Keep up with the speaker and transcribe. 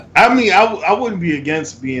I mean, I wouldn't be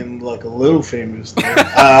against being like a little famous.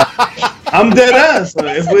 I'm dead ass.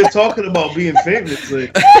 Like, if we're talking about being famous,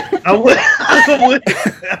 like, I would.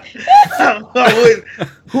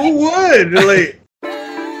 Who would? Like,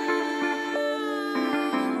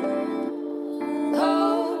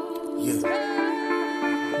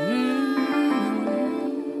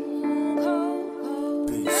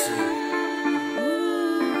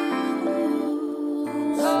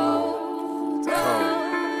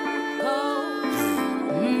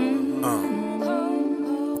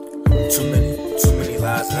 Too many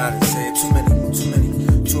lies that I done said.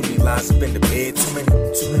 Too many lies up in the bed.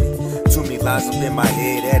 Too many lies up in my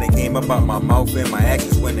head. That it came up out my mouth and my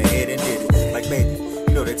actions went ahead and did it. Like, baby, you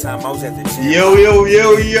know the time I was at the gym. Yo,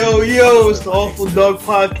 it's the Awful Dark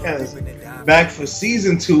Podcast. Back for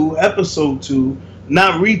season 2, episode 2.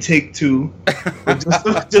 Not retake 2, but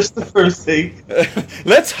just the first take.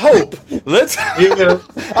 Let's hope.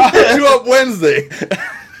 I'll hit you up Wednesday.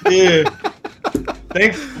 Yeah.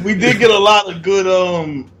 We did get a lot of good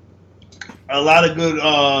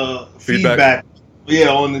feedback. Yeah,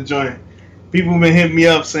 on the joint. People been hitting me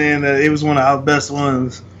up saying that it was one of our best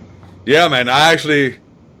ones. Yeah, man. I actually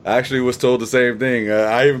was told the same thing.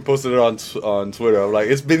 I even posted it on Twitter. I'm like,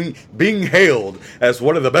 it's been being hailed as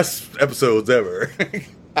one of the best episodes ever.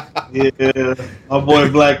 Yeah, my boy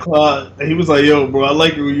Black Claude, he was like, "Yo, bro, I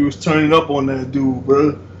like it when you was turning up on that dude,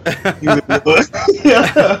 bro." I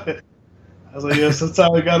was like, "Yeah,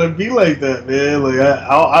 sometimes it gotta be like that, man." Like,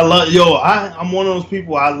 I love, I'm one of those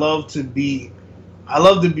people. I love to be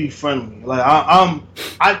friendly. Like,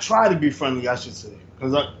 I try to be friendly, I should say,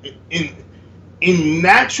 because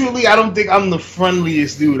naturally, I don't think I'm the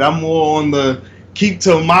friendliest dude. I'm more on the keep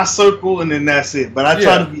to my circle and then that's it. But I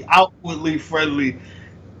try to be outwardly friendly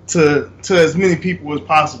to as many people as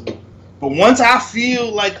possible. But once I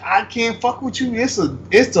feel like I can't fuck with you, it's a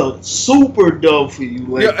super dub for you.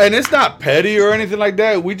 Like, yeah, and it's not petty or anything like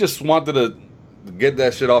that. We just wanted to get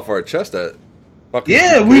that shit off our chest.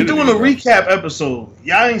 Yeah, we doing a recap episode.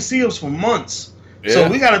 Y'all ain't see us for months. Yeah. So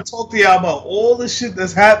we gotta talk to y'all about all the shit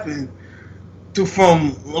that's happened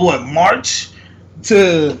from March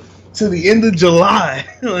to the end of July.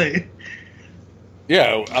 Like,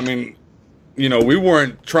 yeah, I mean, we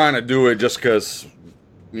weren't trying to do it just because,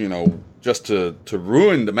 just to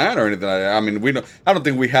ruin the man or anything like that. I mean, I don't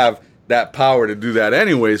think we have that power to do that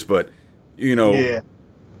anyways, but, you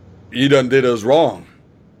done did us wrong.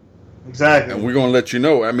 Exactly. And we're going to let you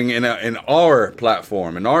know. I mean, in our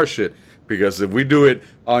platform, in our shit, because if we do it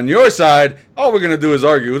on your side, all we're going to do is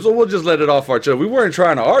argue. So we'll just let it off our chest. We weren't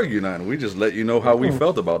trying to argue nothing. We just let you know how we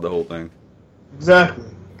felt about the whole thing. Exactly.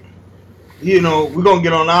 We're going to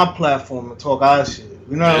get on our platform and talk our shit.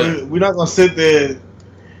 We're not going to sit there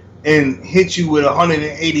and hit you with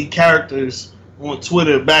 180 characters on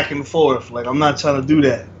Twitter back and forth. Like, I'm not trying to do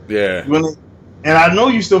that. Yeah. And I know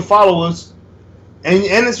you still follow us, and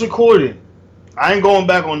it's recorded. I ain't going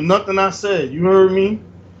back on nothing I said. You heard me?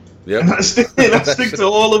 Yep. And I stick to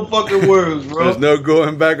all the fucking words, bro. There's no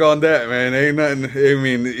going back on that, man. Ain't nothing. I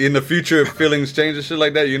mean, in the future, if feelings change and shit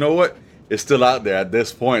like that, you know what? It's still out there at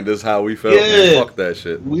this point. This is how we felt. Yeah. Man, fuck that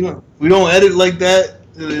shit. We don't edit like that.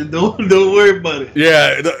 Don't worry about it.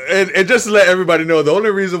 Yeah, and just to let everybody know, the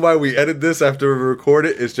only reason why we edit this after we record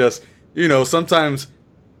it is just, sometimes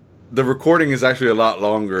the recording is actually a lot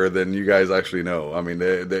longer than you guys actually know. I mean,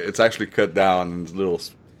 it's actually cut down in little,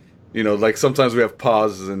 like sometimes we have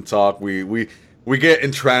pauses and talk. We get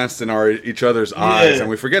entranced in each other's eyes and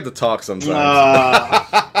we forget to talk sometimes.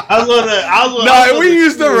 We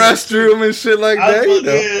use the restroom and shit like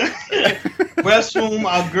that. Restroom,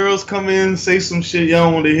 our girls come in, say some shit you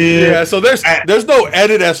don't want to hear. Yeah, so there's no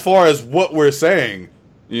edit as far as what we're saying.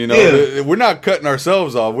 We're not cutting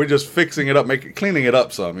ourselves off. We're just fixing it up, cleaning it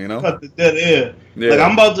up some. Cut the dead air. Yeah. Like,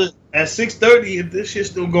 I'm about to at 6:30. If this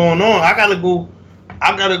shit's still going on, I gotta go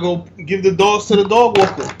give the dogs to the dog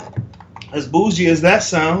walker. As bougie as that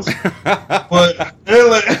sounds, but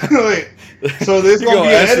so there's gonna be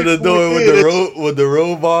an answer the door with the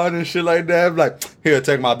robe on and shit like that. I'm like, here,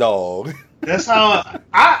 take my dog. That's how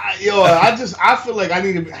I feel like I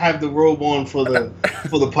need to have the robe on for the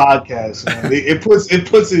podcast. Man. It puts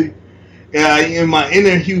it in my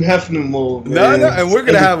inner Hugh Hefner mode. Man. No, and we're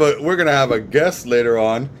gonna have a guest later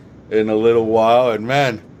on in a little while, and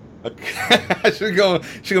man. She's gonna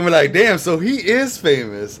be like, damn, so he is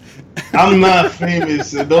famous. I'm not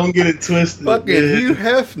famous, so don't get it twisted. Fucking Hugh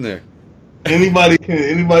Hefner. Anybody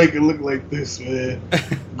can look like this, man.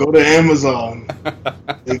 Go to Amazon.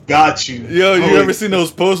 They got you. Yo, you ever seen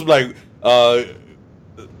those posts like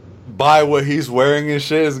buy what he's wearing and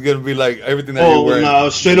shit. It's gonna be like everything that you're wearing. Oh, no,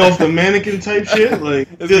 straight off the mannequin type shit. Like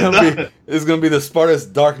it's gonna be the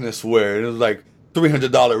smartest darkness wear. It was like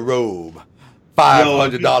 $300 robe,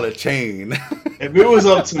 $500 chain. If it was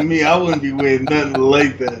up to me, I wouldn't be wearing nothing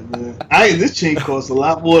like that, man. This chain costs a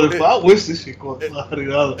lot more than I wish this shit cost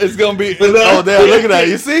 $500. It's gonna be. Oh, damn! Look at that.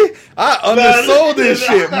 You see, I undersold this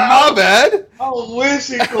shit. My bad. I wish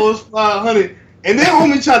it cost $500. And then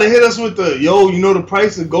homie tried to hit us with the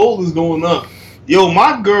price of gold is going up. Yo,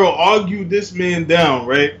 my girl argued this man down,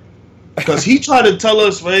 right? Because he tried to tell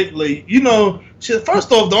us, right, like, shit,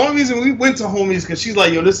 first off, the only reason we went to homies because she's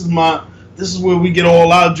like, yo, this is where we get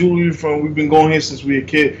all our jewelry from. We've been going here since we were a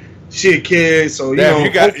kid. She a kid, so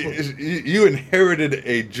you inherited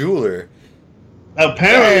a jeweler.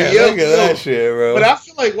 Apparently, look at that shit, bro. But I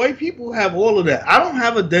feel like white people have all of that. I don't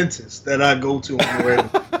have a dentist that I go to on the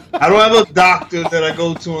regular. I don't have a doctor that I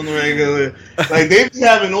go to on the regular. Like, they be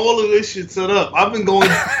having all of this shit set up. They've been going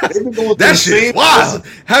that shit's wild.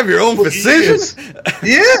 Have your own physician?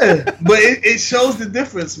 Yeah, but it shows the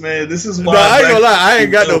difference, man. This is why. No, I ain't gonna lie. I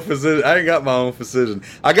ain't got no physician. I ain't got my own physician.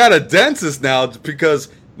 I got a dentist now because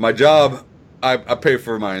my job, I pay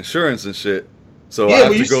for my insurance and shit. So I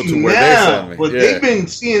have to go to where they send me. But they've been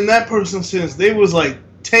seeing that person since they was like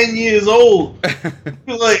 10 years old.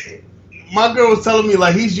 Like, my girl was telling me,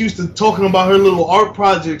 like, he's used to talking about her little art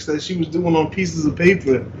projects that she was doing on pieces of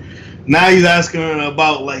paper. Now he's asking her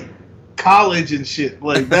about, like, college and shit.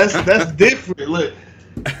 Like, that's different. Look,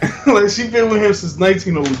 like, she been with him since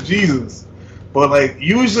 1900 Jesus. But, like,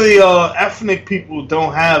 usually ethnic people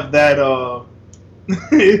don't have that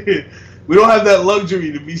we don't have that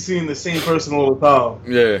luxury to be seeing the same person all the time.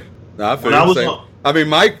 Yeah. No, I feel the same. I mean,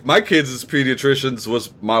 my kids' pediatricians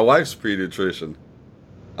was my wife's pediatrician.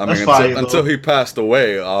 I mean, until he passed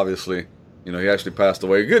away, obviously. He actually passed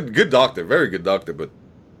away. Good doctor, very good doctor. But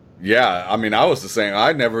yeah, I mean, I was the same.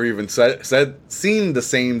 I never even seen the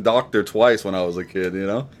same doctor twice when I was a kid.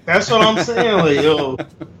 That's what I'm saying. Like, yo,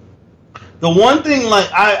 the one thing, like,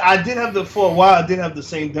 I did have for a while. I did have the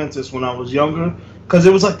same dentist when I was younger because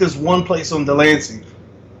it was like this one place on Delancey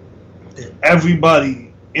that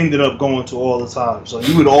everybody ended up going to all the time. So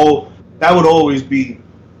that would always be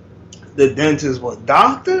the dentist, but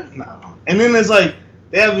doctor? No. And then there's like,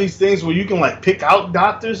 they have these things where you can like pick out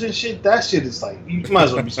doctors and shit. That shit is like, you might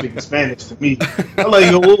as well be speaking Spanish to me. I'm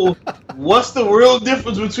like, yo, what's the real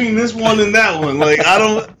difference between this one and that one? Like, I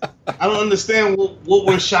don't understand what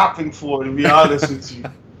we're shopping for, to be honest with you.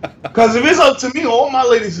 Because if it's up to me, all my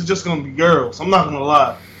ladies are just gonna be girls. I'm not gonna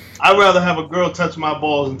lie. I'd rather have a girl touch my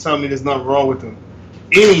balls and tell me there's nothing wrong with them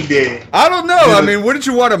any day. I don't know. I mean, wouldn't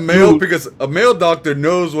you want a male? Because a male doctor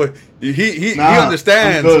knows what he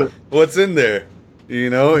understands what's in there. He's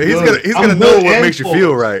gonna know what makes you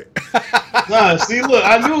feel right. Nah, see, look,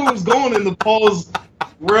 I knew it was going in the pause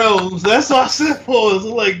realms. That's why I said pause.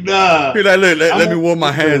 I'm like, nah. You're like, look, let me warm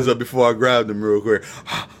my hands up before I grab them real quick.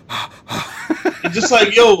 It's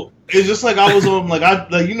just like, I was on,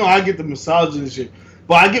 I get the massages and shit,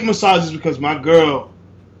 but I get massages because my girl,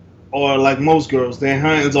 or like most girls, their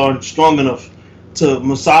hands aren't strong enough to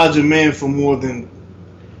massage a man for more than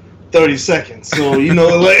 30 seconds. So,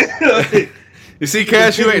 like you see,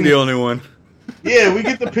 Cash, you ain't the only one. Yeah, we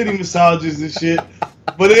get the pity massages and shit.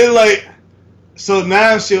 But then, like, so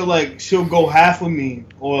now she'll go half with me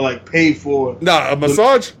or, like, pay for... Nah, a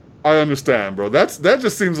massage, I understand, bro. That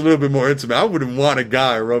just seems a little bit more intimate. I wouldn't want a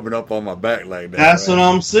guy rubbing up on my back like that. That's what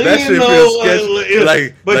I'm saying, that shit feels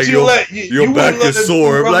sketchy. But your back is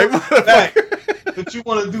sore. Like, but you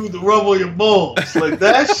want to do the rub on your balls. Like,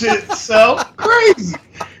 that shit sounds crazy.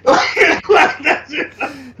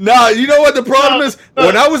 Nah, you know what the problem is?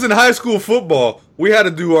 When I was in high school football, we had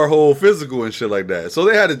to do our whole physical and shit like that. So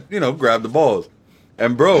they had to, grab the balls.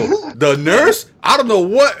 And bro, the nurse, I don't know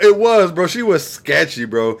what it was, bro. She was sketchy,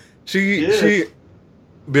 bro. She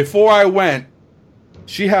before I went,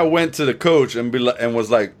 she had went to the coach and was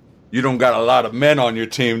like, "You don't got a lot of men on your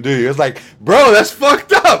team, do you?" It's like, bro, that's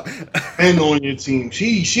fucked up. Men on your team.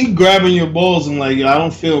 She grabbing your balls and like, I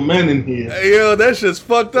don't feel men in here. Yo, that shit's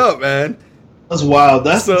fucked up, man. That's wild.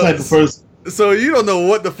 That's the type of person. So you don't know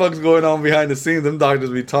what the fuck's going on behind the snes. Them doctors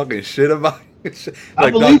be talking shit about you. Like, I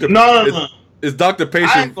believe no. It's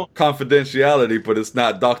doctor-patient confidentiality, but it's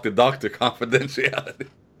not doctor-doctor confidentiality.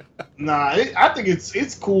 Nah, I think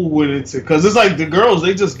it's cool with it because it's like the girls,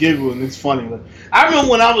 they just giggle and it's funny. Like, I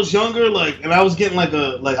remember when I was younger, and I was getting I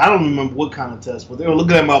don't remember what kind of test, but they were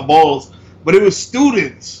looking at my balls, but it was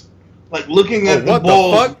students looking at the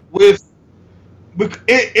balls with.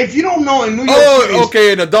 If you don't know in New York City,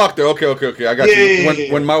 okay, and a doctor. Okay, I got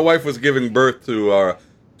you. When my wife was giving birth to our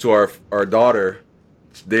daughter,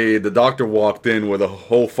 the doctor walked in with a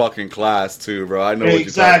whole fucking class too, bro. I know what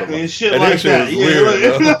you're talking about. And shit and like that. Was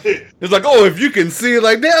weird, it's like, oh, if you can see,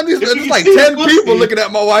 like, damn, there's like 10 people looking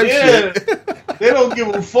at my wife's shit. They don't give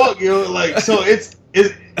a fuck, yo. Like, so it's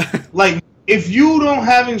like, if you don't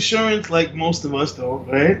have insurance, like most of us don't,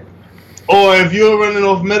 right? Or if you're running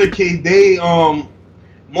off Medicaid, they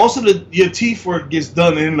most of your teeth work gets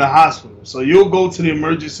done in the hospital. So you'll go to the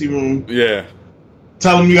emergency room. Yeah.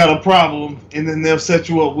 Tell them you got a problem, and then they'll set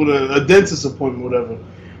you up with a dentist appointment, whatever.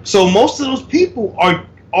 So most of those people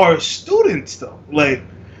are students, though. Like,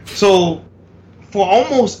 so for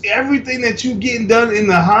almost everything that you getting done in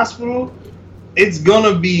the hospital, it's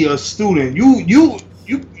gonna be a student. You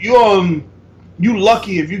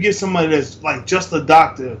lucky if you get somebody that's like just a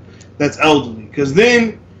doctor that's elderly, because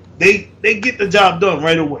then they get the job done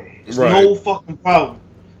right away. It's no fucking problem.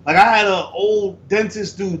 Like, I had an old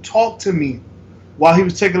dentist dude talk to me while he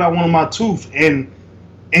was taking out one of my tooth, and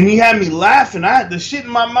he had me laughing. I had the shit in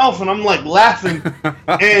my mouth, and I'm like laughing,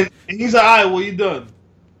 and he's like, "All right, well, you done?"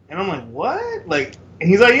 And I'm like, "What?" Like, and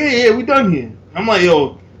he's like, "Yeah, we done here." I'm like,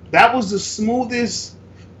 "Yo, that was the smoothest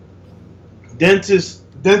dentist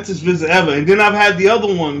visit ever." And then I've had the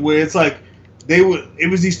other one where it's like it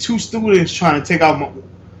was these two students trying to take out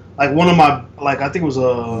one of my, like, I think it was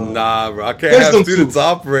nah, bro, I can't have students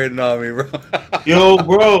operating on me, bro. Yo,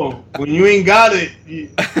 bro, when you ain't got it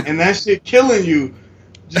and that shit killing you,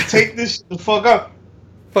 just take this shit the fuck up.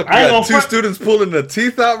 Fuck, you got two students pulling the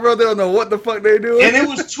teeth out, bro. They don't know what the fuck they doing. And it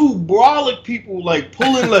was two brolic people, like,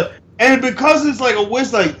 pulling and because it's like a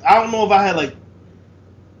whiz, like, I don't know if I had like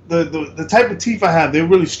the type of teeth I have, they're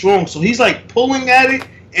really strong. So he's like pulling at it,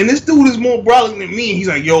 and this dude is more brolic than me. He's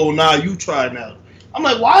like, "Yo, nah, you try now." I'm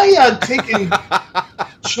like, "Why are y'all taking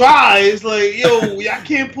tries? Like, yo, y'all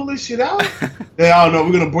can't pull this shit out?" I don't know,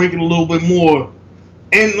 we're gonna break it a little bit more.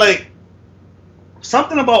 And like,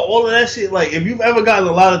 something about all of that shit, like, if you've ever gotten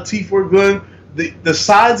a lot of teeth work done, the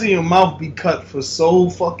sides of your mouth be cut for so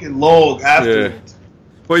fucking long afterwards. Yeah.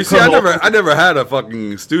 Well, you see, I never had a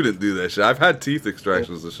fucking student do that shit. I've had teeth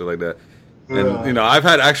extractions and shit like that, and you know, I've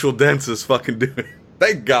had actual dentists fucking do it.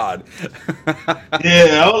 Thank God.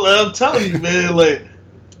 Yeah, I'm telling you, man. Like,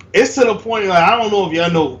 it's to the point, like, I don't know if y'all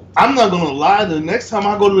know. I'm not gonna lie. The next time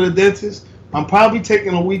I go to the dentist, I'm probably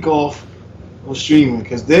taking a week off of streaming,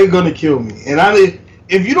 because they're gonna kill me. And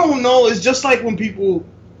if you don't know, it's just like when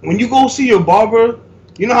you go see your barber.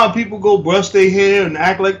 You know how people go brush their hair and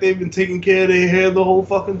act like they've been taking care of their hair the whole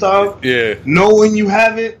fucking time? Yeah. Know when you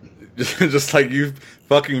have it. Just like you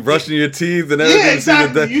fucking brushing your teeth and everything. Yeah,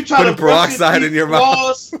 exactly. You try to put peroxide in your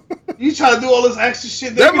mouth. You try to do all this extra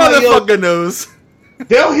shit. That motherfucker knows.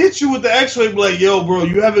 They'll hit you with the x-ray, be like, "Yo, bro,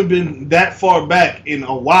 you haven't been that far back in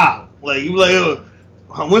a while." Like, you be like, "Yo,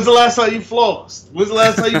 when's the last time you flossed? When's the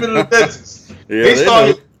last time you been to the dentist?"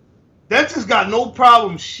 Yeah, dentist got no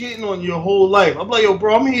problem shitting on your whole life. I'm like, "Yo,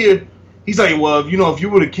 bro, I'm here." He's like, "Well, if you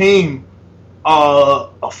would have came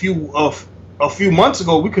a few months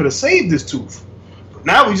ago, we could have saved this tooth. But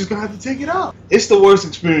now we just gonna have to take it out." It's the worst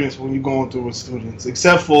experience when you're going through with students,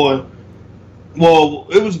 except for, well,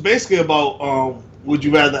 it was basically about would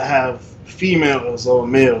you rather have females or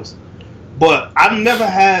males? But I've never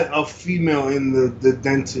had a female in the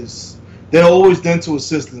dentist. They're always dental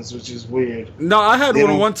assistants, which is weird. No, I had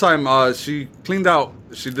one time. She cleaned out.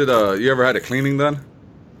 She did you ever had a cleaning done?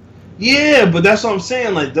 Yeah, but that's what I'm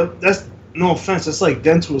saying. Like, that's, no offense, that's like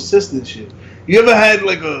dental assistant shit. You ever had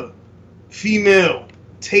like a female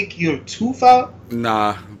take your tooth out?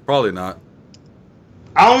 Nah, probably not.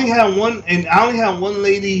 I only had one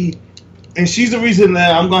lady, and she's the reason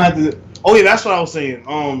that I'm gonna have to. Oh yeah, that's what I was saying.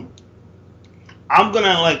 I'm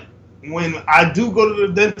gonna, like, when I do go to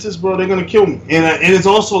the dentist, bro, they're gonna kill me, and it's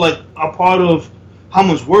also like a part of how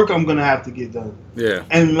much work I'm gonna have to get done. Yeah.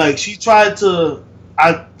 And like, she tried to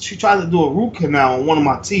do a root canal on one of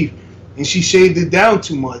my teeth, and she shaved it down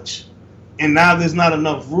too much, and now there's not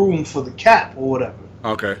enough room for the cap or whatever.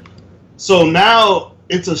 Okay. So now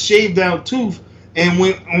it's a shaved down tooth, and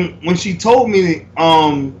when she told me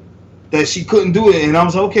that she couldn't do it, and I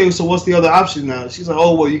was like, "Okay, so what's the other option now?" She's like,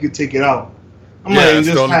 "Oh, well, you could take it out." I'm like, that's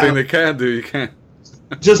the only thing they can do. You can't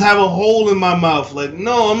just have a hole in my mouth. Like,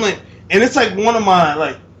 no, I'm like, and it's like one of my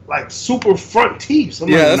like super front teeth. So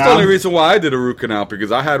that's the only reason why I did a root canal,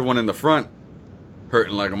 because I had one in the front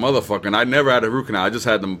hurting like a motherfucker, and I never had a root canal. I just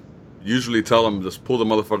had them usually tell them just pull the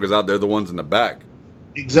motherfuckers out. They're the ones in the back.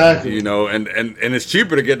 Exactly. You know, and it's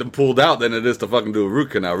cheaper to get them pulled out than it is to fucking do a root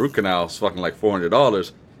canal. Root canal is fucking like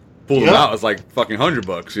 $400. Pull them out, it's like fucking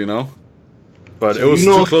 $100, you know? But it was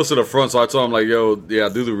too close to the front, so I told him, like, "Yo, yeah,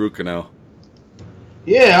 do the root canal."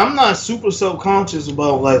 Yeah, I'm not super self-conscious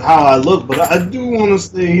about like how I look, but I do want to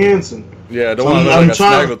stay handsome. Yeah, don't want to look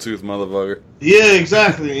like a snaggletooth motherfucker. Yeah,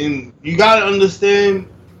 exactly. And you gotta understand,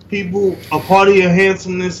 people. A part of your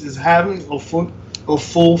handsomeness is having a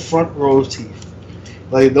full front row of teeth.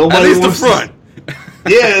 Like nobody At least wants the front.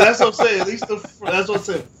 Yeah, that's what I'm saying. At least that's what I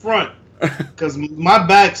said, front. Because my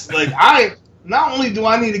back's like not only do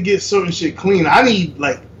I need to get certain shit clean, I need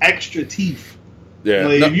like extra teeth. Yeah.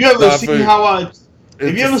 Like, if you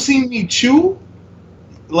ever seen me chew,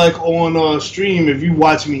 like on stream, if you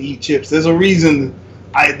watch me eat chips, there's a reason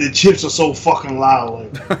the chips are so fucking loud,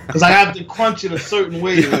 like, because I have to crunch it a certain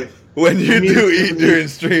way. Like, when you do eat during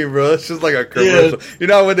stream, bro, it's just like a commercial. Yeah, you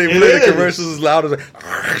know when they play the commercials as loud as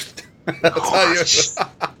like, that's how you.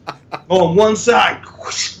 On one side.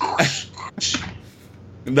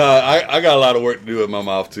 No, I got a lot of work to do with my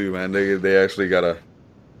mouth too, man. They actually gotta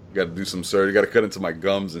do some surgery. Gotta cut into my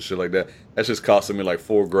gums and shit like that. That's just costing me like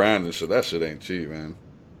 $4,000 and shit. That shit ain't cheap, man.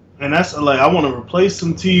 And that's like, I want to replace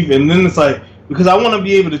some teeth, and then it's like, because I want to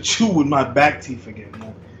be able to chew with my back teeth again.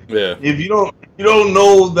 Man. Yeah. If you don't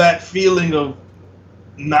know that feeling of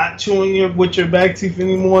not chewing with your back teeth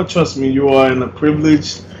anymore, trust me, you are in a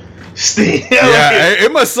privileged state. Yeah,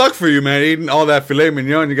 it must suck for you, man. Eating all that filet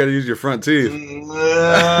mignon, you got to use your front teeth. Dude,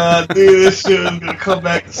 this shit is gonna come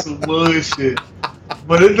back to some bullshit.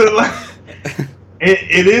 But it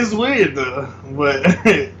is weird though. But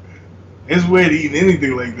it's weird eating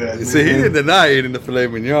anything like that. You see, he didn't deny eating the filet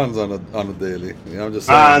mignons on a daily. You know, I'm just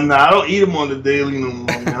saying. Nah, I don't eat them on the daily no more,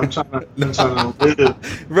 man. I'm trying to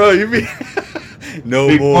live. Bro, you be no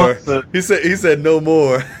Big more. He said no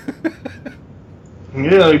more.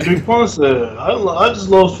 Yeah, like Big Pun said, I just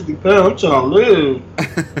lost 50 pounds. I'm trying to live.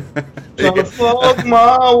 Trying to fuck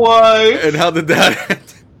my wife. And how did that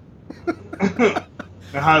end?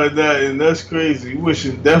 And how did that end? That's crazy.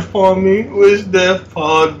 Wishing death upon me? Wish death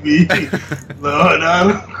upon me. Lord, I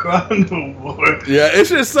don't cry no more. Yeah, it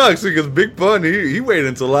just sucks because Big Pun, he waited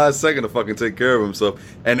until last second to fucking take care of himself.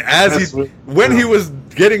 And when he was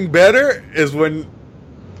getting better is when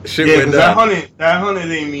shit went down. That honey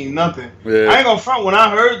didn't mean nothing. Yeah. I ain't gonna front. When I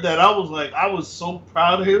heard that, I was so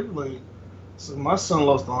proud of him. Like, so my son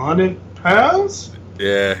lost 100 pounds?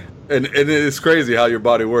 Yeah. And it's crazy how your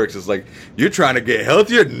body works. It's like, you're trying to get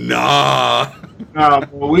healthier? Nah,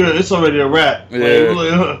 well, it's already a wrap. Yeah.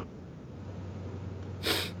 Like,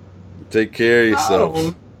 take care of yourself. I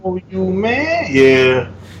don't know you, man.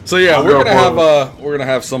 Yeah. So yeah, we're gonna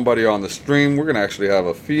have somebody on the stream. We're gonna actually have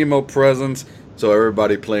a female presence, so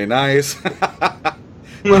everybody play nice.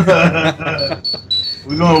 We're gonna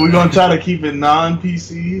try to keep it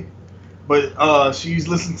non-PC, but she's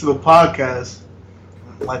listening to the podcast.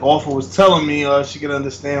 Like Awful was telling me, she can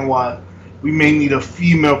understand why we may need a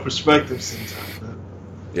female perspective sometimes.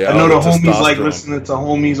 Yeah, I know the homies like listening to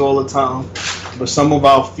homies all the time, but some of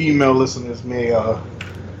our female listeners may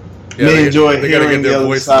enjoy hearing the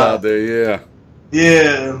other side out there.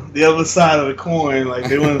 Yeah, the other side of the coin. Like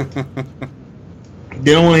they want,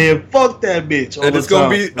 they don't want to hear "fuck that bitch." And it's gonna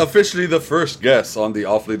be officially the first guest on the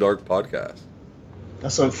Awfully Dark podcast.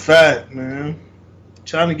 That's a fact, man.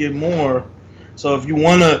 Trying to get more. So if you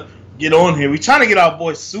want to get on here, we're trying to get our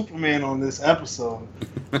boy Superman on this episode.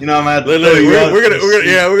 You know, I'm we're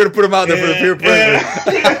gonna put him out there for the peer pressure.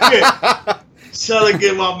 Trying to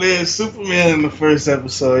get my man Superman in the first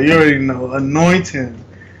episode. You already know, anoint him,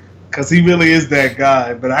 because he really is that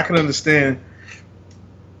guy. But I can understand.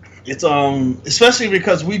 It's especially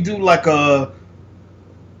because we do like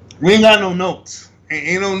we ain't got no notes.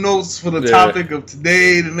 Ain't no notes for the topic of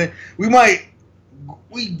today.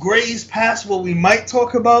 We graze past what we might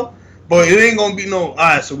talk about, but it ain't gonna be no. All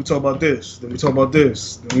right, so we talk about this, then we talk about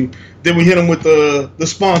this, then we hit them with the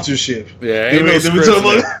sponsorship. Yeah,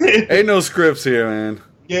 ain't no scripts here, man.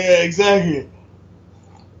 Yeah, exactly.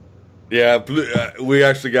 Yeah, we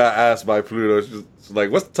actually got asked by Pluto. It's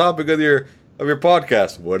like, what's the topic of your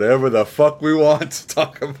podcast? Whatever the fuck we want to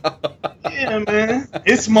talk about. Yeah, man.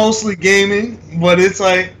 It's mostly gaming, but it's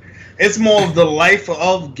like it's more of the life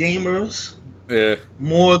of gamers. Yeah.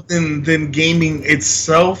 More than gaming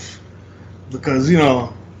itself, because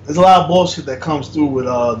there's a lot of bullshit that comes through with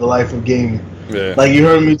the life of gaming. Yeah. Like you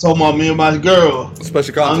heard me talking about me and my girl.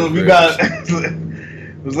 Special content. I don't know if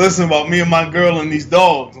you was listening about me and my girl and these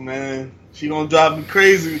dogs, man. She gonna drive me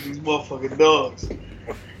crazy with these motherfucking dogs.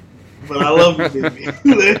 But I love you,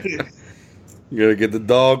 baby. You gotta get the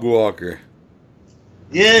dog walker.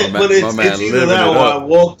 Yeah, but it's either that or I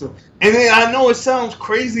walk them. And then I know it sounds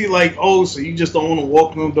crazy, like, oh, so you just don't want to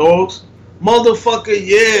walk no dogs? Motherfucker,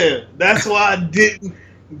 yeah. That's why I didn't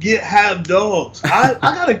have dogs. I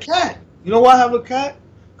got a cat. You know why I have a cat?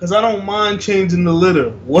 because I don't mind changing the litter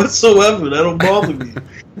whatsoever. That don't bother me.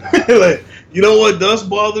 Like, you know what does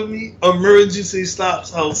bother me? Emergency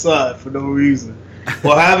stops outside for no reason,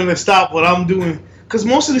 or having to stop what I'm doing. Because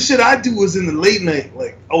most of the shit I do is in the late night,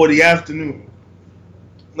 like, or the afternoon.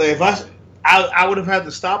 Like, if I would have had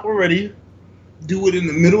to stop already, do it in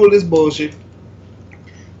the middle of this bullshit,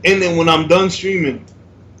 and then when I'm done streaming,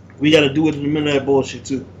 we got to do it in the middle of that bullshit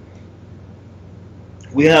too.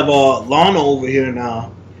 We have Lana over here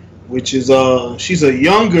now, which is she's a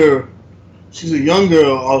younger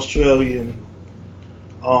Australian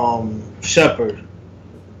shepherd,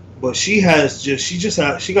 but she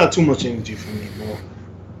got too much energy for me, bro.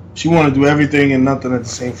 She want to do everything and nothing at the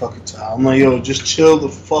same fucking time. I'm like, yo, just chill the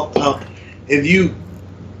fuck out. If you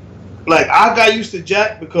like, I got used to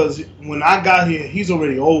Jack because when I got here, he's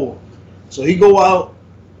already old, so he go out,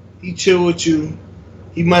 he chill with you.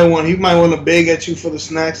 He might want to beg at you for the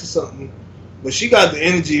snacks or something, but she got the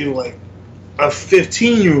energy of like a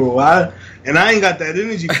 15-year-old. And I ain't got that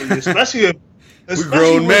energy for you, especially we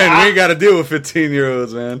grown men. We ain't got to deal with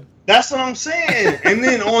 15-year-olds, man. That's what I'm saying. And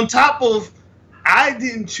then on top of, I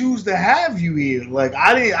didn't choose to have you here. Like,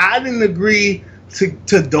 I didn't agree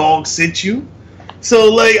to dog sit you.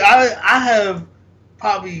 So like, I have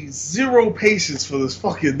probably zero patience for this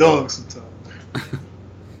fucking dog sometimes.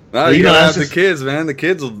 No, you gotta have the kids, man. The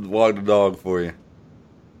kids will walk the dog for you.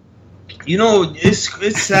 You know, it's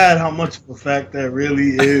sad how much of a fact that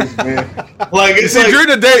really is, man. Like, it's like, during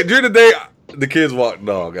the day, the kids walk the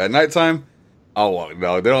dog. At nighttime, I'll walk the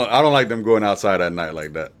dog. I don't like them going outside at night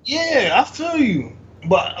like that. Yeah, I feel you.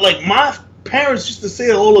 But like, my parents used to say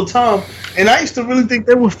it all the time, and I used to really think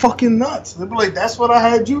they were fucking nuts. They'd be like, "That's what I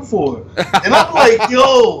had you for," and I'm like,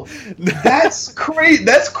 "Yo, that's crazy.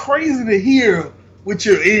 That's crazy to hear." With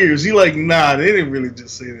your ears, you like, nah, they didn't really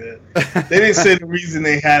just say that. They didn't say the reason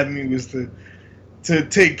they had me was to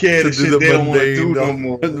take care of the shit they don't want to do no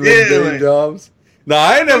more. Yeah, like, jobs. No,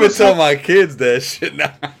 I ain't never tell my kids that shit.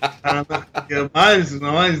 Nah. Yeah,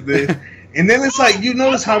 mine's there. And then it's like, you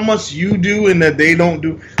notice how much you do and that they don't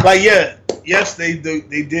do. Like, yeah, yes, they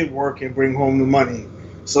did work and bring home the money,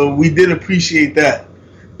 so we did appreciate that.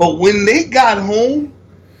 But when they got home,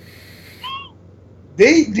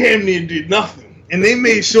 they damn near did nothing. And they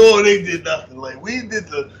made sure they did nothing. Like, we did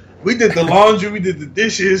the laundry, we did the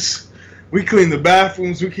dishes, we cleaned the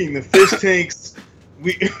bathrooms, we cleaned the fish tanks.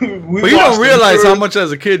 But you don't realize how much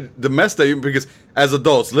as a kid the mess that you, because as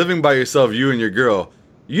adults living by yourself, you and your girl,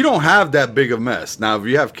 you don't have that big of mess. Now, if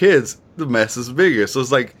you have kids, the mess is bigger. So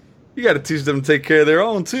it's like you got to teach them to take care of their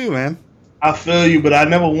own too, man. I feel you, but I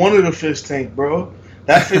never wanted a fish tank, bro.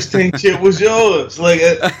 That fish tank shit was yours. Like,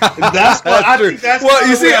 that's what I think. That's well,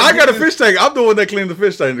 you see, I got a fish tank. I'm the one that cleaned the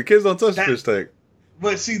fish tank. The kids don't touch the fish tank.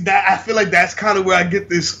 But see, that I feel like that's kind of where I get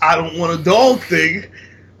this I don't want a dog thing,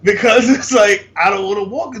 because it's like I don't want to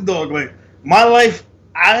walk a dog. Like, my life,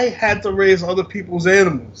 I had to raise other people's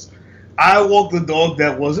animals. I walked a dog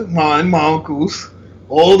that wasn't mine, my uncle's,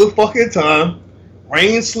 all the fucking time.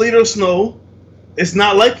 Rain, sleet, or snow. It's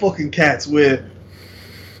not like fucking cats where,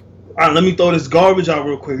 let me throw this garbage out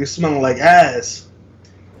real quick. It's smelling like ass.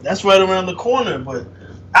 That's right around the corner. But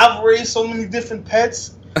I've raised so many different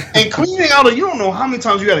pets. And cleaning out you don't know how many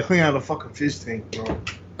times you got to clean out a fucking fish tank, bro.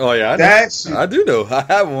 Oh, yeah. I do know. I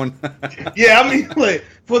have one. Yeah, I mean, like,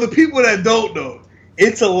 for the people that don't know,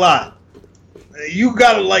 it's a lot. You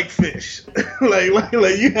got to like fish. like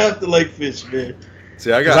you have to like fish, man.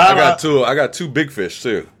 See, I got two big fish,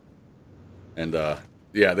 too. And,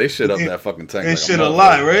 yeah, they shit up that fucking tank. They shit a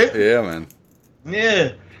lot, right? Yeah, man.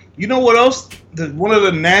 Yeah. You know what else? One of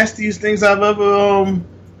the nastiest things I've ever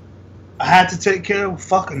I had to take care of?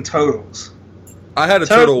 Fucking turtles. I had a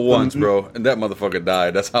turtle once, bro, and that motherfucker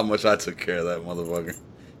died. That's how much I took care of that motherfucker.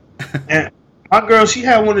 And my girl, she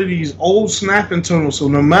had one of these old snapping turtles, so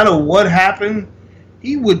no matter what happened,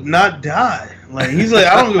 he would not die. Like, he's like,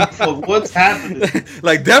 I don't give a fuck what's happening.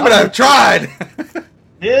 Like, damn it, I've tried.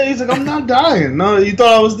 Yeah, he's like, I'm not dying. No, you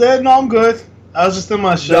thought I was dead? No, I'm good. I was just in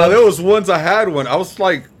my shell. No, there was once I had one. I was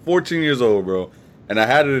like 14 years old, bro. And I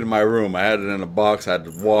had it in my room. I had it in a box, had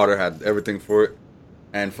the water, had everything for it.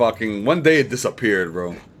 And fucking one day it disappeared,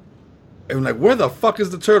 bro. And I'm like, where the fuck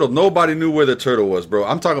is the turtle? Nobody knew where the turtle was, bro.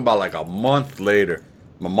 I'm talking about like a month later.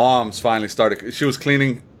 My mom's finally started. She was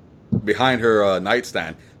cleaning behind her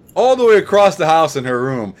nightstand. All the way across the house in her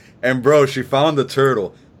room. And, bro, she found the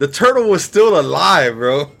turtle. The turtle was still alive,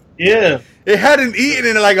 bro. Yeah. It hadn't eaten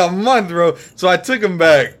in like a month, bro. So I took him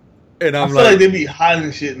back. And I feel like they be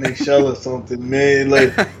hiding shit in their shell or something, man.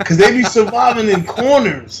 Like, because they be surviving in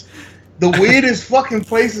corners. The weirdest fucking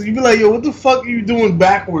places. You be like, yo, what the fuck are you doing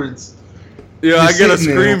backwards? Yeah, I get a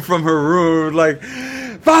scream from her room. Like,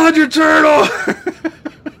 found your turtle.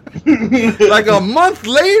 Like a month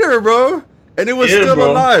later, bro, and it was still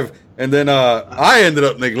alive. And then I ended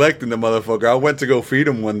up neglecting the motherfucker. I went to go feed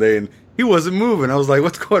him one day, and he wasn't moving. I was like,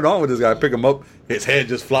 "What's going on with this guy?" I pick him up, his head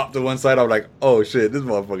just flopped to one side. I was like, "Oh shit, this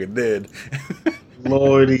motherfucker dead."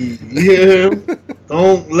 Lordy, yeah.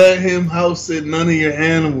 Don't let him house sit none of your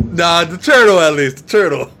animals. Nah, the turtle at least. The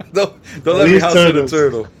turtle. Don't let me house sit the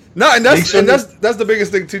turtle. No, and that's the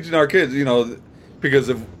biggest thing teaching our kids. You know, because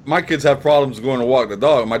if my kids have problems going to walk the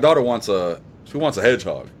dog, my daughter wants a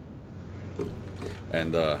hedgehog,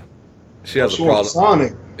 and she has a problem.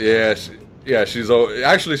 Sonic. Yeah, she's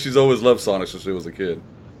always loved Sonic since she was a kid,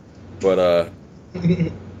 but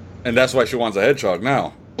and that's why she wants a hedgehog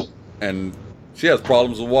now, and she has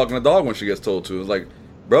problems with walking a dog when she gets told to. It's like,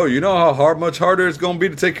 bro, you know how much harder it's gonna be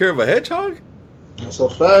to take care of a hedgehog? That's a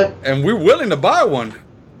fact. And we're willing to buy one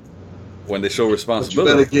when they show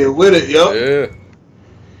responsibility. But you better get with it, yo. Yeah.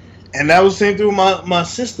 And that was the same thing with my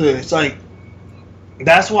sister. It's like,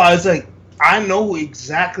 that's why it's like, I know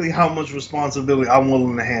exactly how much responsibility I'm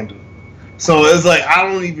willing to handle. So it's like, I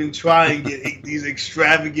don't even try and get these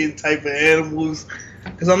extravagant type of animals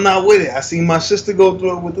because I'm not with it. I seen my sister go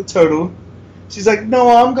through it with the turtle. She's like,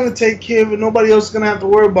 no, I'm going to take care of it. Nobody else is going to have to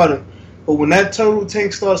worry about it. But when that turtle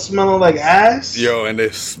tank starts smelling like ass. Yo, and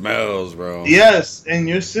it smells, bro. Yes, and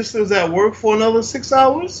your sister's at work for another 6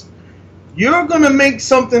 hours. You're going to make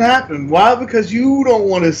something happen. Why? Because you don't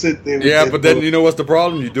want to sit there. Yeah, but then you know what's the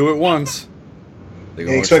problem? You do it once. They're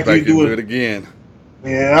going to expect you to do it again.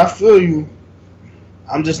 Yeah, I feel you.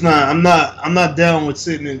 I'm just not. I'm not down with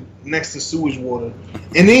sitting next to sewage water,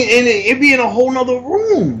 and it be in a whole nother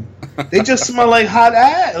room. They just smell like hot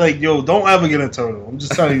ass. Like, yo, don't ever get a turtle. I'm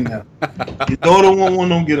just telling you now. Your daughter want one,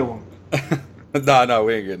 don't get her one. Nah,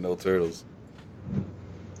 we ain't getting no turtles.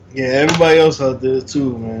 Yeah, everybody else out there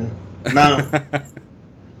too, man. Nah,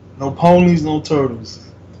 no ponies, no turtles.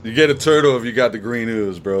 You get a turtle if you got the green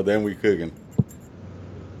ooze, bro. Then we cooking.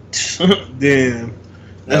 Damn.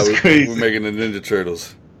 That's crazy. We're making the Ninja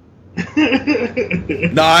Turtles.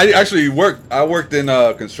 No, I actually worked. I worked in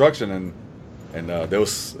construction, and there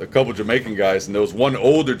was a couple Jamaican guys, and there was one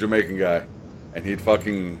older Jamaican guy, and he'd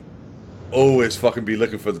always be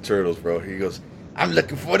looking for the turtles, bro. He goes, "I'm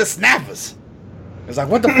looking for the snappers." I was like,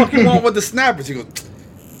 "What the fuck you want with the snappers?" He goes,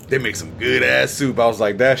 "They make some good ass soup." I was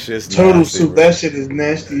like, "That shit's turtle nasty, soup. bro. That shit is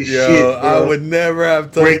nasty as Yo, shit, bro. I would never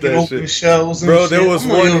have touched Breaking that open shit. shells and bro, shit. there was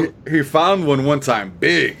one. He found one time,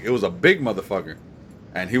 big. It was a big motherfucker,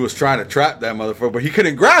 and he was trying to trap that motherfucker, but he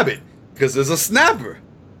couldn't grab it because there's a snapper.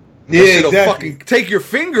 Yeah, exactly. Fucking take your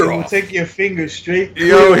finger off. Take your finger straight.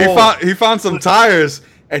 Yo, he found some tires,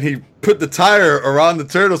 and he put the tire around the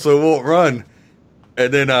turtle so it won't run.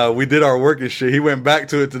 And then we did our work and shit. He went back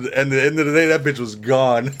to it, and at the end of the day, that bitch was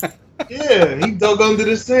gone. Yeah, he dug under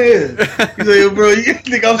the sand. He's like, yo, bro, you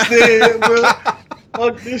think I'm staying here, bro?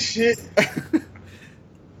 Fuck this shit.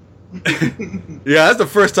 Yeah, that's the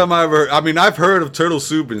first time I ever. I mean, I've heard of turtle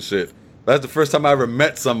soup and shit. But that's the first time I ever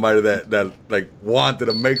met somebody that like wanted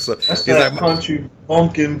to make some. That's that country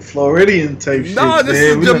bumpkin Floridian type shit. No, this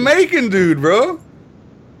is a Jamaican dude, bro.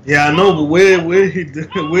 Yeah, I know, but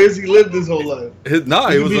where's he lived his whole life? He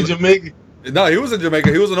was in Jamaica. No, he was in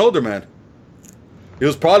Jamaica. He was an older man. He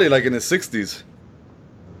was probably like in his 60s.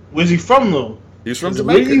 Where's he from though? He's from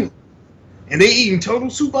Jamaica. And they eating turtle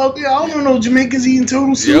soup out there? I don't know Jamaicans eating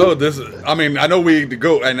turtle soup. Yo, I mean, I know we eat the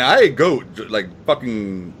goat, and I ate goat, like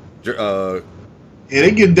fucking... yeah,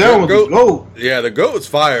 they get down with the goat. Yeah, the goat's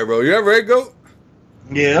fire, bro. You ever ate goat?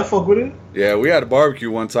 Yeah, I fuck with it. Yeah, we had a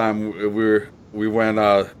barbecue one time. We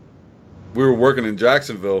were working in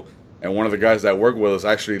Jacksonville, and one of the guys that worked with us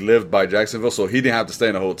actually lived by Jacksonville, so he didn't have to stay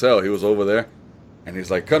in a hotel. He was over there, and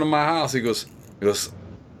he's like, "Come to my house." He goes,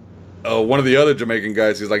 one of the other Jamaican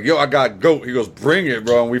guys, he's like, "Yo, I got goat." He goes, "Bring it,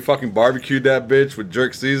 bro." And we fucking barbecued that bitch with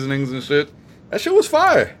jerk seasonings and shit. That shit was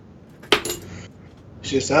fire.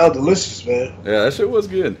 Shit sounds delicious, man. Yeah, that shit was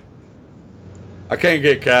good. I can't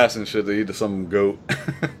get Cass and shit to eat some goat.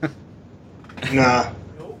 Nah.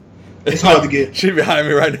 It's hard to get. She behind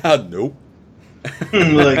me right now. Nope.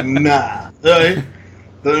 Like, nah. Right?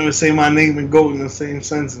 Don't even say my name and goat in the same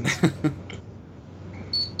sentence.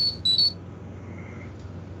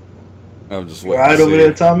 I'm just waiting. Right over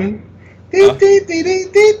there, Tommy. It's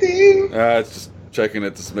just checking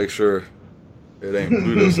it to make sure it ain't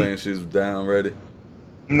Pluto saying she's down ready.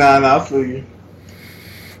 Nah, I feel you.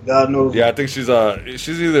 God knows. Yeah, I think she's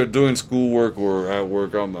either doing schoolwork or at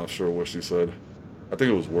work. I'm not sure what she said. I think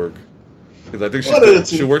it was work. Because I think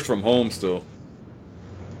she works from home still.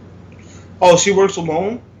 Oh, she works from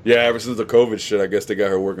home? Yeah, ever since the COVID shit, I guess they got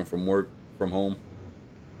her working from home.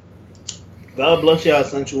 God bless y'all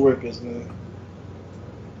essential workers, man.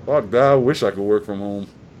 Fuck that. I wish I could work from home.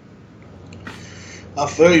 I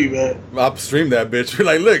feel you, man. I'll stream that bitch. Be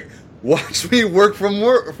like, look, watch me work from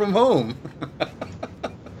home.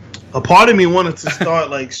 A part of me wanted to start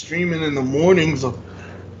like streaming in the mornings of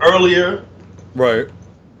earlier, Right.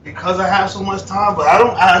 because I have so much time. But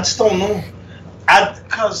I just don't know.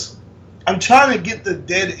 Because I'm trying to get the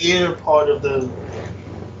dead air part of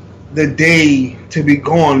the day to be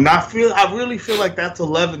gone. And I really feel like that's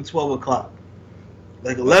 11, 12 o'clock.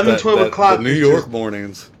 Like 11, 12 o'clock. The New York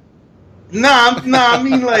mornings. Nah, I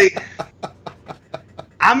mean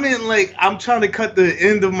like, I'm trying to cut the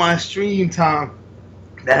end of my stream time.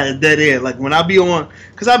 That air. Like when I be on,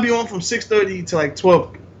 because I be on from 6:30 to like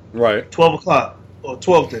 12. Right. 12 o'clock or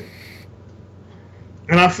 12:30.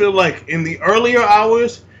 And I feel like in the earlier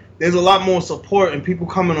hours, there's a lot more support and people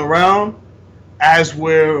coming around as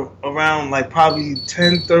we're around like probably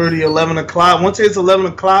 10:30, 11 o'clock. Once it's 11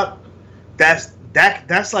 o'clock, that's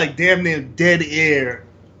like damn near dead air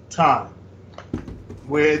time.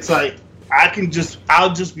 Where it's like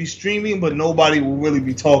I'll just be streaming, but nobody will really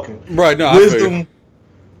be talking. Right, no,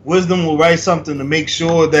 Wisdom will write something to make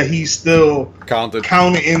sure that he's still counted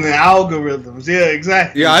in the algorithms. Yeah,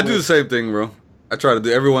 exactly. Yeah, I do the same thing, bro. I try to do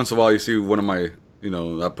every once in a while. You see one of my,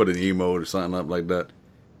 I put an emote or something up like that.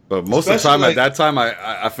 But most of the time, at that time,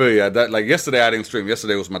 I feel you. Like yesterday, I didn't stream.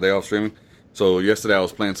 Yesterday was my day off streaming. So yesterday, I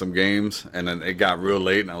was playing some games, and then it got real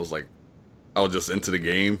late, and I was just into the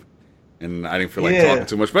game, and I didn't feel like talking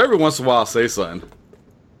too much. But every once in a while, I'll say something.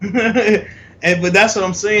 But that's what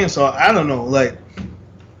I'm saying. So I don't know, like.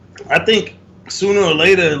 I think sooner or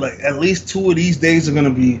later, like at least 2 of these days are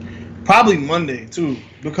gonna be probably Monday too,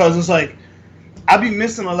 because it's like I be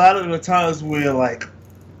missing a lot of the times where like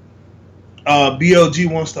BLG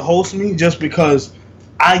wants to host me just because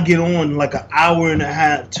I get on like an hour and a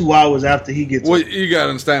half, 2 hours after he gets. Well, on. You gotta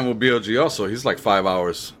understand with BLG also, he's like 5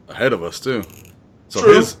 hours ahead of us too.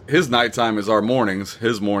 So his nighttime is our mornings.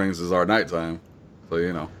 His mornings is our nighttime.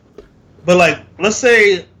 So But like, let's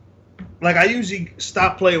say. Like, I usually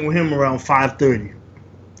stop playing with him around 5:30,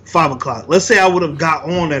 5 o'clock. Let's say I would have got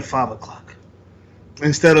on at 5 o'clock.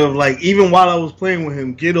 Instead of, like, even while I was playing with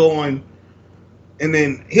him, get on. And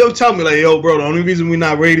then he'll tell me, like, yo, bro, the only reason we're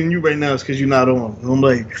not raiding you right now is because you're not on. And I'm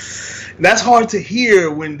like, that's hard to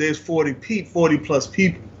hear when there's 40 plus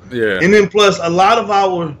people. Yeah. And then plus, a lot of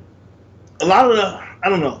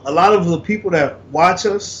the people that watch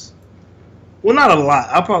us, well, not a lot.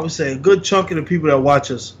 I'll probably say a good chunk of the people that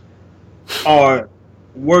watch us are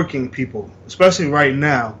working people, especially right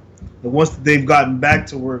now. Once they've gotten back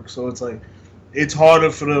to work, so it's like it's harder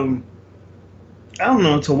for them. I don't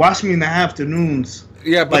know, to watch me in the afternoons.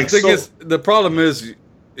 Yeah, but the problem is,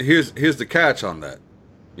 here's the catch on that.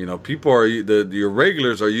 People are your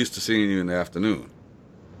regulars are used to seeing you in the afternoon,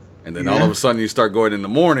 and then all of a sudden you start going in the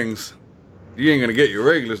mornings. You ain't gonna get your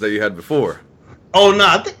regulars that you had before. Oh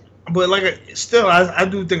no, but like I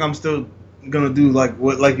do think I'm still gonna do like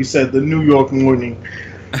you said, the New York morning.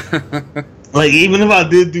 Like even if I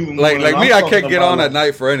did do morning, like me, I can't get on at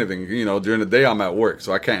night for anything. During the day I'm at work,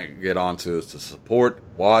 so I can't get on to support,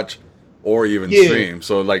 watch, or even stream.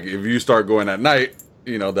 So like if you start going at night,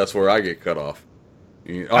 that's where I get cut off.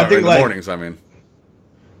 I think in the mornings. I mean,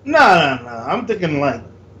 no. I'm thinking like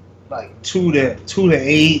 2 to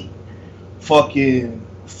 8, fucking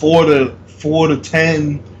 4 to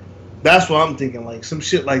 10. That's what I'm thinking, like some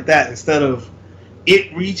shit like that, instead of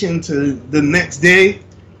it reaching to the next day,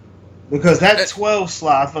 because that 12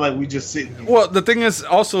 slot, I feel like we just sitting here. Well, the thing is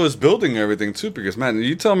building everything too, because man,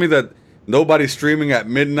 you tell me that nobody's streaming at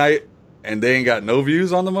midnight and they ain't got no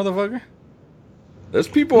views on the motherfucker. There's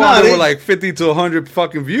people on there with like 50 to 100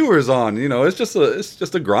 fucking viewers on. It's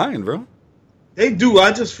just a grind, bro. They do.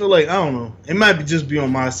 I just feel like, I don't know. It might just be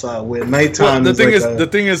on my side where nighttime. Well, the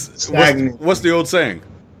thing is, what's the old saying?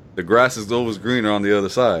 The grass is always greener on the other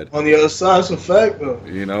side. On the other side, it's a fact, though.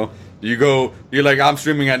 You're like, I'm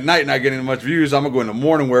streaming at night, not getting much views. I'm going to go in the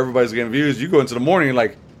morning where everybody's getting views. You go into the morning, you're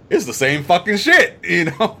like, it's the same fucking shit,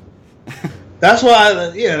 That's why,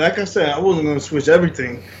 like I said, I wasn't going to switch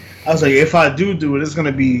everything. I was like, if I do it, it's going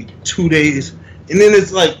to be 2 days. And then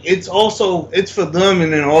it's like, it's for them,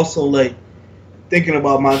 and then also, like, thinking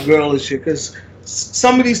about my girl and shit. Because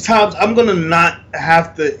some of these times, I'm going to not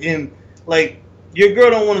have to, like, your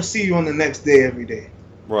girl don't want to see you on the next day every day.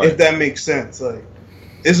 Right. If that makes sense. Like,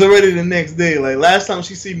 it's already the next day. Like, last time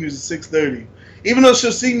she see me was at 6:30. Even though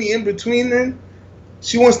she'll see me in between then,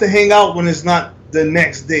 she wants to hang out when it's not the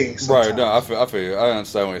next day. Sometimes. Right, no, I feel you. I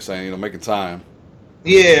understand what you're saying, making time.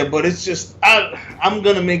 Yeah, but it's just, I'm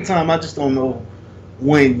going to make time. I just don't know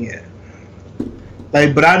when yet.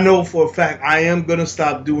 Like, but I know for a fact I am gonna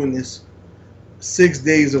stop doing this 6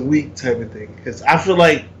 days a week type of thing because I feel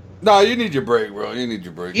like. No, you need your break, bro. You need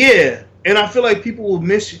your break. Yeah, and I feel like people will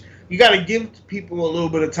miss you. You got to give people a little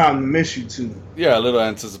bit of time to miss you too. Yeah, a little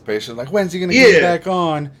anticipation. Like, when's he gonna get back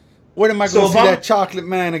on? When am I gonna see that chocolate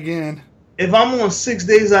man again? If I'm on 6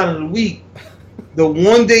 days out of the week, the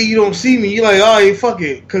one day you don't see me, you're like, oh, hey, fuck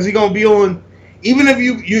it, because he gonna be on. Even if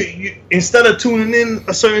you instead of tuning in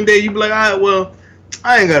a certain day, you be like, all right, well,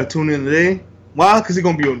 I ain't gotta tune in today. Why? Because he's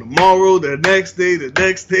gonna be on tomorrow, the next day, the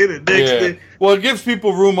next day, the next day. Well, it gives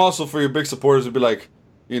people room also for your big supporters to be like,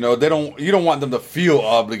 you know, you don't want them to feel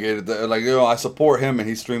obligated. Like, you know, I support him and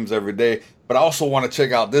he streams every day, but I also want to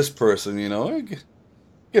check out this person. You know,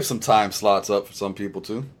 give some time slots up for some people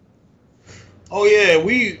too. Oh yeah,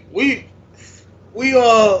 we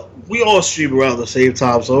all stream around the same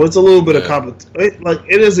time, so it's a little bit of competition. Like,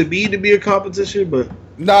 it doesn't need to be a competition, but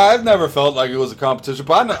I've never felt like it was a competition.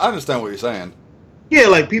 But I understand what you're saying. Yeah,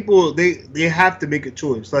 like people, they have to make a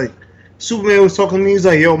choice. Like Superman was talking to me, he's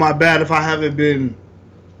like, "Yo, my bad if I haven't been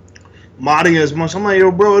modding as much." I'm like, "Yo,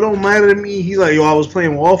 bro, it don't matter to me." He's like, "Yo, I was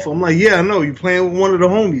playing with Awful." I'm like, "Yeah, I know you playing with one of the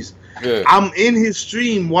homies." Yeah. I'm in his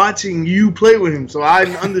stream watching you play with him, so I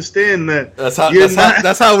understand that. That's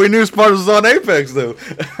how we knew Spartans was on Apex, though.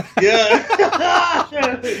 Yeah,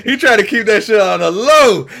 he tried to keep that shit on the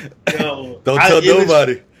low. Yo, don't tell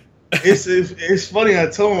nobody. It's funny. I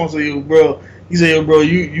told him, I was like, "Yo, bro." He said, "Yo, bro,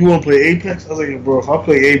 you want to play Apex?" I was like, "Yo, bro, if I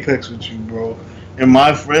play Apex with you, bro, and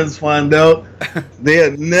my friends find out, they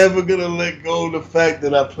are never gonna let go of the fact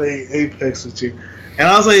that I play Apex with you." And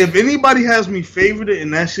I was like, if anybody has me favorited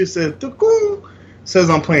and that shit says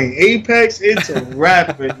I'm playing Apex, it's a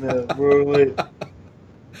wrap right now, bro. Like,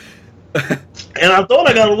 and I thought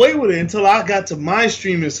I got away with it until I got to my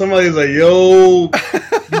stream and somebody was like, "Yo,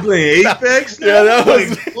 you playing Apex now?" Yeah, that was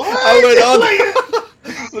like, what?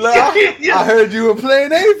 I heard you were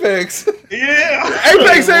playing Apex. Yeah.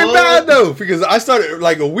 Apex ain't bad though, because I started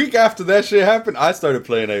like a week after that shit happened, I started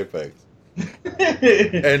playing Apex.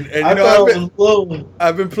 and you know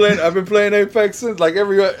I've been playing Apex since. Like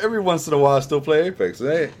every once in a while I still play Apex.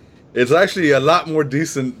 Hey, it's actually a lot more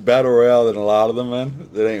decent battle royale than a lot of them, man.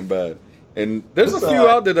 It ain't bad. And there's a few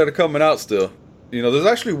out there that are coming out still. You know, there's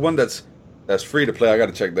actually one that's free to play. I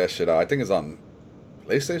gotta check that shit out. I think it's on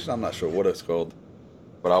PlayStation. I'm not sure what it's called.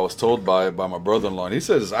 But I was told by my brother-in-law, and he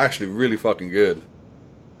says it's actually really fucking good.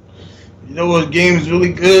 You know what game is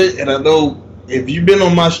really good? And I know if you've been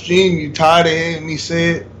on my stream, you tired of hearing me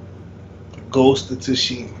say it, Ghost of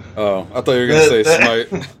Tsushima. Oh, I thought you were going to say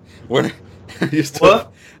Smite. What?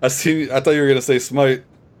 I thought you were going to say Smite.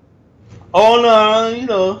 Oh, no,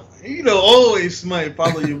 you know, always Smite,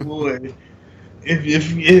 follow your boy.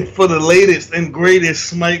 If for the latest and greatest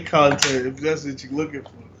Smite content, if that's what you're looking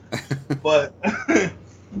for. But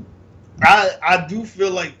I do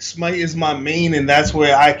feel like Smite is my main, and that's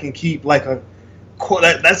where I can keep like a core.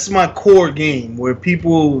 That's my core game where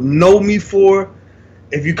people know me for.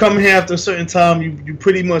 If you come here after a certain time, you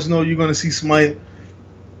pretty much know you're gonna see Smite.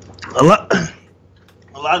 A lot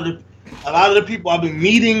of the people I've been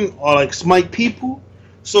meeting are like Smite people.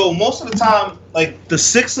 So most of the time, like the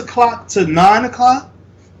 6 o'clock to 9 o'clock,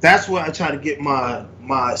 that's where I try to get my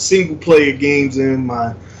single player games in.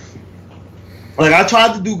 Like I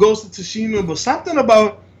tried to do Ghost of Tsushima, but something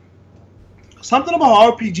about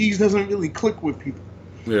RPGs doesn't really click with people.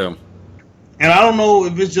 Yeah. And I don't know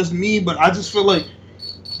if it's just me, but I just feel like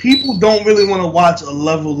people don't really want to watch a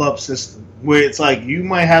level up system where it's like you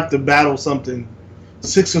might have to battle something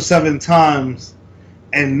 6 or 7 times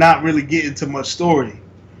and not really get into much story.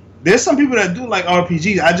 There's some people that do like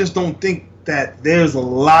RPGs. I just don't think that there's a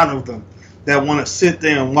lot of them that want to sit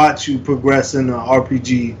there and watch you progress in an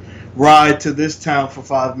RPG. Ride to this town for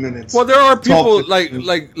 5 minutes. Well, there are people like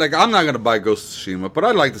I'm not gonna buy Ghost of Tsushima, but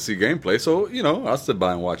I'd like to see gameplay. So I'll sit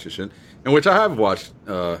by and watch your shit. In which I have watched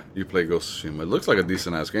you play Ghost of Tsushima. It looks like a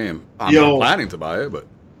decent ass game. I'm not planning to buy it, but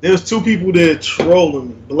there's 2 people there trolling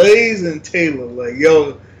me, Blaze and Taylor. Like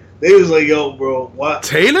they was like, "Yo, bro, what?"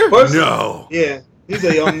 Taylor? No. Yeah, he's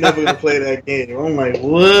like, "Yo, I'm never gonna play that game." I'm like,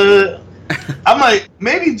 "What?" I'm like,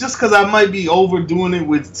 maybe just because I might be overdoing it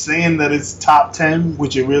with saying that it's top 10,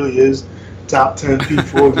 which it really is, top 10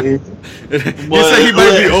 P4 games. You say he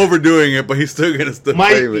might be overdoing it, but he's still gonna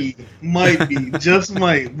play it. Might be, just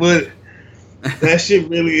might. But that shit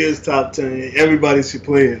really is top 10. Everybody should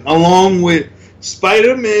play it, along with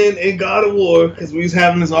Spider-Man and God of War, because we was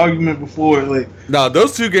having this argument before. Like, no,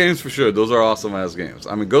 those 2 games for sure. Those are awesome ass games.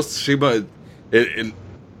 I mean, Ghost of Tsushima.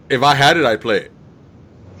 If I had it, I'd play it.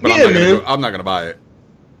 But I'm not gonna buy it.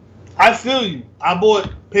 I feel you. I bought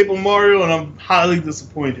Paper Mario and I'm highly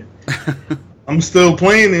disappointed. I'm still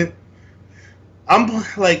playing it. I'm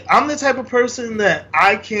the type of person that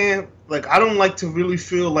I can't, like, I don't like to really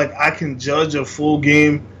feel like I can judge a full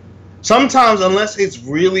game. Sometimes, unless it's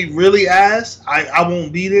really, really ass, I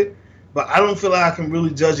won't beat it. But I don't feel like I can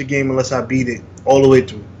really judge a game unless I beat it all the way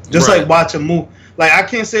through. Just like watch a movie. Like, I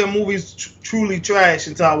can't say a movie's truly trash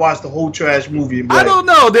until I watch the whole trash movie. I don't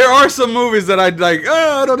know. There are some movies that I'd like.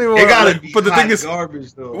 I don't even. It gotta like, be but the thing is,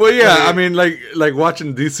 garbage though. Well, yeah. I mean, like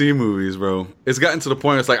watching DC movies, bro. It's gotten to the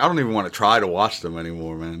point. It's like I don't even want to try to watch them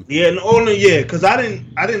anymore, man. Yeah, and only because I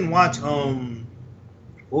didn't watch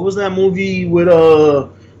what was that movie with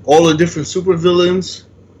all the different supervillains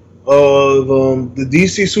of the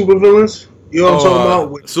DC supervillains? You know what I'm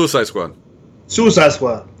talking about? Suicide Squad. Suicide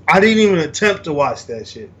Squad. I didn't even attempt to watch that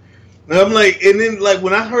shit. And I'm like, and then like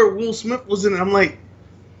when I heard Will Smith was in it, I'm like,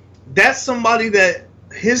 that's somebody that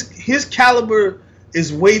his caliber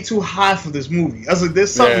is way too high for this movie. I was like,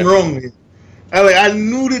 there's something wrong here. I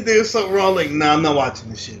knew that there was something wrong. Like, nah, I'm not watching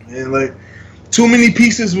this shit, man. Like, too many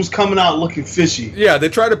pieces was coming out looking fishy. Yeah, they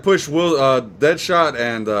tried to push Deadshot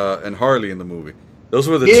and Harley in the movie. Those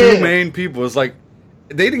were the two main people. It's like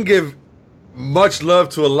they didn't give much love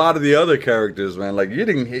to a lot of the other characters, man. Like they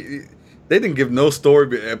didn't give no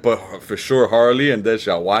story, but for sure Harley and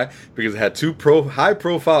Deadshot. Why? Because it had two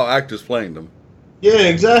high-profile actors playing them. Yeah,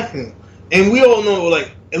 exactly. And we all know,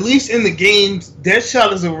 like, at least in the games,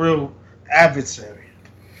 Deadshot is a real adversary.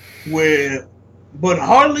 But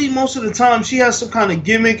Harley, most of the time, she has some kind of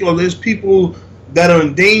gimmick, or there's people that are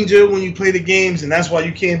in danger when you play the games, and that's why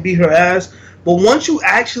you can't beat her ass. But once you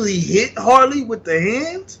actually hit Harley with the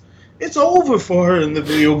hands, it's over for her in the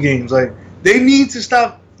video games. Like, they need to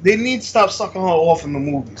stop sucking her off in the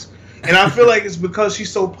movies. And I feel like it's because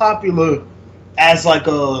she's so popular as like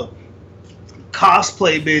a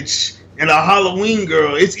cosplay bitch and a Halloween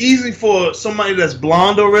girl. It's easy for somebody that's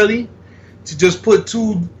blonde already to just put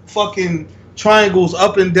two fucking triangles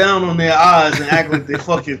up and down on their eyes and act like they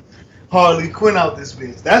fucking Harley Quinn out this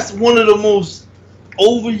bitch. That's one of the most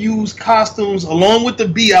overused costumes, along with the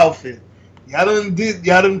B outfit. Y'all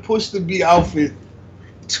done pushed the B outfit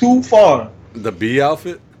too far. The B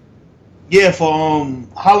outfit? Yeah, for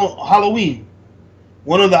Halloween.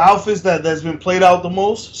 One of the outfits that's been played out the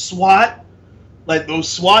most, SWAT. Like those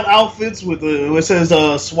SWAT outfits with it says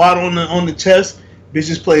SWAT on the chest.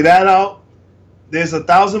 Bitches play that out. There's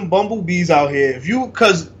 1,000 bumblebees out here.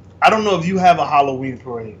 Because I don't know if you have a Halloween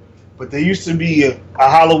parade, but there used to be a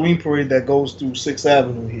Halloween parade that goes through 6th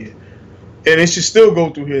Avenue here. And it should still go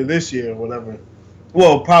through here this year or whatever.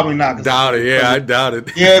 Well, probably not. Doubt it. Yeah, I doubt it.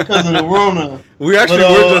 Yeah, because of the Rona. We actually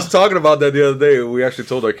were just talking about that the other day. We actually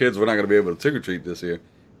told our kids we're not going to be able to trick or treat this year.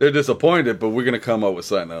 They're disappointed, but we're going to come up with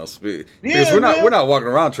something else. Because we're not walking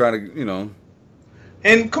around trying to, you know.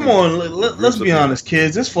 And come on, let's be honest,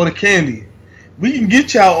 kids. It's for the candy. We can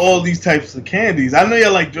get y'all all these types of candies. I know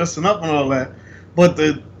y'all like dressing up and all that, but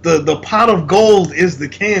the pot of gold is the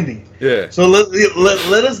candy. Yeah. So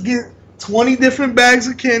let us get 20 different bags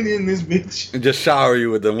of candy in this bitch. And just shower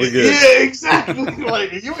you with them. We're good. Yeah, exactly.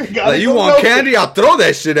 Like, you ain't got you want candy? I'll throw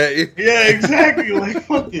that shit at you. Yeah, exactly. Like,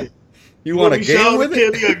 fuck it. You want a game with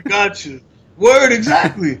it? Candy, I got you. Word,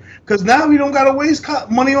 exactly. Because now we don't got to waste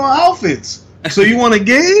money on outfits. So you want a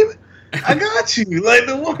game? I got you. Like,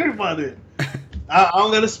 don't worry about it. I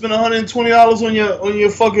don't got to spend $120 on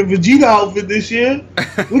your fucking Vegeta outfit this year.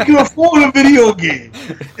 We can afford a video game.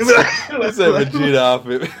 What's that Vegeta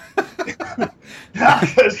outfit?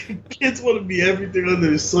 Because kids want to be everything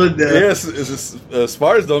under the sun now. Yes,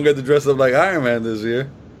 Spartans don't get to dress up like Iron Man this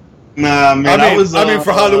year. Nah, man. I mean,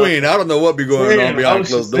 for Halloween, I don't know what be going on behind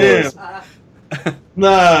closed doors.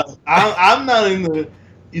 Nah, I'm not in the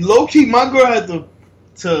low key. My girl had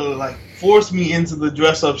to like force me into the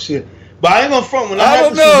dress up shit. But I ain't gonna front when I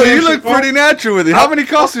don't know. You look pretty natural with it. How many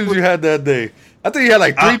costumes you had that day? I think you had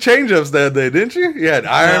like 3 change-ups that day, didn't you? You had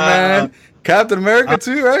Iron Man, Captain America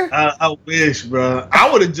too, right? I wish, bro.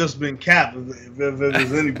 I would have just been Cap if it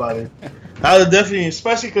was anybody. I would definitely,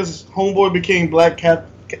 especially because Homeboy became Black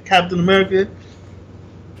Captain America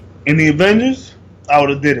in the Avengers. I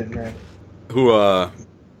would have did it, man. Who?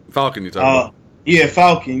 Falcon? You talking about? Yeah,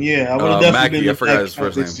 Falcon. Yeah, I would have definitely Mackie, been. I forgot his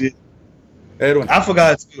first name. Edwin. I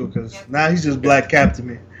forgot too because now he's just Black Cap to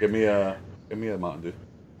me. Give me a Mountain Dew.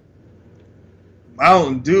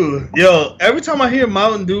 Mountain Dew, yo! Every time I hear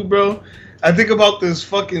Mountain Dew, bro, I think about this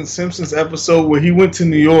fucking Simpsons episode where he went to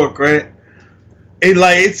New York, right? And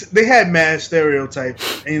like they had mad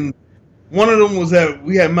stereotypes, and one of them was that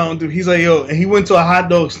we had Mountain Dew. He's like, yo, and he went to a hot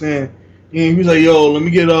dog stand, and he was like, yo, let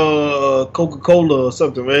me get a Coca-Cola or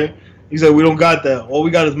something, right? He said, we don't got that. All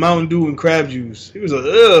we got is Mountain Dew and crab juice. He was like,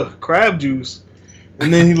 ugh, crab juice.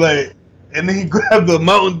 And then he like, and then he grabbed the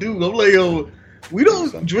Mountain Dew. I'm like, yo, we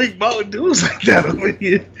don't drink Mountain Dews like that over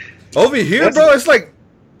here. Over here, bro, it's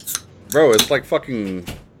like fucking.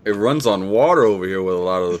 It runs on water over here with a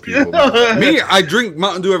lot of the people. Me, I drink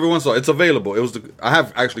Mountain Dew every once in a while. It's available. I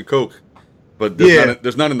have actually Coke, but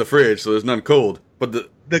there's none in the fridge, so there's none cold. But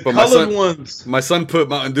colored ones. My son put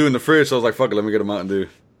Mountain Dew in the fridge, so I was like, fuck it, let me get a Mountain Dew.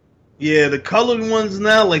 Yeah, the colored ones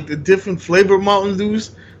now, like the different flavor Mountain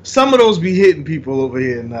Dews, some of those be hitting people over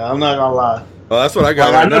here now. I'm not gonna lie. Oh, that's what I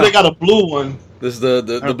got. I know they got a blue one. This is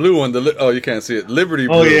the blue one. You can't see it. Liberty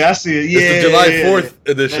Blue. Oh yeah, I see it. Yeah, it's the July 4th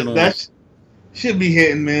edition one. That should be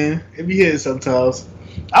hitting, man. It be hitting sometimes.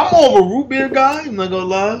 I'm more of a root beer guy. I'm not gonna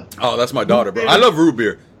lie. Oh, that's my daughter, bro. I love root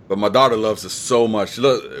beer, but my daughter loves it so much.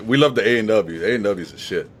 We love the A&W. A&W's a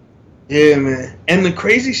shit. Yeah, man. And the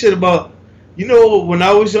crazy shit about, when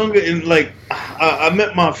I was younger, and like I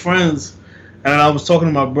met my friends, and I was talking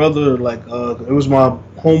to my brother. Like it was my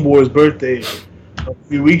homeboy's birthday a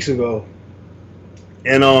few weeks ago,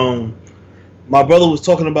 and my brother was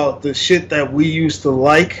talking about the shit that we used to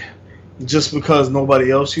like. Just because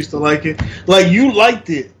nobody else used to like it. Like, you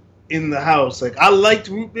liked it in the house. Like, I liked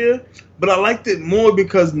root beer, but I liked it more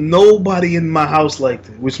because nobody in my house liked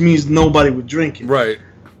it, which means nobody would drink it. Right.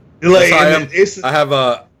 Like, I have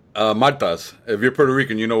martas. If you're Puerto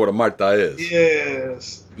Rican, you know what a marta is.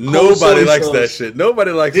 Yes. Nobody likes that shit.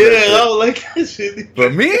 Nobody likes that shit. Yeah, I don't like that shit.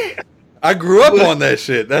 But me? I grew up on that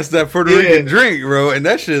shit. That's that Puerto Rican drink, bro. And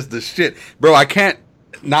that shit is the shit. Bro, I can't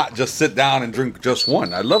not just sit down and drink just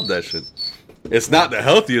one. I love that shit. It's not the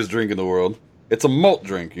healthiest drink in the world. It's a malt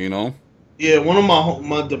drink, Yeah, one of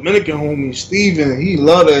my Dominican homies, Steven, he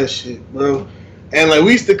loved that shit, bro. And like,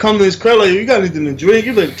 we used to come to his crib like, you got anything to drink?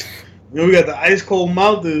 He's like, we got the ice cold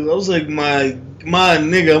mountains. I was like, my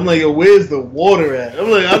nigga. I'm like, yo, where's the water at?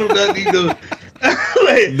 I'm like, I do not need the.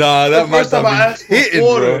 Like, nah, that might not be hitting,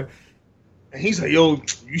 water. Bro. And he's like, yo,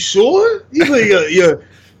 you sure? He's like, yeah.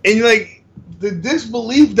 And you're like, the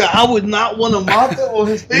disbelief that I would not want a Mata on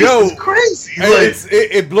his face is crazy. Like,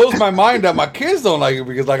 it blows my mind that my kids don't like it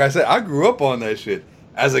because, like I said, I grew up on that shit.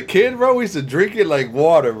 As a kid, bro, we used to drink it like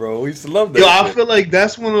water, bro. We used to love that shit. I feel like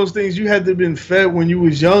that's one of those things you had to have been fed when you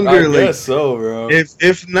was younger. I guess so, bro.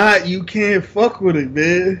 If not, you can't fuck with it,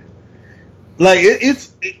 man. Like,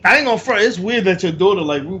 I ain't gonna front. It's weird that your daughter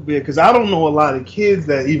like root beer because I don't know a lot of kids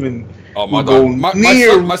that even. Oh, my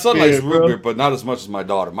son likes root beer, but not as much as my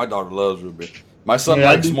daughter. My daughter loves root beer. My son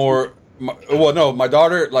likes more. My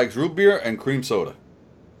daughter likes root beer and cream soda.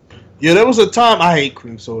 Yeah, there was a time I hate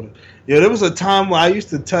cream soda. Yeah, there was a time where I used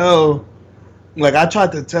to tell, like I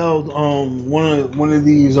tried to tell one of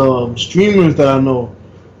these streamers that I know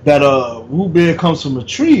that root beer comes from a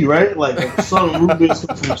tree, right? Like some root beer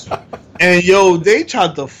comes from. And yo, they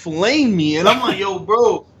tried to flame me, and I'm like, yo,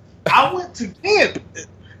 bro, I went to camp.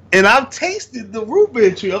 And I've tasted the root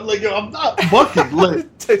beer tree. I'm like, yo, I'm not bucking.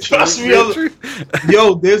 Like, trust me.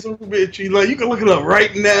 Yo, there's a root beer tree. Like, you can look it up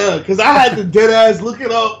right now. Because I had to dead ass look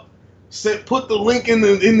it up. Put the link in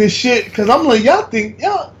the shit. Because I'm like, y'all think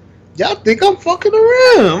I'm fucking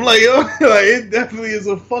around. I'm like, yo, like, it definitely is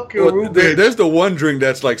a fuking root beer. There's the one drink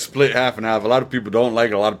that's like split half and half. A lot of people don't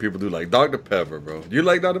like it. A lot of people do like Dr. Pepper, bro. Do you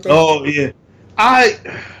like Dr. Pepper? Oh, yeah. I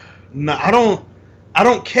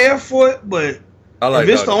don't care for it, but if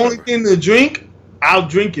it's the only thing to drink, I'll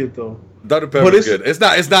drink it though. Dr. Pepper is good. It's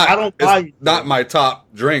not. I don't buy it. Not my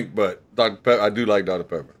top drink, but Dr. Pepper. I do like Dr.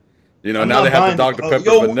 Pepper. Now they have the Dr.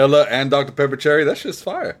 Pepper vanilla and Dr. Pepper cherry. That shit's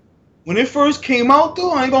fire. When it first came out,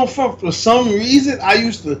 though, I ain't gonna front. For some reason,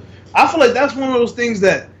 I feel like that's one of those things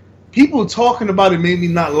that people talking about it made me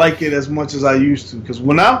not like it as much as I used to. Because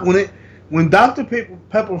when Dr.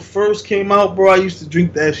 Pepper first came out, bro, I used to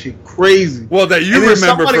drink that shit crazy. Well, that you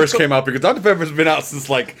remember first came out because Dr. Pepper's been out since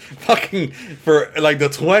like fucking for like the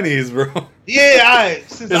 20s, bro. Yeah,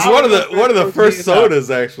 it's one of the first sodas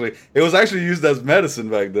actually. It was actually used as medicine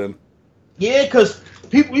back then. Yeah, because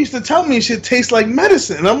people used to tell me it should taste like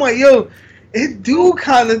medicine, and I'm like, yo, it do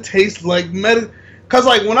kind of taste like medicine. Cause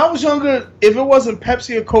like when I was younger, if it wasn't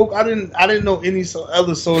Pepsi or Coke, I didn't know any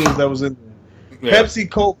other sodas that was in there. Yeah. Pepsi,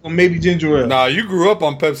 Coke, or maybe ginger ale. Nah, you grew up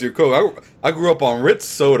on Pepsi or Coke. I grew up on Ritz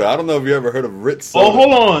soda. I don't know if you ever heard of Ritz soda. Oh,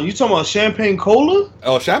 hold on. You talking about champagne cola?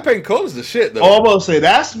 Oh, champagne cola's the shit, though. Oh, I'm about to say,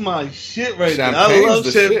 that's my shit right there. I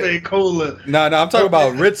love champagne cola. No, I'm talking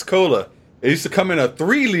about Ritz Cola. It used to come in a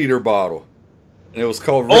 3-liter bottle. And it was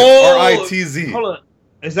called Ritz, R-I-T-Z. Hold on.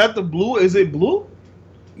 Is that the blue? Is it blue?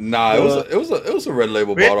 Nah, it was a red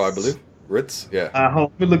label bottle, I believe. Ritz, yeah.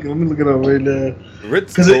 Let me look it up right now.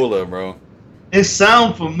 Ritz Cola, bro. It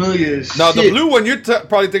sounds familiar as Now, shit. the blue one you're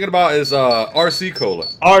probably thinking about is RC Cola.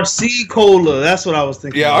 RC Cola. That's what I was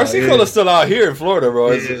thinking. Yeah, RC Cola's still out here in Florida,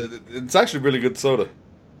 bro. Yeah. It's actually really good soda.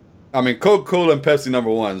 I mean, Coca-Cola and Pepsi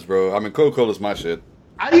 #1s, bro. I mean, Coca-Cola's my shit.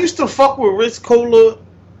 I used to fuck with Ritz Cola.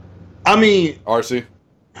 I mean, RC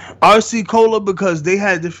Cola because they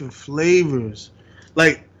had different flavors.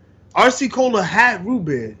 Like, RC Cola had root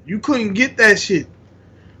beer. You couldn't get that shit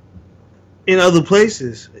in other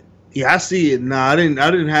places. Yeah, I see it. Nah, I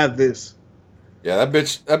didn't have this. Yeah, that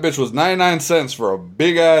bitch was 99 cents for a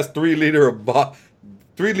big ass 3 liter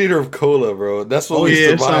of cola, bro. That's what we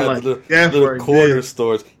used to buy at the little corner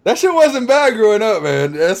stores. That shit wasn't bad growing up,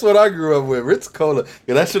 man. That's what I grew up with. Ritz Cola.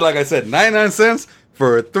 Yeah, that shit, like I said, 99 cents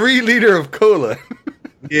for a 3 liter of cola.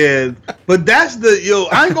 Yeah, but that's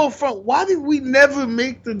I ain't gonna front. Why did we never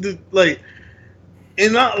make the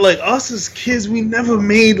and not like us as kids, we never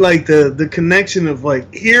made like the connection of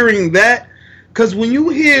like hearing that, because when you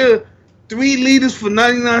hear 3 liters for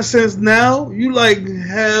 99 cents now, you like,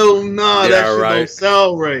 hell nah, that shit don't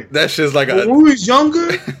sound right. That shit's like when we was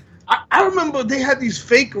younger, I remember they had these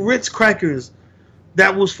fake Ritz crackers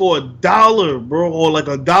that was for $1, bro, or like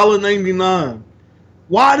 $1.99.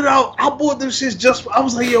 Why did I bought them shits I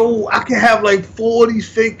was like, yo, I can have like 4 of these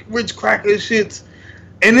fake Ritz cracker shits,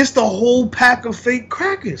 and it's the whole pack of fake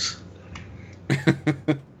crackers.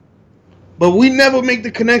 But we never make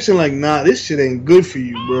the connection like, nah, this shit ain't good for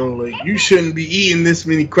you, bro. Like, you shouldn't be eating this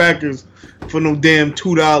many crackers for no damn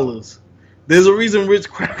 $2. There's a reason Ritz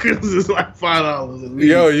crackers is like $5.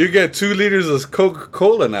 Yo, you get 2 liters of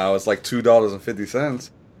Coca-Cola now. It's like $2.50.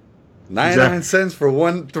 99 cents for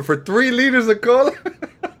 3 liters of cola.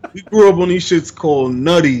 We grew up on these shits called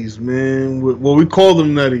nutties, man. Well, we call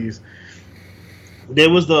them nutties. There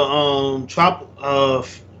was the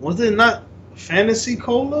was it not Fantasy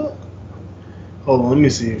Cola? Hold on, let me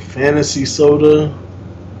see. Fantasy Soda.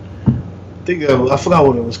 I forgot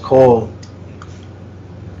what it was called.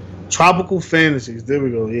 Tropical Fantasies. There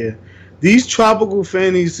we go. Yeah, these Tropical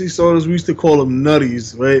Fantasy sodas, we used to call them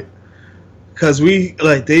nutties, right? Because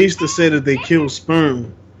they used to say that they kill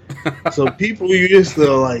sperm. So people used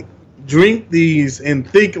to like drink these and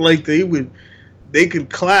think like they could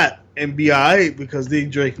clap and be alright because they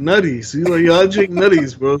drink nutties. He's like, yo, I drink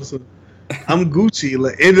nutties, bro. So I'm Gucci.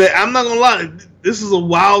 Like, and I'm not gonna lie, this is a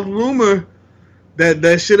wild rumor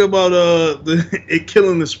that shit about it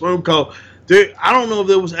killing the sperm count. I don't know if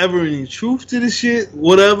there was ever any truth to this shit,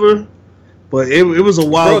 whatever. But it was a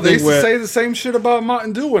wild thing. Bro, they used to say the same shit about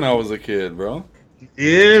Mountain Dew when I was a kid, bro.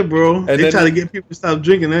 Yeah, bro. And they try to get people to stop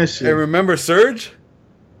drinking that shit. And remember Surge?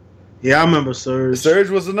 Yeah, I remember Surge. Surge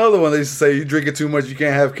was another one. They used to say, you drink it too much, you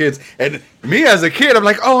can't have kids. And me as a kid, I'm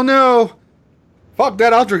like, oh no. Fuck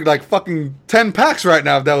that, I'll drink like fucking 10 packs right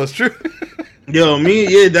now if that was true.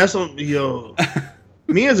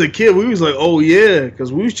 Me as a kid, we was like, oh yeah,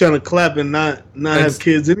 because we was trying to clap and not have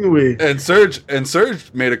kids anyway. And Surge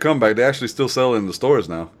made a comeback. They actually still sell it in the stores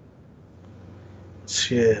now.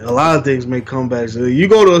 Shit, a lot of things make comebacks. You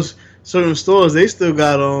go to certain stores, they still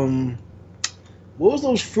got what was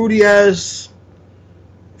those fruity ass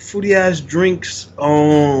drinks?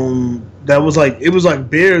 That was like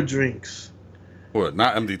beer drinks. What?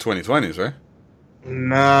 Not MD 2020s, right?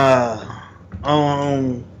 Nah.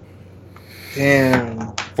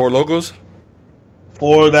 Damn. Four Locos?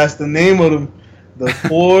 That's the name of them. The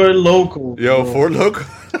Four Locos. Yo, bro. Four Locos?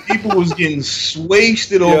 People was getting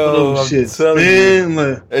wasted over them shits, man.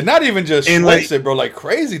 Like, and not even just wasted, bro. Like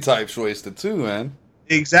crazy type wasted too, man.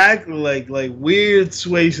 Exactly, like weird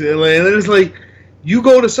wasted. Like, and it's like you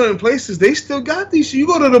go to certain places, they still got these. You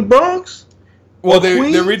go to the Bronx. Well, they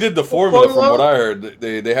redid the formula from what I heard.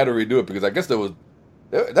 They had to redo it because I guess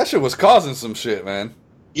that shit was causing some shit, man.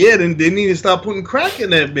 Yeah, then they need to stop putting crack in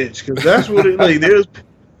that bitch because that's what it like. There's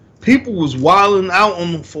people was wilding out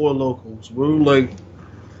on the Four Locos, bro. Like,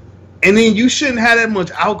 and then you shouldn't have that much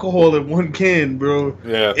alcohol in one can, bro.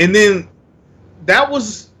 Yeah. And then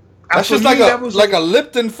that's just like a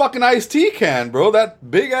Lipton fucking iced tea can, bro. That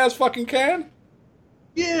big ass fucking can.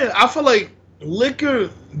 Yeah, I feel like liquor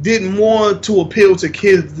did more to appeal to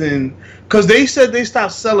kids than because they said they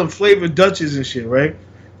stopped selling flavored Dutches and shit, right?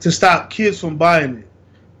 To stop kids from buying it.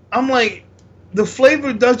 I'm like, the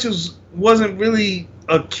flavored Dutches wasn't really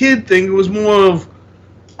a kid thing. It was more of,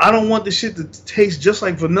 I don't want the shit to taste just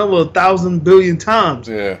like vanilla 1,000 billion times.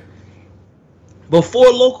 Yeah. But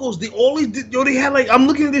Four Locos, they had like, I'm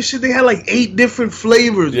looking at this shit, they had like 8 different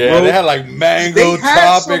flavors, yeah, bro. They had like mango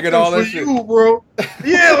topic and all that shit. You, bro.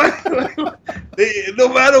 Yeah, no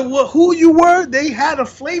matter who you were, they had a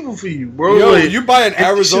flavor for you, bro. Yo, you buy an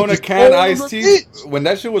Arizona can iced tea, when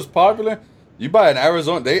that shit was popular, You buy an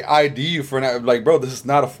Arizona, they ID you for an like, bro. This is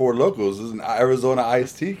not a Four Locos. This is an Arizona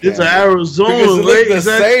iced tea. It's an Arizona. Because it looked the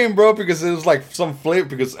same, bro. Because it was like some flavor.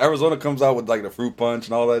 Because Arizona comes out with like the fruit punch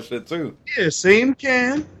and all that shit too. Yeah, same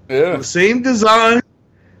can. Yeah, the same design.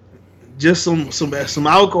 Just some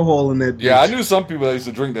alcohol in that. Yeah, bitch. I knew some people that used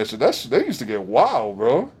to drink that shit. They used to get wild,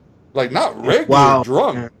 bro. Like not regular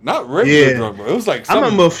drunk, man. not regular drunk, bro. It was like some I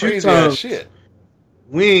remember a few crazy times. ass shit.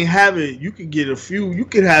 We ain't have it. You could get a few. You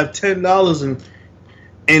could have $10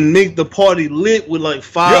 and make the party lit with like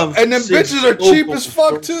 5. Yo, and them bitches are cheap as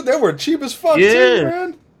fuck too. They were cheap as fuck too,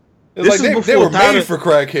 man. It's like they were made for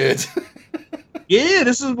crackheads. Yeah,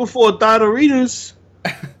 this is before Thotteritas,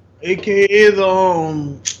 aka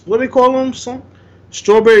the what they call them? Some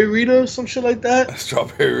strawberry Rita, some shit like that.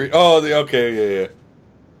 Strawberry. Oh, okay, yeah.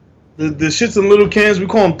 The shits in little cans, we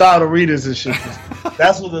call them Thotteritas and shit.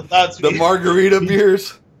 That's what the thoughts. The margarita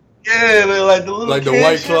beers. Yeah, they're like the little like the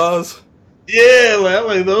White Claws. Yeah,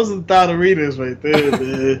 like those are the Thotteritas right there,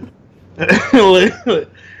 man.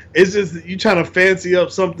 It's just you trying to fancy up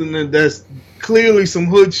something that's clearly some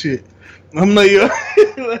hood shit. I'm like, yo.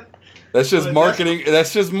 That's just marketing.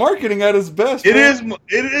 That's just marketing at its best. It is.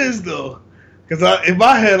 It is though. Because in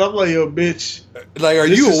my head, I'm like, yo, bitch. Like, are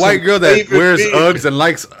you a white girl that wears Uggs and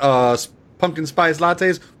likes pumpkin spice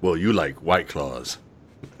lattes? Well, you like White Claws.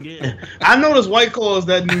 Yeah, I noticed White Claw is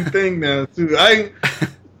that new thing now too.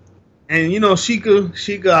 And you know,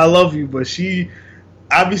 Sheikah, I love you, but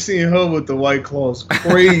I be seeing her with the White Claws,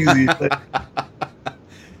 crazy.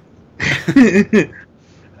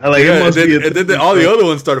 It must be. And then all the other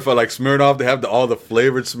ones started for like Smirnoff. They have all the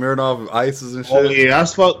flavored Smirnoff ices and shit. Oh yeah,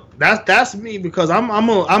 that's me because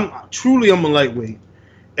I'm truly a lightweight,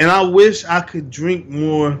 and I wish I could drink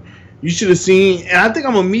more. You should have seen, and I think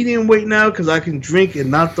I'm a medium weight now because I can drink and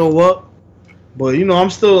not throw up. But you know, I'm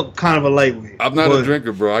still kind of a lightweight. I'm not a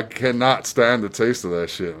drinker, bro. I cannot stand the taste of that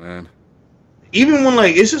shit, man. Even when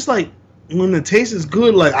it's just like when the taste is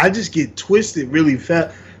good, like I just get twisted really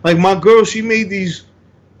fast. Like my girl, she made these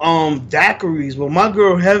daiquiris, but my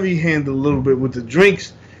girl heavy handed a little bit with the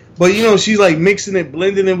drinks. But you know, she's like mixing it,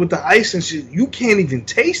 blending it with the ice and shit. You can't even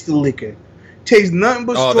taste the liquor. Tastes nothing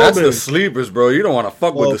but strawberry. Oh, that's the sleepers, bro. You don't want to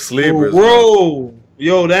fuck with the sleepers, bro.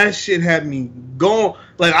 Yo, that shit had me going.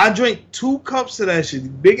 Like I drank 2 cups of that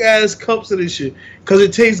shit, big ass cups of this shit, because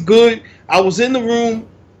it tastes good. I was in the room.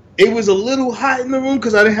 It was a little hot in the room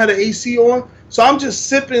because I didn't have the AC on, so I'm just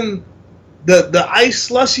sipping the ice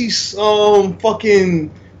slushy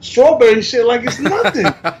fucking strawberry shit like it's nothing.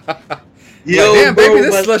 Yo, damn, bro, baby,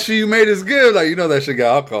 this slushy you made is good. Like, you know that shit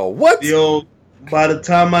got alcohol. What? Yo, by the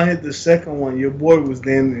time I hit the second one, your boy was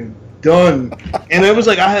damn near done. And it was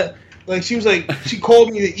like she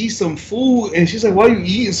called me to eat some food, and she's like, "Why are you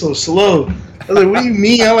eating so slow?" I was like, "What do you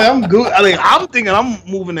mean?" I'm like, "I'm good." I'm thinking I'm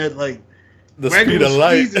moving at like the speed of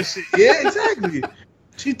light. And shit. Yeah, exactly.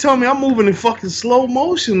 She told me I'm moving in fucking slow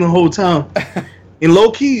motion the whole time. And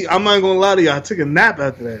low key, I'm not gonna lie to you, I took a nap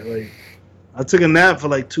after that. Like, I took a nap for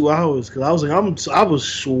like 2 hours because I was like, I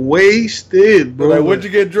was wasted, bro. Like, what'd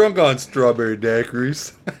you get drunk on? Strawberry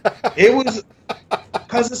daiquiris. It was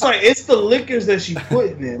because it's the liquors that she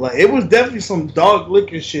put in it. Like, it was definitely some dark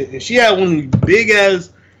liquor shit, and she had one of these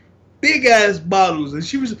big ass bottles, and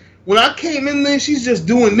she was. When I came in there, she's just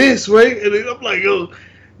doing this, right? And I'm like, yo,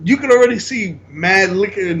 you can already see mad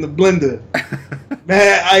liquor in the blender.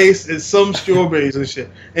 Mad ice and some strawberries and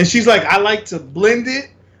shit. And she's like, I like to blend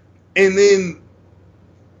it and then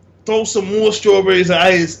throw some more strawberries,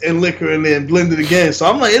 ice, and liquor and then blend it again. So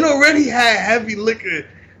I'm like, it already had heavy liquor.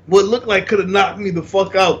 What looked like could have knocked me the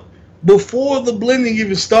fuck out before the blending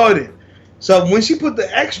even started. So when she put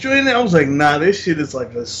the extra in it, I was like, nah, this shit is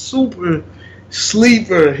like a super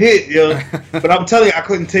sleeper hit, yo. But I'm telling you, I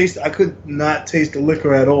could not taste the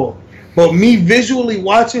liquor at all. But me visually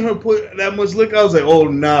watching her put that much liquor, I was like, oh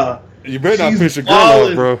nah. You better not piss your girl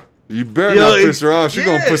off, bro. You better not piss her off. She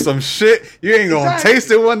gonna put some shit. You ain't gonna taste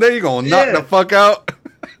it one day. You gonna knock the fuck out.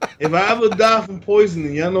 If I ever die from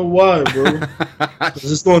poisoning, y'all know why, bro.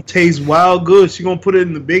 It's gonna taste wild good. She gonna put it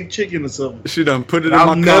in the big chicken or something. She done put it in my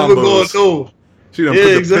combos. I'm never gonna know. She done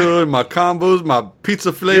put the pill in my combos, my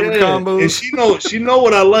pizza flavored combos. And she know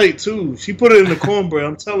what I like too. She put it in the cornbread.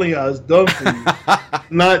 I'm telling y'all, it's done for you.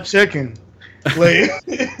 Not checking. Like,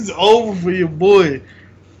 it's over for your boy.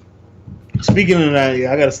 Speaking of that,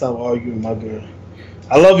 I gotta stop arguing with my girl.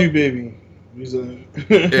 I love you, baby.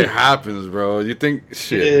 It happens, bro. You think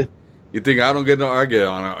shit. Yeah. You think I don't get no argument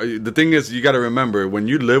on it. The thing is, you got to remember, when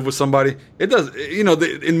you live with somebody, it does. You know,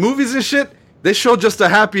 in movies and shit, they show just a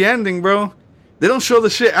happy ending, bro. They don't show the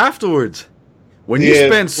shit afterwards. When you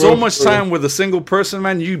spend so much time with a single person,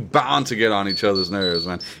 man, you bound to get on each other's nerves,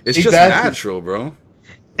 man. It's just natural, bro.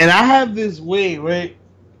 And I have this way, right?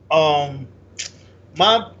 My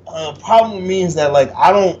problem with me is that, like,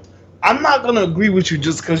 I'm not gonna agree with you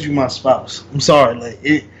just because you're my spouse. I'm sorry,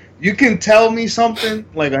 like, you can tell me something,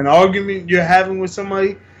 like an argument you're having with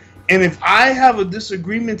somebody, and if I have a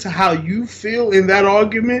disagreement to how you feel in that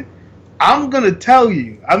argument, I'm gonna tell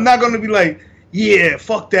you. I'm not gonna be like, yeah,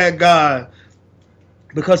 fuck that guy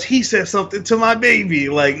because he said something to my baby.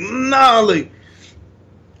 Like, nah, like,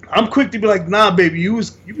 I'm quick to be like, nah, baby, you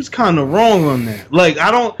was kind of wrong on that. Like,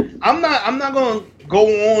 I'm not gonna go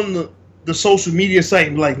on the social media site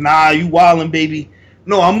and be like, nah, you wildin', baby.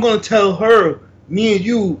 No, I'm gonna tell her, me and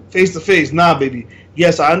you, face to face, nah, baby.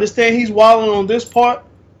 Yes, I understand he's wildin' on this part,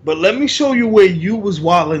 but let me show you where you was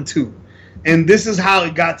wildin' too. And this is how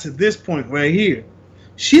it got to this point right here.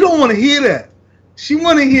 She don't want to hear that. She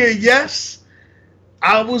want to hear, yes,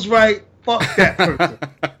 I was right. Fuck that person.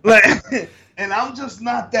 Like, and I'm just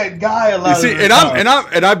not that guy. A lot. You see,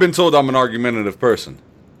 and I've been told I'm an argumentative person.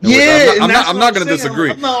 Yeah, I'm not going to disagree.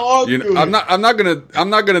 I'm not arguing. I'm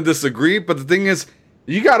not going to disagree. But the thing is,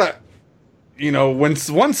 you gotta, when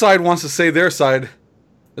one side wants to say their side,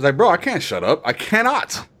 it's like, bro, I can't shut up. I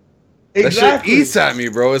cannot. Exactly. That shit eats at me,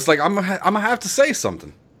 bro. It's like I'm gonna have to say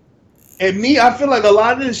something. And me, I feel like a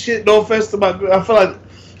lot of this shit, no offense to my girl, I feel like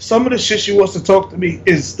some of the shit she wants to talk to me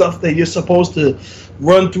is stuff that you're supposed to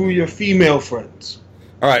run through your female friends.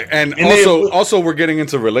 All right, and also we're getting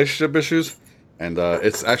into relationship issues, and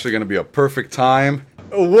it's actually going to be a perfect time.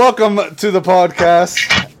 Welcome to the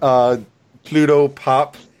podcast, Pluto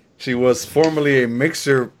Pop. She was formerly a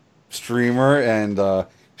Mixer streamer, and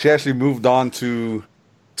she actually moved on to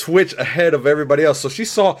Twitch ahead of everybody else. So she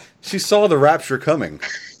saw the rapture coming.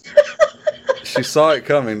 She saw it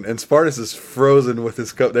coming, and Spartus is frozen with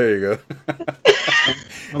his cup. There you go.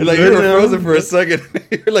 Like you were frozen for a second.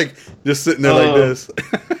 You're like just sitting there like this.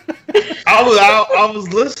 I was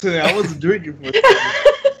listening. I wasn't drinking for a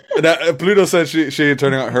second. Pluto said she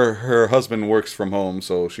turning out her husband works from home,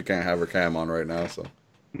 so she can't have her cam on right now. So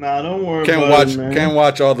nah, don't worry. Can't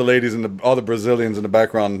watch all the ladies and all the Brazilians in the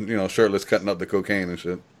background, shirtless cutting up the cocaine and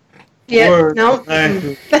shit. Yeah, no.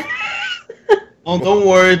 Oh, don't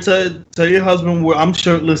worry. Tell your husband I'm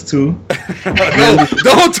shirtless too. No,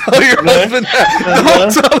 don't tell your husband that.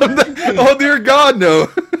 Don't tell him that. Oh dear God, no.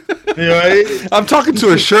 Right? I'm talking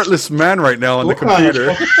to a shirtless man right now on the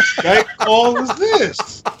computer. What call is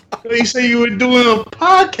this? You say you were doing a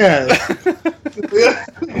podcast.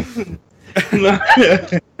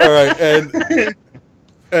 All right,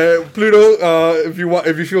 and Pluto,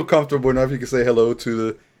 if you feel comfortable enough, you can say hello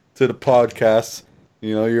to the podcast.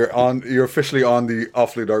 You're officially on the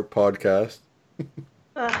Awfully Dark podcast.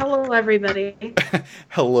 Hello, everybody.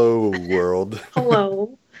 Hello, world.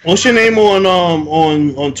 Hello. What's your name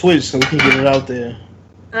on Twitch so we can get it out there?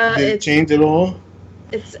 Did it change at all?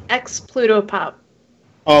 It's X Pluto Pop.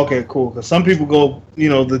 Oh, okay, cool. Because some people go,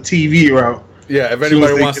 the TV route. Yeah, if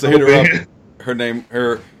anybody wants to hit her up, her name,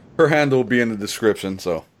 her handle will be in the description.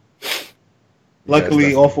 So.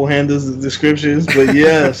 Luckily, Awful handles the descriptions, but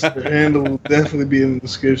yes, her handle will definitely be in the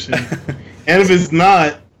description. And if it's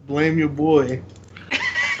not, blame your boy.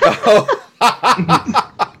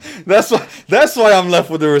 That's why I'm left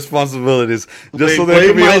with the responsibilities. Just so they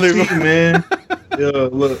can be only team, man. Yo,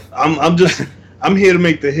 look, I'm here to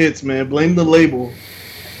make the hits, man. Blame the label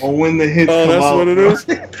on when the hits come that's out. What it is?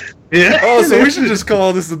 Yeah. Oh, so we should just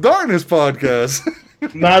call this the Darkness Podcast.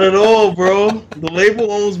 Not at all, bro. The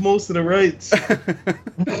label owns most of the rights.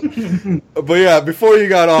 But yeah, before you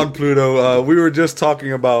got on, Pluto, we were just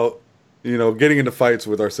talking about, getting into fights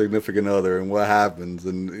with our significant other and what happens,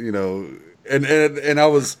 and and I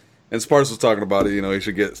was, and Spartus was talking about it. He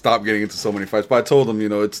should stop getting into so many fights. But I told him,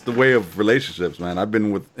 it's the way of relationships, man. I've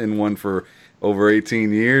been in one for over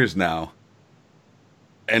 18 years now,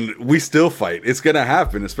 and we still fight. It's gonna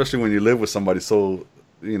happen, especially when you live with somebody so.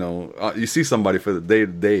 You see somebody for the day to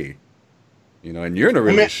day, and you're in a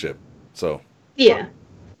relationship. So yeah.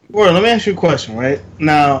 Well, let me ask you a question, right?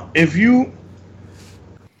 Now, if you're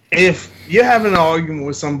having an argument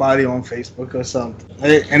with somebody on Facebook or something,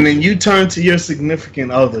 right, and then you turn to your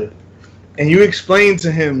significant other and you explain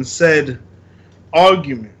to him said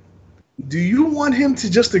argument, do you want him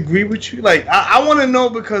to just agree with you? Like, I want to know,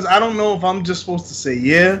 because I don't know if I'm just supposed to say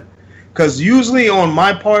yeah, because usually on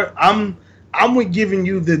my part, I'm with giving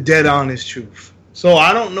you the dead honest truth. So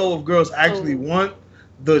I don't know if girls actually want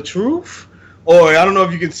the truth, or I don't know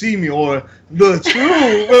if you can see me, or the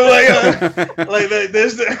truth. But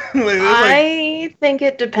I think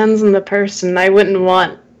it depends on the person. I wouldn't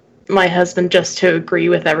want my husband just to agree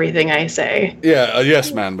with everything I say. Yeah, a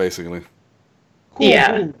yes man, basically. Cool,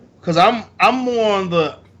 Yeah. cool. Because I'm more on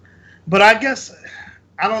the, but I guess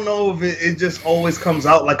I don't know if it just always comes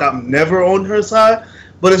out like I'm never on her side.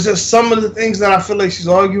 But it's just some of the things that I feel like she's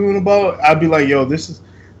arguing about. I'd be like, yo, this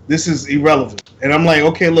is irrelevant. And I'm like,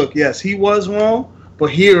 okay, look, yes, he was wrong,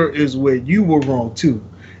 but here is where you were wrong too.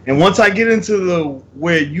 And once I get into the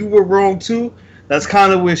where you were wrong too, that's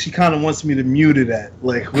kind of where she kind of wants me to mute it at.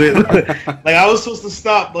 Like, like I was supposed to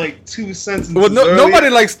stop like 2 sentences. Well, nobody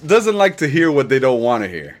doesn't like to hear what they don't want to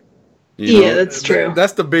hear. You know? That's true.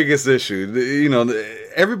 That's the biggest issue. You know,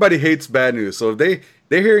 everybody hates bad news. So if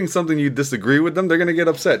they're hearing something you disagree with them, they're gonna get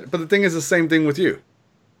upset. But the thing is the same thing with you.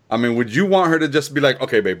 I mean, would you want her to just be like,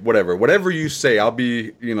 okay, babe, whatever you say, I'll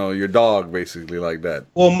be, your dog, basically, like that?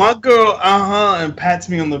 Well, my girl, and pats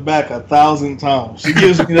me on the back 1,000 times. She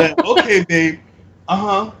gives me that, okay, babe,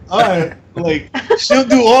 all right. Like, she'll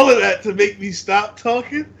do all of that to make me stop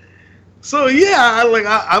talking. So yeah,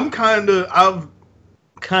 I've kind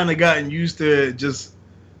of gotten used to it, just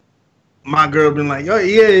my girl being like, oh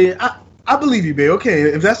yeah, I believe you, babe. Okay,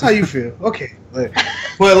 if that's how you feel, okay.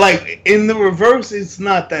 But like in the reverse, it's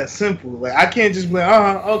not that simple. Like I can't just be like,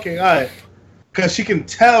 okay, all right, because she can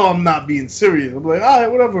tell I'm not being serious. I'm like, all right,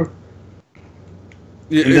 whatever.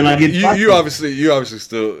 Yeah, and then I get you obviously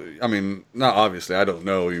still. I mean, not obviously. I don't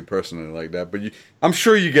know you personally like that, but I'm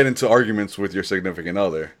sure you get into arguments with your significant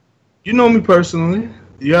other. You know me personally.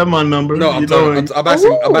 You have my number. No,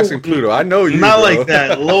 I'm asking Pluto. I know you. Not bro. like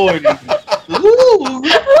that, Lord.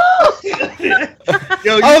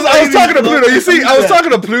 Yo, I was talking to Pluto. You see, I was talking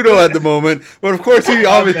to Pluto at the moment, but of course he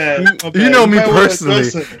obviously. You know me personally.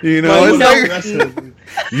 You know,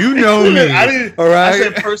 you know me. I didn't. All right. I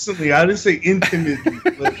said personally. I didn't say intimately.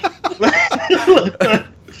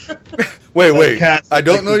 Wait. I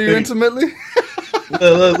don't know you intimately.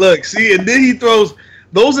 Look. See, and then he throws.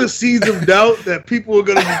 Those are seeds of doubt that people are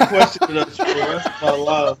going to be questioning us for. That's my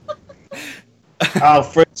love. Our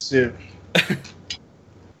friendship.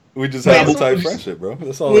 We just have a tight friendship, bro.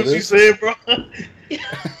 That's all it is. What you saying, bro?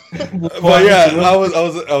 But yeah, I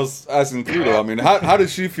was asking Pluto. I mean, how did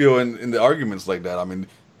she feel in the arguments like that? I mean,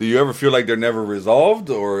 do you ever feel like they're never resolved,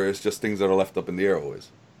 or it's just things that are left up in the air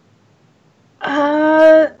always?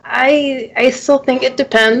 I still think it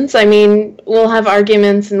depends. I mean, we'll have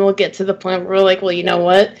arguments and we'll get to the point where we're like, well, you know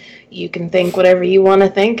what? You can think whatever you want to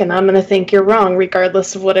think, and I'm going to think you're wrong,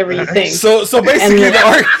 regardless of whatever you think. So basically,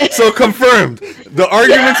 so confirmed. The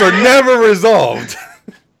arguments are never resolved.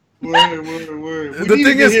 Word. The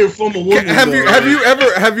thing is, from a woman,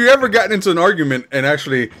 have you ever gotten into an argument and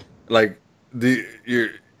actually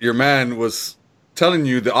your man was telling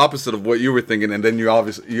you the opposite of what you were thinking, and then you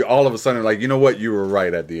all of a sudden like, you know what, you were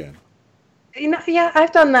right at the end. Yeah,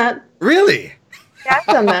 I've done that. Really? Yeah, I've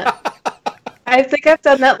done that. I think I've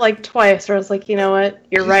done that like twice, where I was like, you know what,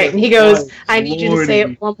 you're right. And he goes, I need you to say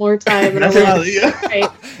it one more time. And I'm like, right.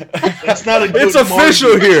 That's not a good It's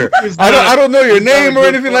official here. I don't know your name or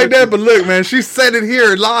anything like that, but look, man, she said it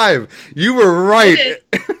here live. You were right.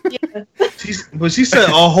 Yeah. But she said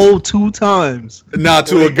a whole 2 times. Nah,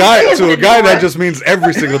 to a guy that just means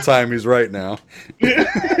every single time he's right now.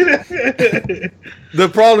 The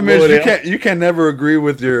problem is you can never agree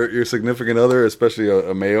with your significant other, especially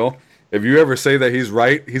a male. If you ever say that he's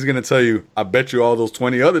right, he's going to tell you, I bet you all those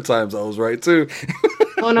 20 other times I was right, too.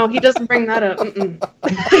 Oh, no, he doesn't bring that up.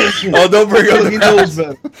 Oh, don't bring up He knows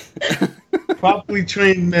better. Properly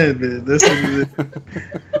trained men, man. This is it.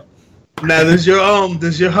 Now, does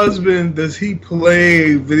your husband, does he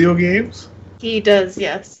play video games? He does,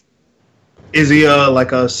 yes. Is he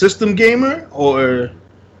like a system gamer, or?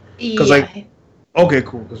 Yeah. Okay,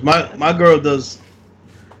 cool. Because my girl does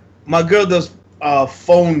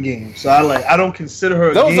phone games, so I don't consider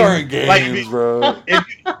her. Those aren't games, bro.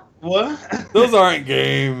 What? Those aren't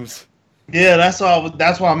games. Yeah, that's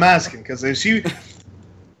why I'm asking. Because if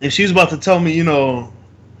she's about to tell me, her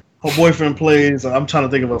boyfriend plays, I'm trying to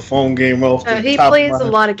think of a phone game off the he top plays of my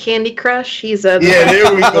a lot of Candy Crush. He's a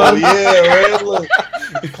there we go. Yeah, right. Look,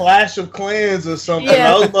 Clash of Clans or something.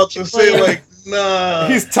 Yeah. I was about to say like, nah.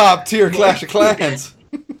 He's top tier Clash of Clans.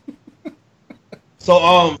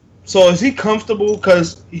 So is he comfortable?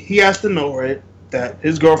 Because he has to know, right, that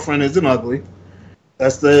his girlfriend isn't ugly.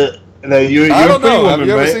 That's you're I don't a pretty know. woman, Have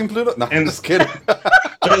you ever right? seen Pluto? No, I'm just kidding.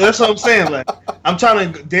 That's what I'm saying. Like, I'm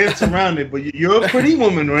trying to dance around it, but you're a pretty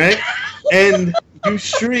woman, right? And you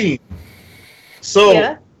stream. So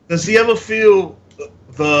Yeah. does he ever feel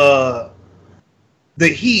the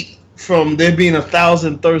heat from there being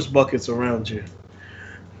 1,000 thirst buckets around you?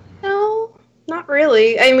 No, not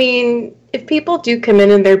really. I mean, if people do come in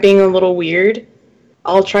and they're being a little weird,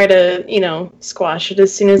 I'll try to, squash it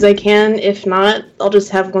as soon as I can. If not, I'll just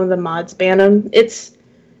have one of the mods ban him. It's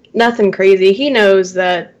nothing crazy. He knows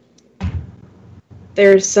that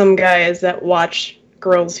there's some guys that watch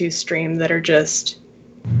girls who stream that are just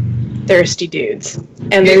thirsty dudes.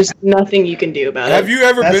 And there's nothing you can do about it. Have you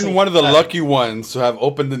ever been one of the lucky ones to have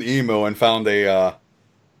opened an email and found a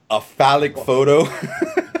phallic photo?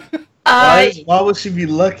 Why would she be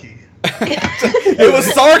lucky? It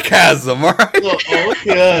was sarcasm, all right?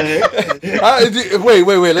 Okay.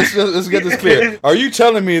 Wait. Let's get this clear. Are you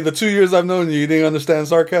telling me the 2 years I've known you didn't understand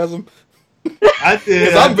sarcasm? I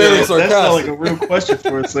did. I'm very sarcastic. That sounded like a real question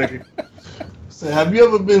for a second. So, have you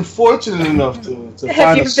ever been fortunate enough to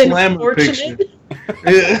find a slammer picture?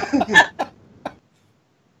 Yeah.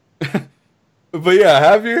 But yeah,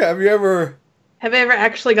 have you ever? Have I ever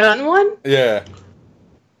actually gotten one? Yeah.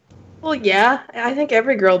 Well, yeah. I think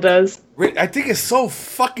every girl does. I think it's so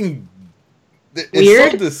fucking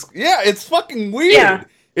weird. It's fucking weird. Yeah.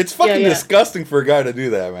 It's fucking disgusting for a guy to do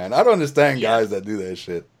that, man. I don't understand guys that do that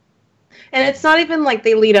shit. And it's not even like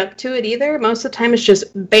they lead up to it either. Most of the time it's just,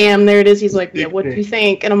 bam, there it is. He's like, yeah, what do you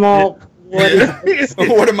think? And I'm all, what is this?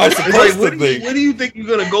 What am I supposed to think? Where do you think you're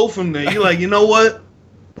going to go from there? You're like, you know what?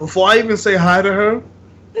 Before I even say hi to her,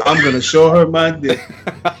 I'm going to show her my dick.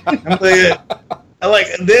 I'm going to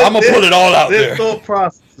put it all out there. Their thought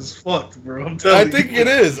process is fucked, bro. I'm telling you. I think it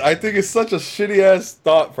is. I think it's such a shitty-ass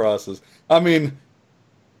thought process. I mean,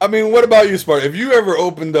 what about you, Spark? If you ever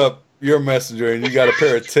opened up your messenger and you got a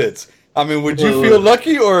pair of tits, I mean, would you feel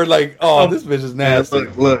lucky or like, oh, this bitch is nasty?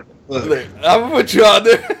 Look. I'm going to put you out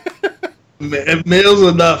there. Males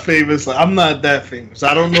are not famous. Like, I'm not that famous.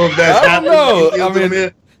 I don't know if that's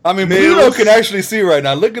happening. I mean, Pluto can actually see right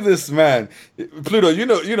now. Look at this man, Pluto. You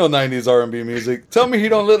know, 90s R&B music. Tell me he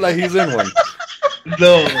don't look like he's in one.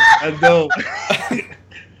 No, I don't.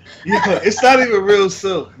 It's not even real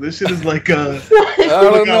silk. This shit is like I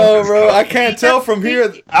don't know, bro. I can't tell from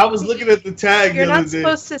here. I was looking at the tag. You're not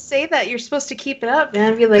supposed to say that. You're supposed to keep it up,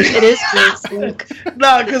 man. Be like, it is real silk.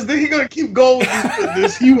 Nah, because then he's gonna keep going with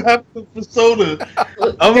this. You have the persona.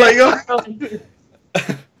 I'm like,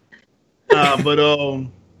 but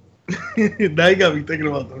now you got me thinking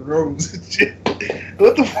about the rose and shit.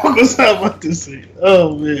 What the fuck was I about to say?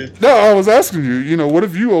 Oh man. No, I was asking you. What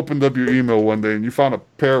if you opened up your email one day and you found a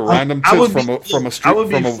pair of random tits from a street? I would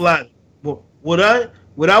be flat. What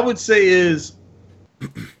I would say is,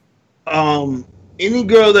 any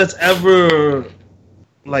girl that's ever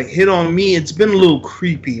like hit on me, it's been a little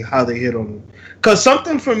creepy how they hit on me. Cause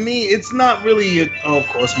something for me, it's not really. Of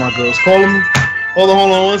course, my girls call them. Hold on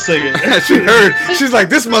 1 second. She heard. She's like,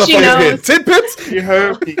 this motherfucker's getting tidbits. She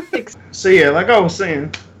heard me. So yeah, like I was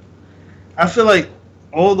saying, I feel like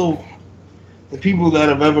all the people that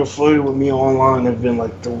have ever flirted with me online have been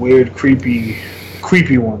like the weird, creepy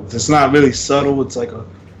ones. It's not really subtle. It's like a,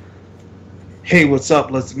 hey, what's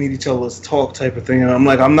up? Let's meet each other. Let's talk type of thing. And I'm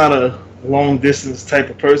like, I'm not a long distance type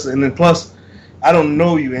of person. And then plus, I don't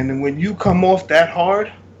know you. And then when you come off that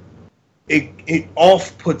hard, it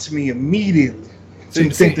off puts me immediately.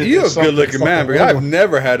 See, you're a good-looking man, bro. I've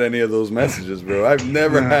never had any of those messages, bro. I've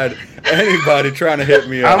never had anybody trying to hit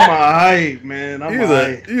me up. I'm a hype, man.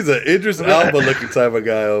 He's an Idris Elba-looking type of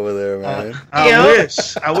guy over there, man.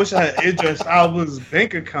 I wish I had Idris Elba's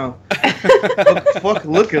bank account. Fuck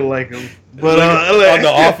looking like him. But on the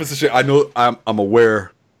office and shit, I know I'm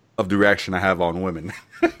aware of the reaction I have on women.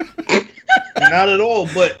 Not at all,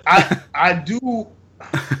 but I do.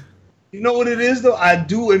 You know what it is, though? I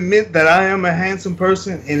do admit that I am a handsome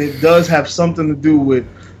person, and it does have something to do with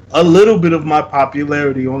a little bit of my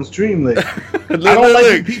popularity on Streamlit.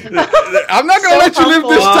 I'm not going to let you live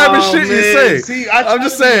this type of shit you say. See, I'm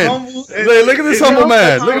just saying. Look at this humble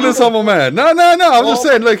man. Look at this humble man. No. I'm just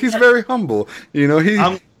saying, look, he's very humble.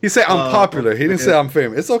 He said I'm popular. He didn't say I'm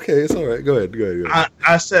famous. It's okay. It's all right. Go ahead.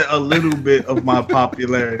 I said a little bit of my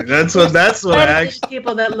popularity. That's what I actually.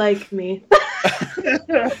 People that like me.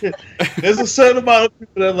 There's a certain amount of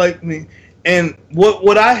people that like me, and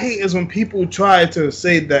what I hate is when people try to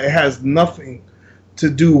say that it has nothing to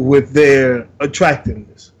do with their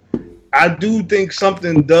attractiveness. I do think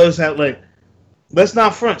something does have, like, let's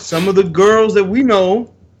not front. Some of the girls that we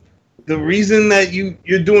know, the reason that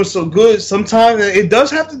you're doing so good, sometimes it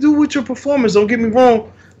does have to do with your performance. Don't get me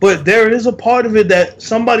wrong, but there is a part of it that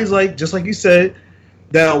somebody's like, just like you said,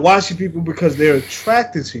 that are watching people because they're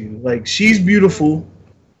attracted to you. Like, she's beautiful.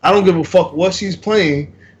 I don't give a fuck what she's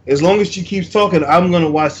playing. As long as she keeps talking, I'm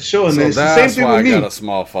gonna watch the show. And so it's the same thing with me. I got a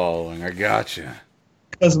small following. I got you.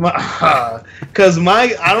 Cause I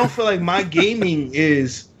don't feel like my gaming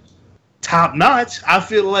is top notch. I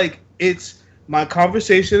feel like it's my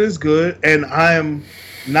conversation is good, and I am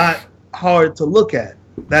not hard to look at.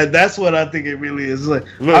 That's what I think it really is. Like,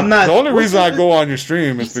 Look, I'm not. The only reason I go on your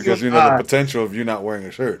stream is because you know the God. potential of you not wearing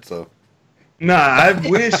a shirt. So. Nah, I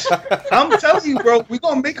wish. I'm telling you, bro. We're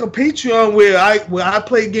gonna make a Patreon where I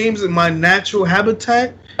play games in my natural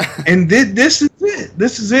habitat, and this is it.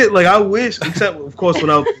 This is it. Like, I wish, except of course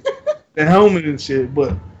without the helmet and shit.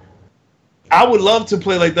 But I would love to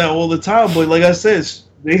play like that all the time. But like I said,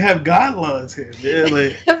 they have guidelines here. They're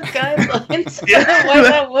like Guidelines. Yeah. Why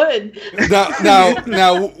that would?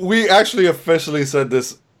 Now, we actually officially said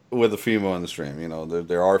this with a female on the stream. You know,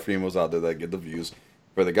 there are females out there that get the views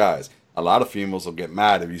for the guys. A lot of females will get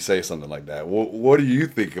mad if you say something like that. What do you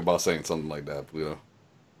think about saying something like that, Pluto?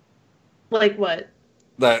 Like what?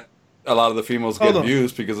 That a lot of the females get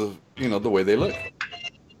views because of, you know, the way they look.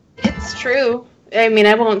 It's true. I mean,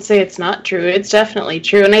 I won't say it's not true. It's definitely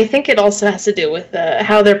true. And I think it also has to do with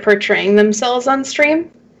how they're portraying themselves on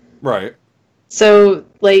stream. Right. So,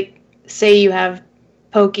 like, say you have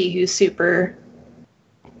Pokey, who's super,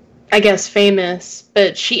 I guess, famous,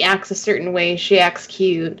 but she acts a certain way. She acts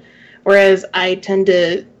cute. Whereas I tend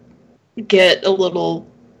to get a little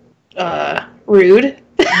rude.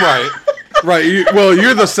 Right. Right.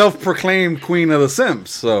 You're the self-proclaimed queen of the Sims,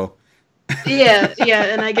 so. Yeah,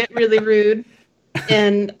 and I get really rude.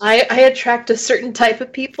 And I attract a certain type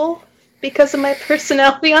of people because of my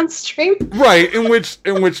personality on stream. Right, in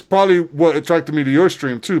which probably what attracted me to your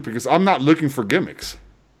stream too, because I'm not looking for gimmicks.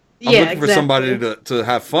 I'm looking for somebody to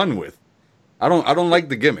have fun with. I don't like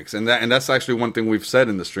the gimmicks, and that's actually one thing we've said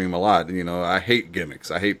in the stream a lot. You know, I hate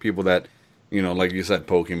gimmicks. I hate people that, you know, like you said,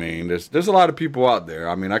 Pokemon. There's a lot of people out there.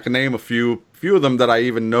 I mean, I can name a few of them that I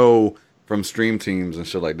even know from stream teams and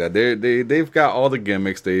shit like that. They've got all the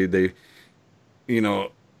gimmicks. They you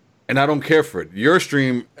know, and I don't care for it. Your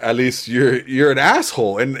stream, at least you're an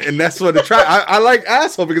asshole, and that's what I like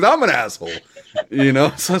asshole because I'm an asshole. You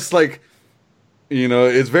know, so it's like, you know,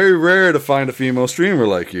 it's very rare to find a female streamer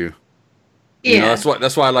like you. Yeah, you know,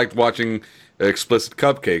 that's why I liked watching Explicit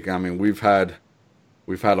Cupcake. I mean, we've had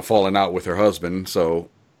a falling out with her husband, so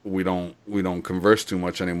we don't converse too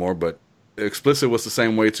much anymore. But Explicit was the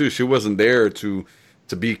same way too. She wasn't there to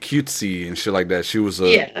be cutesy and shit like that. She was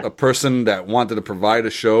a person that wanted to provide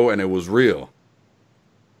a show, and it was real.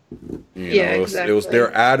 You know, exactly. It was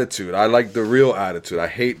their attitude. I like the real attitude. I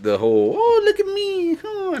hate the whole look at me.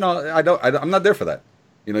 And I'm not there for that.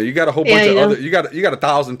 You know, you got a whole bunch of other. You got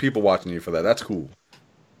 1,000 people watching you for that. That's cool.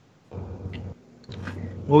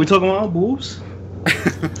 What are we talking about? Boobs?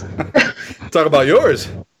 Talk about yours.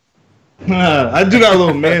 I do got a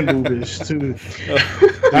little man boobish too.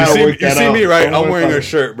 You see me, right? I'm wearing a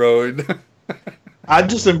shirt, bro. I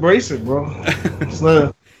just embrace it, bro.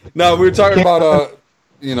 No, we were talking about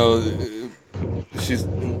you know,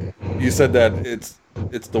 you said that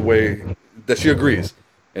it's the way that she agrees.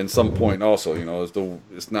 In some point, also, you know,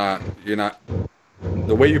 you're not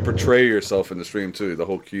the way you portray yourself in the stream too, the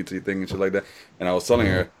whole cutesy thing and shit like that. And I was telling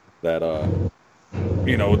her that,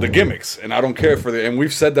 you know, the gimmicks, and I don't care for and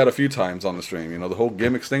we've said that a few times on the stream. You know, the whole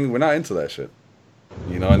gimmicks thing, we're not into that shit.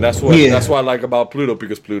 You know, and that's what I like about Pluto,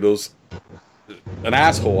 because Pluto's an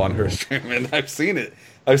asshole on her stream, and I've seen it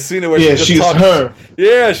where she just talks.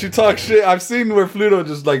 Yeah, she talks shit. I've seen where Pluto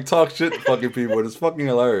just like talks shit to fucking people, and it's fucking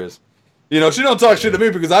hilarious. You know, she don't talk shit to me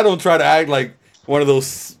because I don't try to act like one of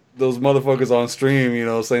those motherfuckers on stream, you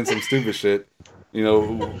know, saying some stupid shit. You know,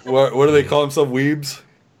 what do they call themselves? Weebs?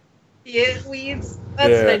 Yeah, weebs.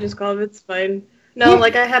 That's what I just call them. It's fine. No,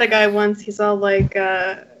 like I had a guy once, he's all like,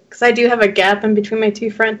 because I do have a gap in between my two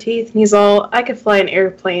front teeth, and he's all, I could fly an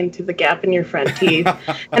airplane through the gap in your front teeth.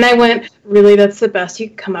 And I went, really, that's the best you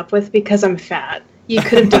could come up with because I'm fat. You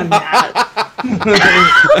could have done that.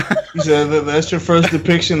 You said that's your first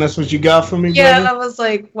depiction. That's what you got from me, yeah, brother? I was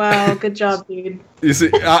like, wow, good job, dude. You see,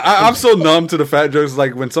 I'm so numb to the fat jokes.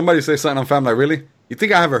 Like, when somebody says something, I'm fat, I'm like, really? You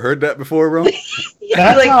think I haven't heard that before, bro?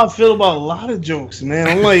 That's like, how I feel about a lot of jokes, man.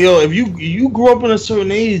 I'm like, yo, if you grew up in a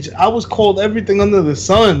certain age, I was called everything under the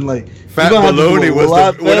sun. Like, fat baloney was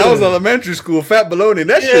when I was in elementary school. Fat baloney,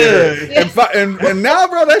 that shit. Yeah. And now,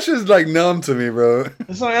 bro, that shit's like numb to me, bro.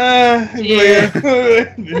 It's like, yeah.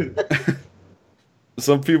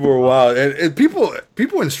 Some people are wild, and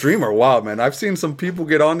people in stream are wild, man. I've seen some people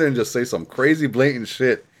get on there and just say some crazy, blatant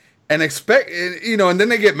shit, and expect, you know, and then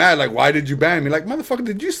they get mad, like, "Why did you ban me?" Like, motherfucker,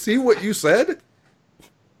 did you see what you said?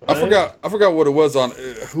 I forgot what it was on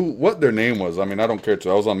what their name was. I mean, I don't care to.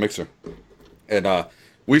 I was on Mixer, and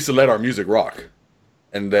we used to let our music rock.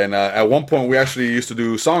 And then at one point, we actually used to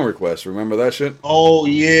do song requests. Remember that shit? Oh,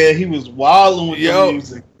 yeah. He was wilding with the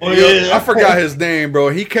music. Oh, yeah. I forgot his name, bro.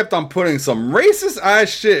 He kept on putting some racist-ass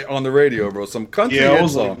shit on the radio, bro. Some country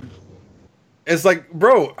song. It's like,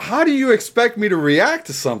 bro, how do you expect me to react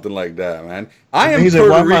to something like that, man? I am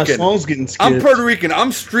Puerto Rican. I'm Puerto Rican.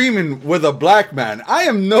 I'm streaming with a black man. I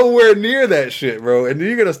am nowhere near that shit, bro. And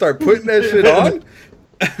you're going to start putting that shit on?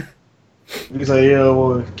 He's like, yeah,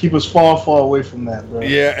 well, keep us far, far away from that, bro.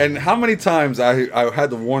 Yeah, and how many times I had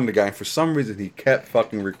to warn the guy, and for some reason he kept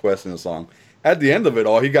fucking requesting a song. At the end of it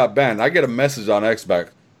all, he got banned. I get a message on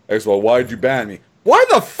Xbox, why'd you ban me? Why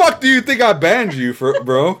the fuck do you think I banned you,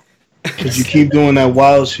 bro? Because you keep doing that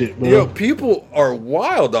wild shit, bro. Yo, people are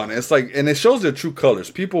wild on it. It's like, and it shows their true colors.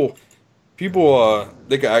 People, they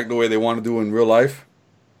can act the way they want to do in real life,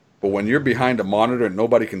 but when you're behind a monitor and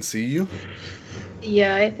nobody can see you...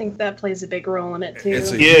 Yeah, I think that plays a big role in it too.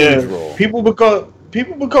 It's a huge role. People become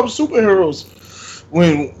superheroes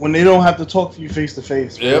when they don't have to talk to you face to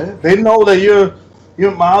face. Yep. They know that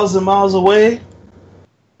you're miles and miles away.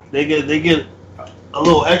 They get a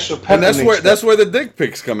little extra pep. And that's where the dick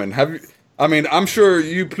pics come in. I'm sure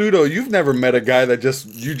you, Pluto, you've never met a guy that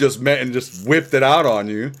you just met and just whipped it out on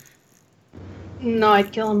you. No,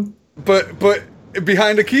 I'd kill him. But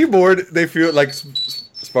behind the keyboard, they feel like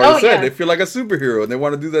Sparta said, they feel like a superhero and they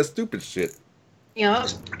want to do that stupid shit. Yeah.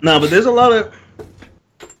 No, but there's a lot of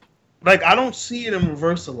I don't see it in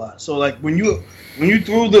reverse a lot. So when you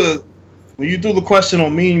threw the question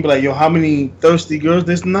on me and be like, yo, how many thirsty girls?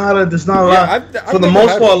 There's not a lot. For the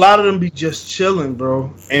most part, a lot of them be just chilling,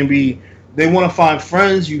 bro, and they want to find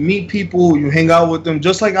friends. You meet people, you hang out with them,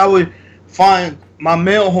 just like I would find my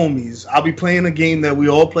male homies. I'll be playing a game that we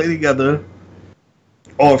all play together.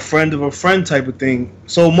 Or a friend of a friend type of thing.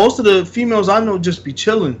 So most of the females I know just be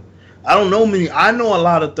chilling. I don't know many. I know a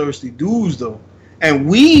lot of thirsty dudes though, and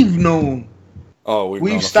we've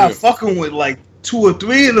stopped fucking with like 2 or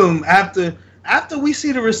 3 of them after we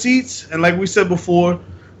see the receipts. And like we said before,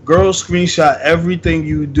 girls screenshot everything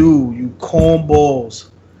you do. You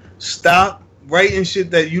cornballs. Stop writing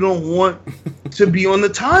shit that you don't want to be on the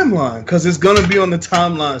timeline, because it's gonna be on the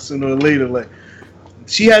timeline sooner or later. Like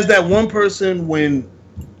she has that one person when.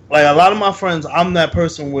 Like, a lot of my friends, I'm that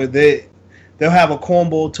person where they'll have a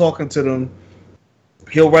cornball talking to them.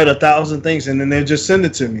 He'll write 1,000 things, and then they'll just send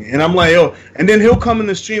it to me. And I'm like, yo. And then he'll come in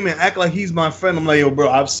the stream and act like he's my friend. I'm like, yo,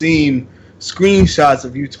 bro, I've seen screenshots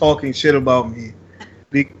of you talking shit about me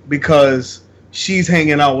because she's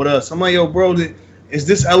hanging out with us. I'm like, yo, bro, is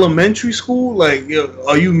this elementary school? Like, yo,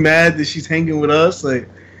 are you mad that she's hanging with us? Like,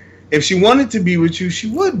 if she wanted to be with you, she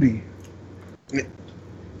would be.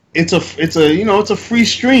 It's a free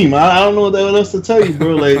stream. I don't know what else to tell you,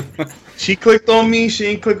 bro. Like, she clicked on me, she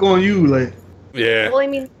ain't click on you. Like, yeah. Well, I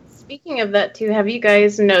mean, speaking of that too, have you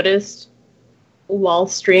guys noticed while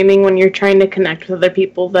streaming when you're trying to connect with other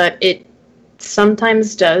people that it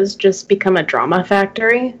sometimes does just become a drama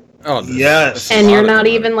factory? Oh yes. And you're not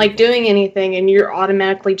even like doing anything, and you're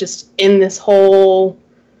automatically just in this whole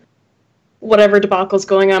whatever debacle's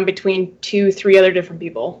going on between 2-3 other different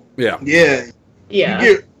people. Yeah.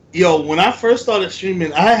 Yeah. Yo, when I first started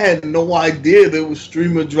streaming, I had no idea there was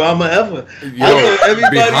streamer drama ever.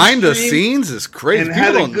 Behind the scenes is crazy.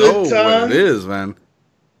 People don't know what it is, man.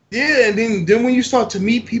 Yeah, and then when you start to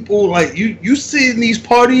meet people, like you sit in these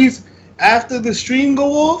parties after the stream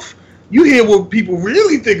go off, you hear what people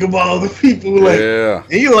really think about other people. Like, yeah.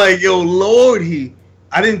 And you're like, yo, Lord,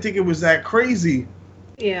 I didn't think it was that crazy.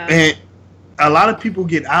 Yeah. And a lot of people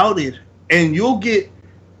get outed, and you'll get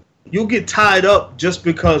tied up just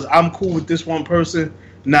because I'm cool with this one person.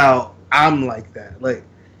 Now I'm like that. Like,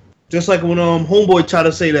 just like when homeboy tried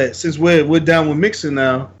to say that since we're down with mixing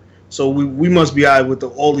now, so we must be alright with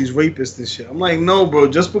all these rapists and shit. I'm like, no, bro.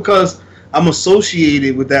 Just because I'm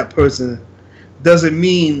associated with that person doesn't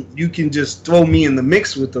mean you can just throw me in the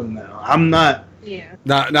mix with them now. I'm not. Yeah.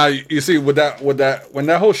 Now you see with that when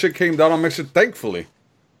that whole shit came down on Mixer, thankfully,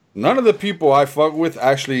 none of the people I fuck with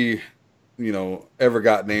actually, ever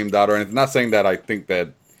got named out or anything. Not saying that I think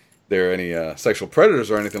that they're any sexual predators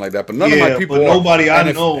or anything like that, but none of my people. But nobody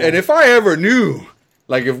I know. And if I ever knew,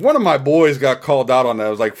 like if one of my boys got called out on that, I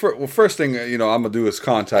was like, first thing I'm gonna do is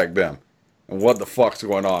contact them. And what the fuck's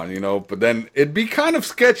going on, But then it'd be kind of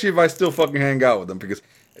sketchy if I still fucking hang out with them because,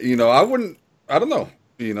 I don't know.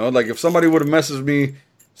 Like if somebody would have messaged me,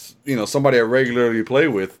 somebody I regularly play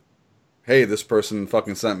with, hey, this person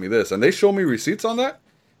fucking sent me this, and they show me receipts on that,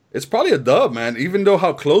 it's probably a dub, man. Even though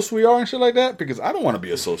how close we are and shit like that, because I don't want to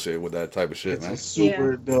be associated with that type of shit, man. It's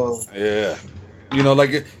super dub. Yeah. If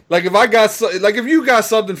you got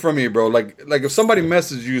something from me, bro, like if somebody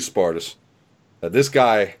messaged you, Spartus, that this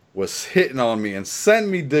guy was hitting on me and sent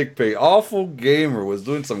me dick pic. Awful Gamer was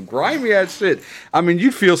doing some grimy ass shit. I mean,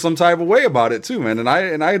 you'd feel some type of way about it too, man. And I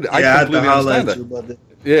completely understand that.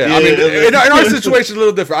 Yeah, I mean, in our situation, it's a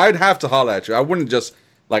little different. I'd have to holler at you. I wouldn't just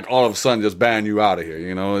like all of a sudden just ban you out of here.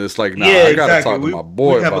 You know, it's like, nah, I gotta talk to my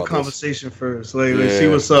boy. We have a conversation first. Like, let's see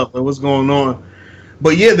what's up. Like, what's going on.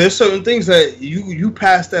 But yeah, there's certain things that you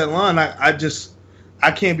pass that line.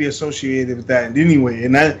 I can't be associated with that in any way,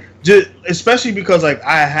 and that just especially because like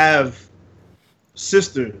I have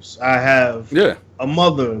sisters, I have a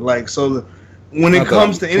mother, like so. When it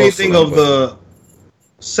comes to anything of the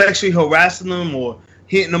sexually harassing them or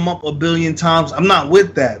hitting them up a billion times, I'm not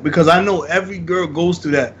with that because I know every girl goes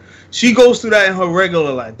through that. She goes through that in her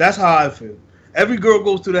regular life. That's how I feel. Every girl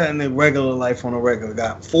goes through that in their regular life on a regular.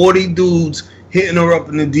 Got 40 dudes hitting her up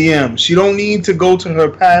in the DM. She don't need to go to her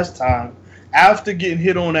pastime after getting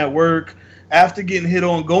hit on at work, after getting hit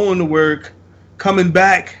on going to work, coming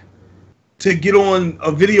back to get on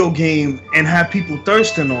a video game and have people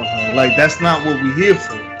thirsting on her. Like, that's not what we're here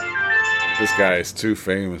for. This guy is too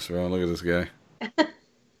famous, bro. Look at this guy.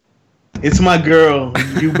 It's my girl,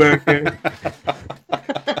 you burger.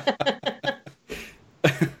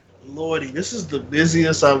 Lordy, this is the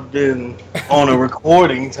busiest I've been on a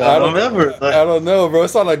recording time ever. I don't know, bro. It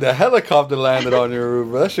sounded like the helicopter landed on your roof,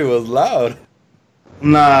 bro. That shit was loud.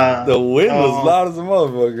 Nah. The wind was loud as a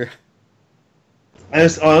motherfucker.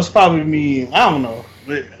 It's probably me. I don't know.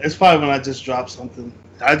 It's probably when I just dropped something.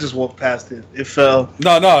 I just walked past it. It fell.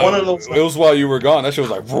 No. It was while you were gone. That shit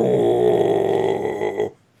was like,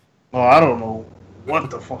 whoa. Oh, I don't know. What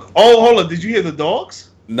the fuck? Oh, hold on. Did you hear the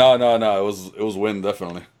dogs? No. It was wind,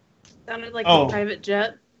 definitely. Sounded like a private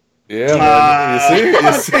jet. Yeah, man.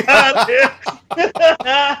 You see?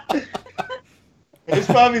 It's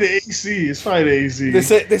probably the AC. It's probably the AC. They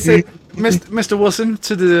say, Mr. Wilson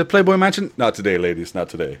to the Playboy Mansion. Not today, ladies. Not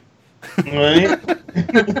today. Right?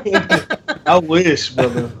 I wish,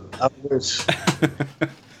 brother. I wish.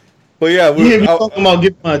 But yeah, we're talking about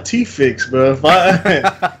getting my teeth fixed, bro. If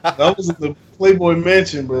I was at the Playboy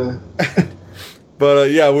Mansion, bro.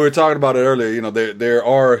 But yeah, we were talking about it earlier. You know, there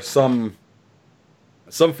are some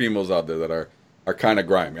females out there that are kind of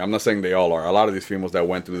grimy. I'm not saying they all are. A lot of these females that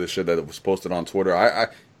went through this shit that was posted on Twitter,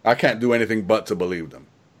 I can't do anything but to believe them.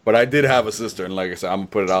 But I did have a sister, and like I said, I'm gonna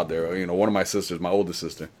put it out there. You know, one of my sisters, my oldest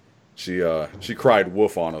sister, she cried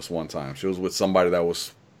wolf on us one time. She was with somebody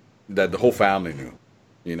that the whole family knew.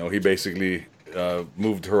 You know, he basically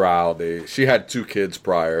moved her out. She had 2 kids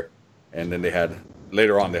prior, and then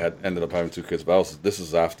later on they ended up having 2 kids. But this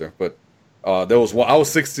is after. But there was one. I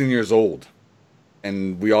was 16 years old,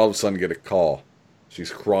 and we all of a sudden get a call. She's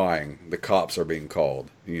crying. The cops are being called.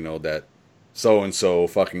 You know that so and so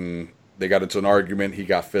fucking. They got into an argument. He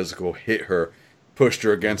got physical, hit her, pushed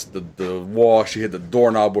her against the wall. She hit the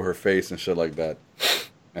doorknob with her face and shit like that.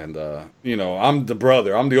 And, you know, I'm the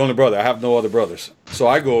brother. I'm the only brother. I have no other brothers. So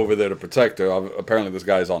I go over there to protect her. Apparently this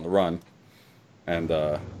guy's on the run. And,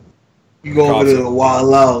 you go over there to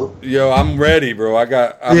wild out. Yo, I'm ready, bro. I'm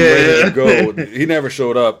ready to go. He never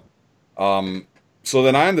showed up. So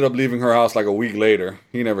then I ended up leaving her house like a week later.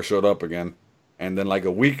 He never showed up again. And then like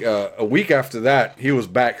a week after that, he was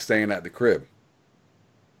back staying at the crib.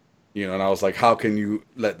 You know, and I was like, how can you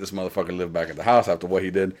let this motherfucker live back at the house after what he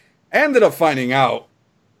did? Ended up finding out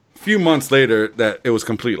a few months later that it was a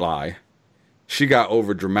complete lie. She got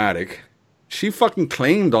over dramatic. She fucking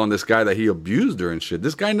claimed on this guy that he abused her and shit.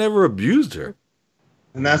 This guy never abused her.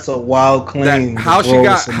 And that's a wild claim. How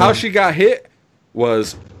she got hit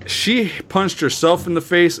was she punched herself in the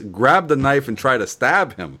face, grabbed the knife, and tried to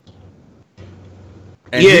stab him.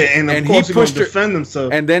 And of course he pushed her, defend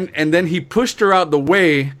himself. And then he pushed her out the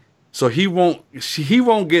way so he won't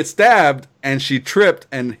get stabbed, and she tripped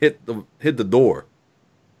and hit the door.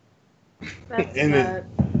 That's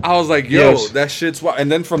I was like, yo, that shit's wild.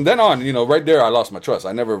 And then from then on, you know, right there I lost my trust.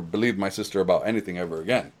 I never believed my sister about anything ever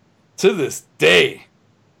again. To this day.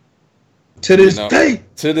 To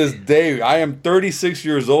this day, I am 36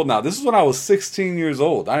 years old now. This is when I was 16 years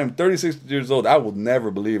old. I am 36 years old. I will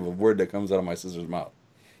never believe a word that comes out of my sister's mouth.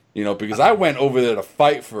 You know, because I went over there to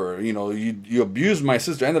fight for her. You know, you abused my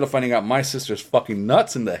sister. I ended up finding out my sister's fucking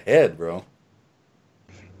nuts in the head, bro.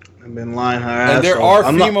 I've been lying her ass. And there are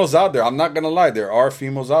females out there. I'm not going to lie. There are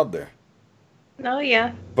females out there. Oh,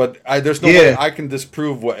 yeah. But there's no way I can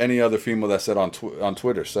disprove what any other female that said on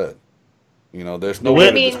Twitter said. You know, there's no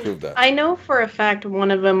way to disprove that. I know for a fact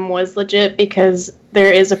one of them was legit because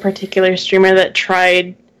there is a particular streamer that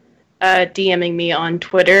tried DMing me on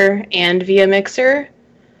Twitter and via Mixer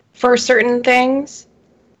for certain things.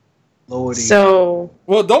 Lordy. So,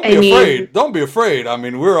 well, don't be afraid. Don't be afraid. I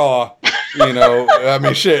mean, we're all You know, I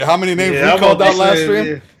mean, shit. How many names we called out last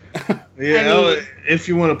stream? If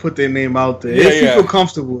you want to put their name out there, if you feel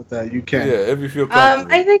comfortable with that, you can. Yeah, if you feel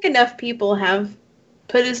comfortable. I think enough people have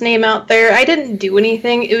put his name out there. I didn't do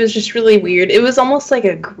anything. It was just really weird. It was almost like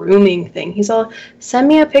a grooming thing. He's all, send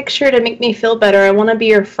me a picture to make me feel better. I want to be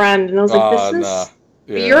your friend. And I was like, this is...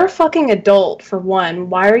 Yeah. You're a fucking adult, for one.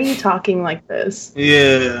 Why are you talking like this?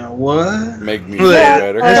 Yeah, what? Make me feel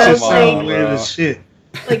better. That just sounds weird as shit.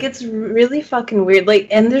 Like, it's really fucking weird. Like,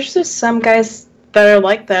 and there's just some guys that are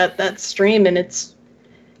like that stream, and it's...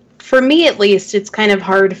 For me, at least, it's kind of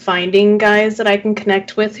hard finding guys that I can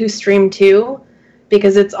connect with who stream too,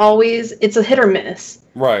 because it's a hit or miss.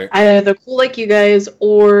 Right. Either they're cool like you guys,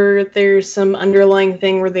 or there's some underlying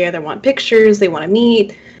thing where they either want pictures, they want to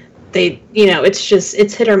meet...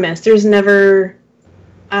 it's hit or miss. There's never,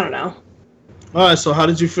 I don't know. All right, so how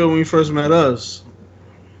did you feel when you first met us?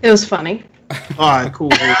 It was funny. All right,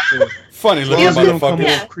 cool. Funny little motherfucker.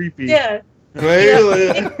 Yeah. Creepy. Yeah. Right?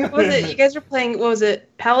 Yeah. What was it? You guys were playing, what was it?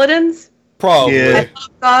 Paladins? Probably. Yeah. I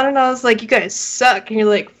popped on and I was like, you guys suck. And you're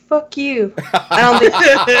like, fuck you. I don't think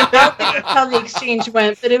that's how the exchange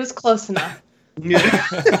went, but it was close enough. Yeah.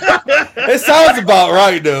 It sounds about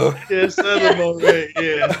right, though. Yeah, it sounds about right.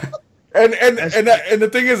 Yeah. And the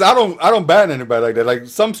thing is, I don't ban anybody like that. Like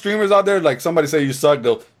some streamers out there, like somebody say you suck,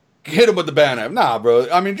 they'll hit them with the ban app. Nah, bro.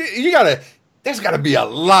 I mean, there's gotta be a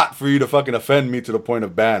lot for you to fucking offend me to the point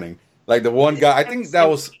of banning. Like the one guy, I think that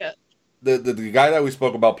was the guy that we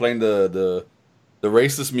spoke about playing the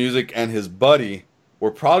racist music, and his buddy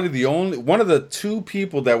were probably one of the two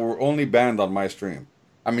people that were only banned on my stream.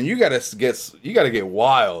 I mean, you gotta get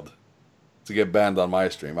wild to get banned on my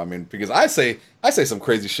stream. I mean, because I say some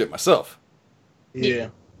crazy shit myself. Yeah.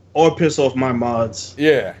 Or piss off my mods.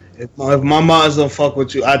 Yeah. If my mods don't fuck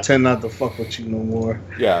with you, I tend not to fuck with you no more.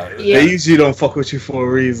 Yeah. They usually don't fuck with you for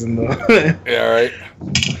a reason, though. Yeah, right.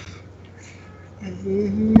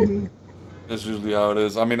 That's usually how it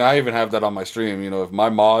is. I mean, I even have that on my stream. You know, if my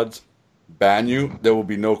mods ban you, there will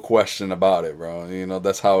be no question about it, bro. You know,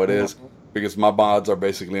 that's how it is. Because my mods are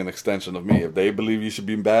basically an extension of me. If they believe you should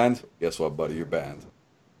be banned, guess what, buddy? You're banned.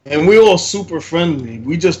 And we're all super friendly.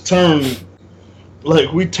 We just turn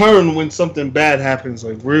when something bad happens,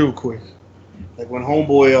 like real quick. Like when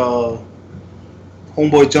homeboy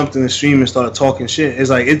jumped in the stream and started talking shit. It's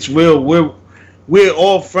like it's real. We're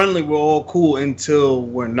all friendly. We're all cool until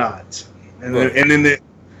we're not. And right.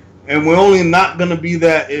 And we're only not gonna be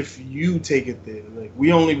that if you take it there. Like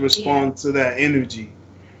we only respond to that energy.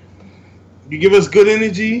 You give us good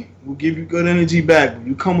energy, we'll give you good energy back. When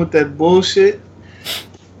you come with that bullshit,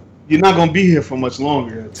 you're not gonna be here for much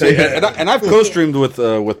longer. And I've co-streamed with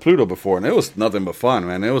Pluto before, and it was nothing but fun,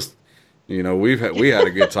 man. It was, you know, we had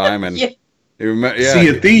a good time, and Sea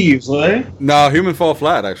of Thieves, right? No, Human Fall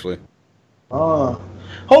Flat actually. Hold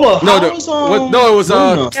on. No, it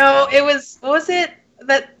was what was it?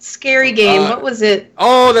 That scary game. What was it?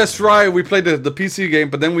 Oh, that's right. We played the PC game,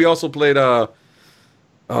 but then we also played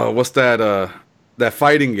what's that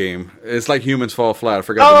fighting game? It's like Humans Fall Flat. I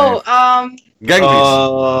forgot the name. Gang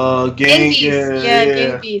Beasts.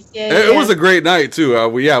 Gang Beasts. Yeah. It was a great night too.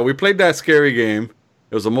 We played that scary game.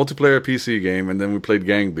 It was a multiplayer PC game, and then we played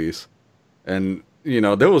Gang Beasts. And you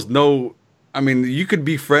know, there was no. I mean, you could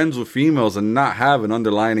be friends with females and not have an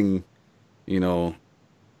underlining, you know,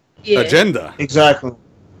 agenda. Exactly.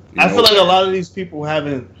 I feel like a lot of these people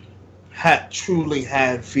haven't truly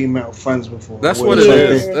had female friends before. That's what it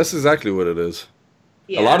is. That's exactly what it is.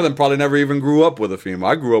 Yeah. A lot of them probably never even grew up with a female.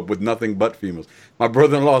 I grew up with nothing but females. My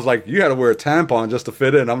brother-in-law was like, you had to wear a tampon just to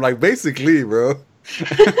fit in. I'm like, basically, bro.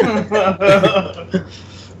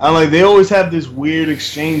 I'm like, they always have this weird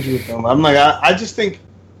exchange with them. I'm like, I just think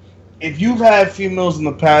if you've had females in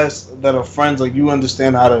the past that are friends, like you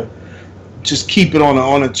understand how to just keep it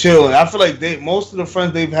on a chill. And I feel like most of the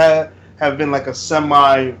friends they've had have been like a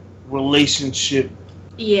semi-relationship.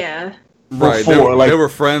 Yeah. Right, they were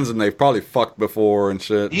friends and they probably fucked before and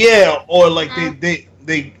shit. Yeah, or like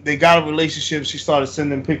they got a relationship. She started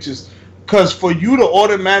sending pictures. Because for you to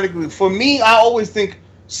automatically, for me, I always think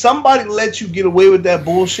somebody let you get away with that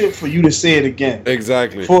bullshit for you to say it again.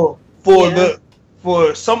 Exactly. For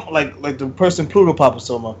some like the person Pluto Pop was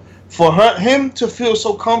talking about, for him to feel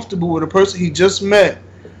so comfortable with a person he just met,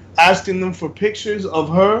 asking them for pictures of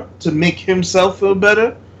her to make himself feel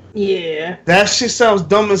better. Yeah. That shit sounds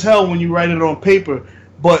dumb as hell when you write it on paper.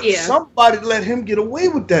 But somebody let him get away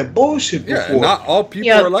with that bullshit before. Yeah, not all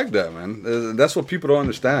people are like that, man. That's what people don't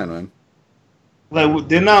understand, man. Like,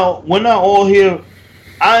 we're not all here.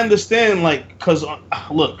 I understand, like, because,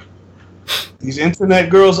 look, these internet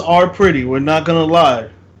girls are pretty. We're not going to lie.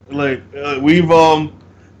 Like,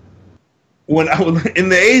 when I was in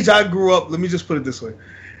the age I grew up, let me just put it this way.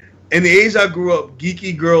 In the age I grew up,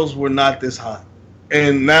 geeky girls were not this hot.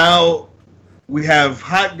 And now we have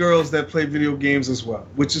hot girls that play video games as well,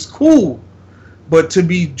 which is cool. But to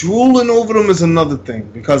be drooling over them is another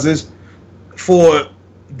thing, because there's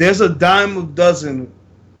a dime a dozen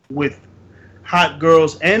with hot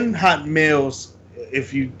girls and hot males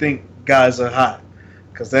if you think guys are hot.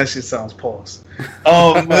 Because that shit sounds pause.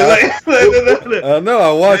 No,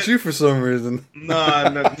 I watch you for some reason. Nah.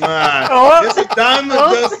 There's a dime a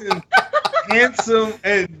dozen handsome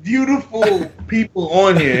and beautiful people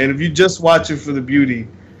on here. And if you just watch it for the beauty,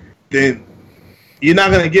 then you're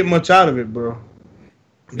not going to get much out of it, bro.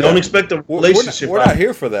 Don't expect a relationship. We're not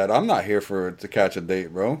here for that. I'm not here to catch a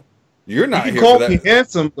date, bro. You're not here for that. You can call me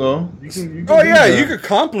handsome, though. You can you could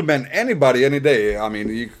compliment anybody any day. I mean,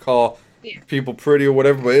 you could call people pretty or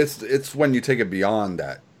whatever, but it's when you take it beyond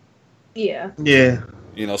that. Yeah. Yeah.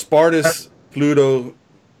 You know, Spartus, Pluto,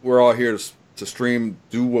 we're all here to stream,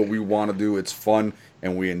 do what we want to do. It's fun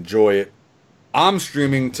and we enjoy it. I'm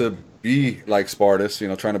streaming to be like Spartus,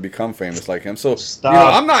 trying to become famous like him. So,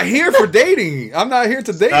 I'm not here for dating. I'm not here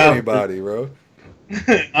to date anybody, bro.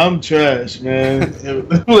 I'm trash, man.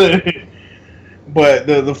 But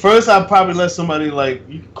the first I probably let somebody, like,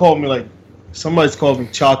 you could call me, like, somebody's called me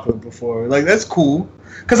chocolate before. Like, that's cool.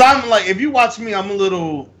 Because I'm, like, if you watch me, I'm a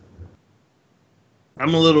little,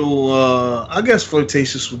 I guess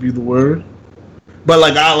flirtatious would be the word.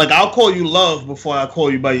 But, I'll call you love before I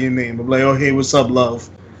call you by your name. I'm like, oh, hey, what's up, love?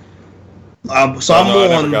 I'm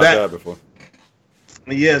more on that before.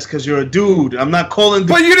 Yes, because you're a dude. I'm not calling.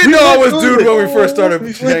 But you didn't know I was dude when we first started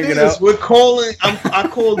hanging out. I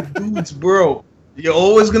call dudes bro. You're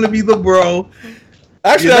always gonna be the bro.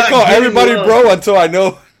 Actually, I call everybody bro until I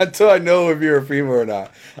know if you're a female or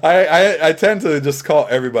not. I tend to just call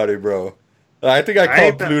everybody bro. I think I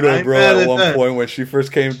called Pluto bro at one point when she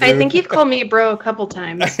first came through. I think you've called me bro a couple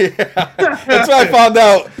times. Yeah. That's why I found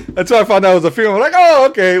out. It was a female. I'm like, oh,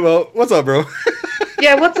 okay. Well, what's up, bro?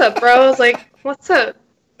 Yeah, what's up, bro? I was like, what's up?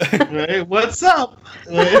 Hey, what's up?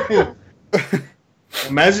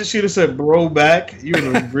 Imagine she'd have said bro back. You would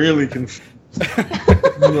have really confused.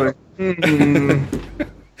 Like,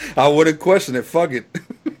 I wouldn't question it. Fuck it.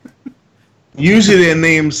 Usually their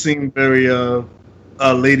names seem very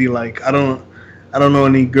ladylike. I don't know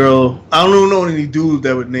any girl. I don't even know any dude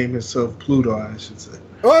that would name himself Pluto, I should say.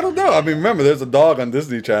 Oh, I don't know. I mean, remember, there's a dog on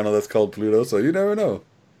Disney Channel that's called Pluto, so you never know.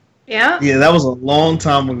 Yeah? Yeah, that was a long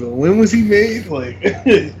time ago. When was he made? Like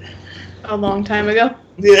a long time ago.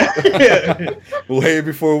 Yeah. Way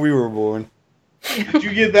before we were born. Did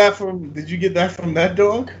you get that from that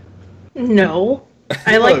dog? No.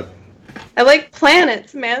 I like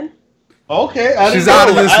planets, man. Okay. She's out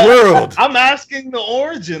of this world. I'm asking the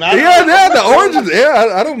origin. The origins.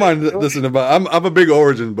 Yeah, I don't mind listening about. I'm a big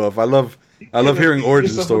origin buff. I love hearing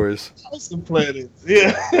origin stories. Some planets.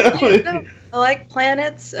 Yeah. I like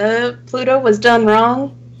planets. Pluto was done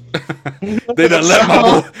wrong. They done let my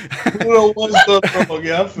boy. Pluto was done wrong.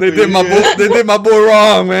 Yeah, they did my boy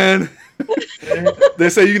wrong, man. They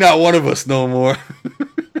say you're not one of us no more.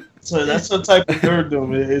 So that's the type of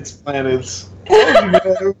nerddom. It's planets.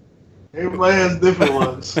 Everybody has different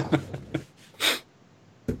ones.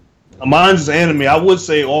 Mine's is anime. I would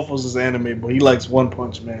say Awful's is anime, but he likes One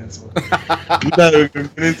Punch Man. So you better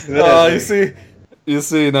get into that. Oh, you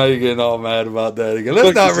see, now you're getting all mad about that again.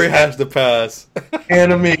 Let's not rehash the past.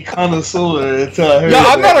 Anime connoisseur.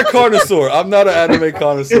 I'm not a connoisseur. I'm not an anime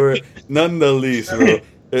connoisseur, none the least, bro.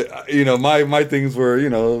 My things were,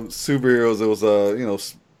 superheroes. It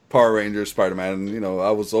was Power Rangers, Spider-Man.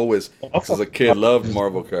 I was always, as a kid, loved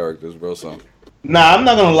Marvel characters, bro. So. Nah, I'm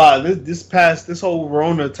not gonna lie. This whole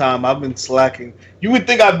Rona time, I've been slacking. You would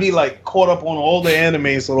think I'd be like caught up on all the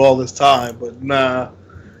animes with all this time, but nah.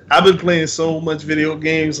 I've been playing so much video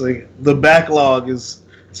games. Like the backlog is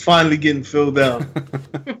finally getting filled out.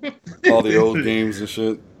 All the old games and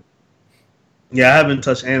shit. Yeah, I haven't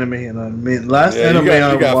touched anime in a minute. Last anime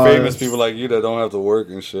you got famous people like you that don't have to work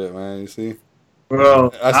and shit, man. You see.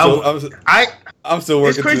 Bro, I'm still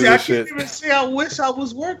working through this shit. I can't even say I wish I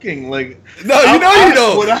was working. Like, no, you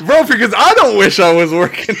don't, bro. Because I don't wish I was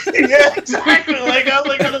working. Yeah, exactly.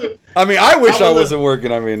 I mean, I wish I wasn't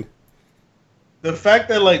working. I mean, the fact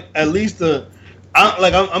that at least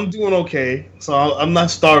I'm doing okay, so I'm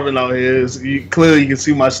not starving out here. Clearly, you can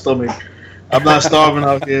see my stomach. I'm not starving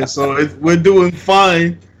out here, so we're doing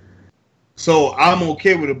fine. So I'm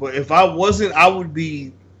okay with it. But if I wasn't, I would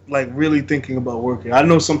be really thinking about working. I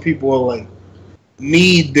know some people are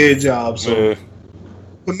need their jobs. So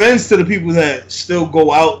commends to the people that still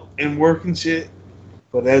go out and work and shit.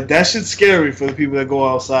 But that shit's scary for the people that go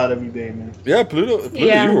outside every day, man. Yeah, Pluto,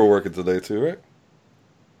 you were working today too, right?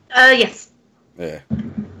 Yes. Yeah.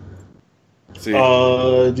 See.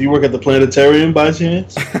 Do you work at the planetarium by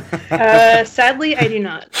chance? Sadly, I do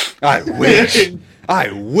not. I wish.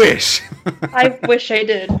 I wish. I wish I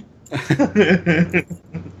did.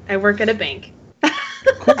 I work at a bank.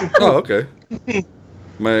 Oh, okay.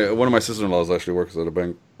 One of my sister-in-laws actually works at a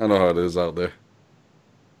bank. I know how it is out there.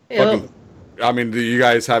 Yep. I mean, do you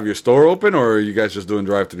guys have your store open, or are you guys just doing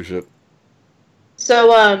drive-through shit?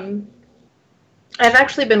 So, I've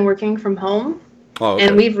actually been working from home. Oh, okay.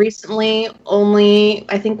 And we've recently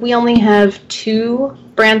I think we only have 2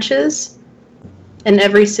 branches in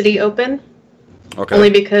every city open. Okay.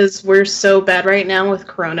 Only because we're so bad right now with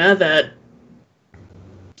Corona that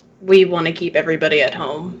we want to keep everybody at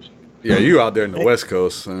home. Yeah, you out there in the West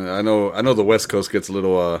Coast. I know the West Coast gets a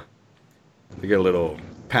little, they get a little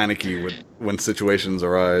panicky when situations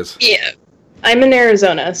arise. Yeah. I'm in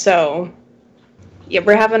Arizona, so yeah,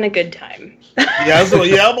 we're having a good time. I'm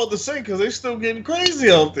about to say, because they're still getting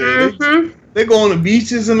crazy out there. Mm-hmm. They go on the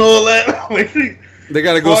beaches and all that. They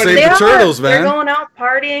gotta go save the turtles, man. They're going out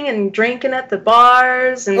partying and drinking at the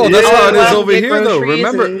bars. And that's how it is over here, though.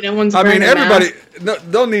 Remember, no one's everybody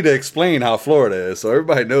don't need to explain how Florida is, so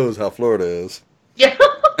everybody knows how Florida is. Yeah.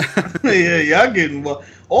 Yeah, y'all getting wild.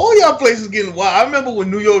 All y'all places getting wild. I remember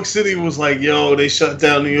when New York City was like, yo, they shut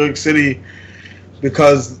down New York City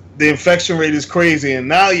because the infection rate is crazy, and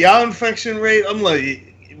now y'all infection rate, I'm like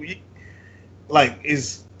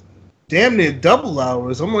is damn near double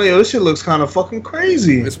ours. I'm like, yo, this shit looks kind of fucking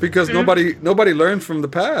crazy. It's because nobody learned from the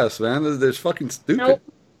past, man. They're fucking stupid. Nope.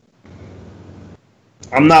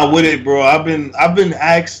 I'm not with it, bro. I've been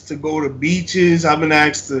asked to go to beaches. I've been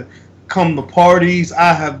asked to come to parties.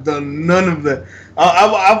 I have done none of that.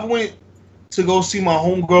 I went to go see my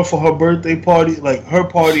homegirl for her birthday party, like her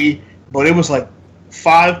party, but it was like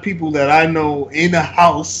 5 people that I know in the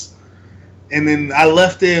house, and then I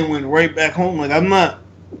left there and went right back home. Like I'm not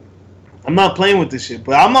playing with this shit.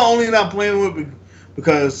 But I'm not only not playing with it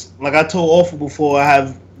because, like I told Awful before, I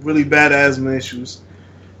have really bad asthma issues.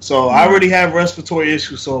 So I already have respiratory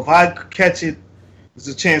issues. So if I catch it, there's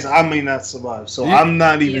a chance I may not survive. So I'm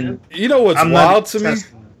not even. You know what's wild to me?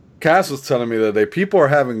 Cass was telling me the other day, people are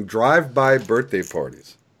having drive-by birthday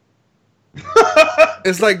parties.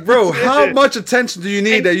 It's like, bro, how much attention do you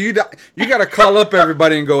need that you got to call up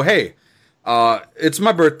everybody and go, hey, it's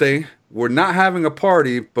my birthday. We're not having a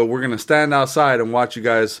party, but we're going to stand outside and watch you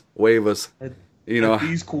guys wave us,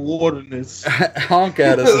 these coordinates. Honk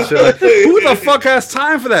at us and shit. Like, who the fuck has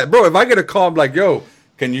time for that? Bro, if I get a call, I'm like, yo,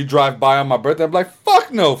 can you drive by on my birthday? I'm like,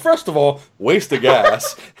 fuck no. First of all, waste of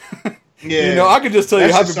gas. Yeah, I could just tell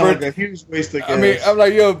you happy birthday. Like a huge waste of gas. I mean, I'm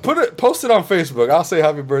like, yo, post it on Facebook. I'll say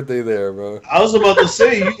happy birthday there, bro. I was about to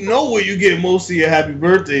say, you know where you get most of your happy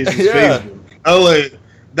birthdays is Facebook. Like,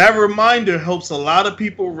 that reminder helps a lot of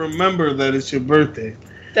people remember that it's your birthday.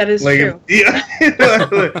 That is true. Yeah.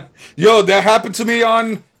 Yo, that happened to me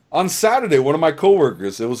on Saturday. One of my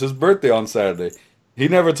coworkers, it was his birthday on Saturday. He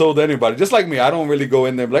never told anybody. Just like me, I don't really go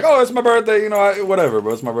in there and be like, oh, it's my birthday, whatever,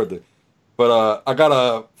 but it's my birthday. But I got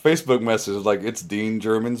a Facebook message like, it's Dean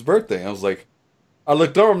German's birthday. I was like, I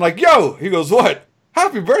looked over, I'm like, yo. He goes, what?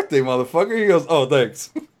 Happy birthday, motherfucker. He goes, oh, thanks.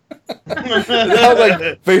 I was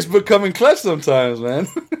like, Facebook coming clutch sometimes, man.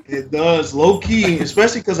 It does, low key,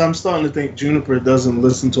 especially because I'm starting to think Juniper doesn't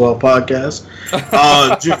listen to our podcast.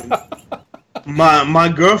 My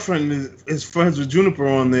girlfriend is friends with Juniper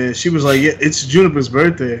on there. She was like, yeah, it's Juniper's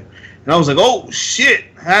birthday. And I was like, oh, shit.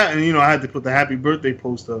 And, I had to put the happy birthday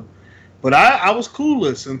post up. But I was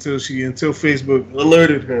clueless until Facebook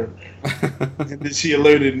alerted her. And then she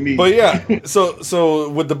alerted me. But yeah, so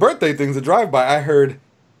with the birthday things, the drive-by, I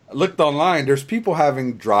looked online, there's people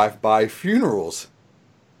having drive-by funerals.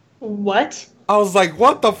 What? I was like,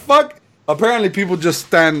 what the fuck? Apparently people just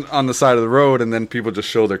stand on the side of the road and then people just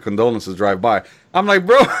show their condolences drive by. I'm like,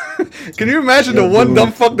 bro, can you imagine the one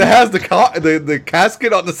dumb fuck that has the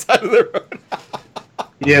casket on the side of the road?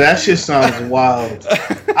 Yeah, that shit sounds wild.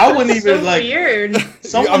 I wouldn't even so weird.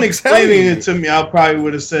 Someone explaining it to me, I probably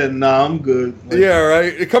would have said, "Nah, I'm good." Like, yeah,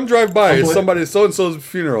 right. Come drive by. It's somebody so and so's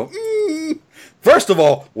funeral. First of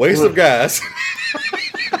all, waste of gas.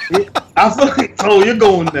 I fucking told you're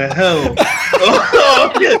going to hell.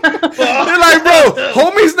 You're like, bro,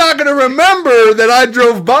 homie's not gonna remember that I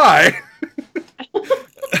drove by.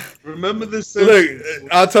 Remember this? Look,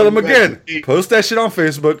 I'll tell him again. Post that shit on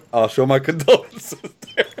Facebook. I'll show my condolences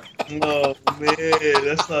there. Oh man,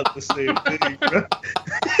 that's not the same thing, bro.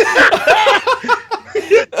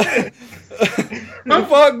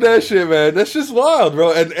 Fuck that shit, man. That's just wild,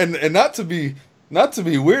 bro. And not to be not to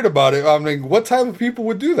be weird about it. I mean, what type of people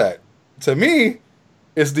would do that? To me,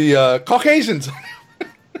 it's the Caucasians.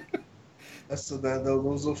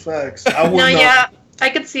 Those are facts. I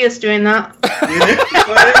could see us doing that.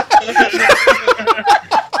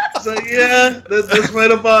 So that's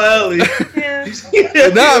right up our alley.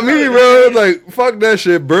 Not me, bro. Like, fuck that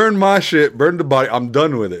shit. Burn my shit. Burn the body. I'm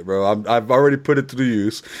done with it, bro. I've already put it to the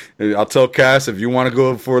use. And I'll tell Cass, if you want to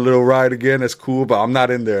go for a little ride again, that's cool, but I'm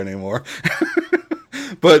not in there anymore.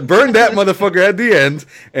 But burn that motherfucker at the end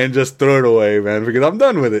and just throw it away, man, because I'm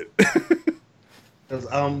done with it. Because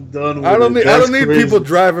I'm done with I don't need crazy. people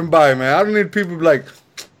driving by, man. I don't need people like,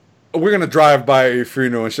 we're going to drive by a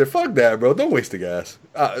funeral and shit. Fuck that, bro. Don't waste the gas.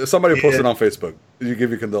 Somebody posted on Facebook. You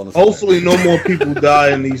give your condolences. Hopefully, no more people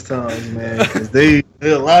die in these times, man. Because a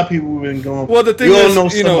lot of people have been going. Well, the thing is, know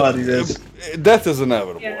somebody that's death is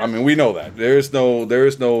inevitable. Yeah. I mean, we know that. There is no,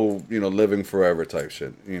 living forever type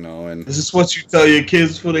shit. And is this what you tell your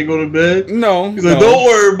kids before they go to bed? No, He's like, don't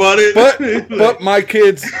worry about it. But my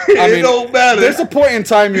kids, it don't matter. There's a point in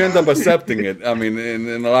time you end up accepting it. I mean,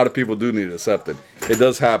 and a lot of people do need to accept it. It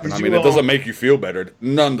does happen. I mean, it doesn't make you feel better,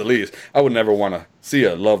 none the least. I would never want to see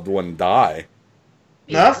a loved one die.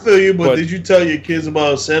 I feel you, but did you tell your kids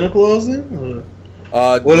about Santa Claus then?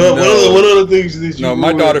 What no. other things did you? No,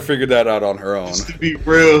 my daughter figured that out on her own. Just to be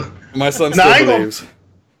real, my son still believes.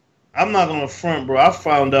 I'm not gonna front, bro. I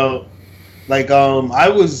found out, like, I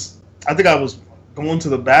think I was going to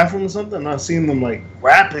the bathroom or something, and I seen them like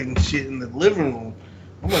wrapping shit in the living room.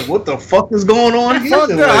 I'm like, what the fuck is going on here? Fuck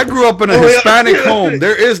that. I grew up in a Hispanic home.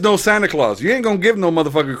 There is no Santa Claus. You ain't gonna give no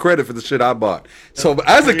motherfucker credit for the shit I bought. So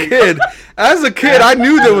as a kid, I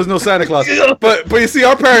knew there was no Santa Claus. But you see,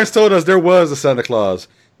 our parents told us there was a Santa Claus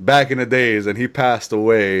back in the days, and he passed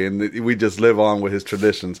away, and we just live on with his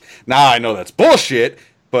traditions. Now I know that's bullshit.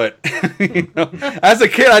 But as a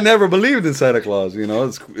kid, I never believed in Santa Claus.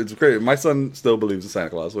 It's great. My son still believes in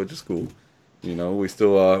Santa Claus, which is cool. We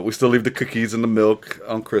still leave the cookies and the milk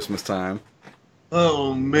on Christmas time.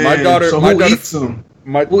 Oh man! My daughter. So who eats them?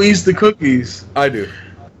 Who eats the cookies? I do.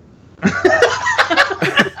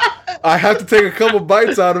 I have to take a couple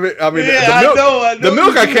bites out of it. I mean, the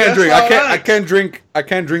milk I can't drink. I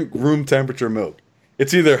can't drink room temperature milk.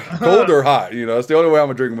 It's either cold or hot. It's the only way I'm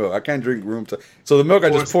gonna drink milk. I can't drink room temperature. So the milk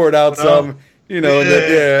I just pour it out some. And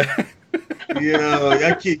then,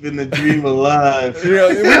 y'all keeping the dream alive. We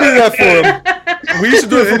did that for him. We used to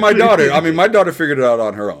do it for my daughter. I mean, my daughter figured it out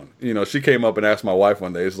on her own. She came up and asked my wife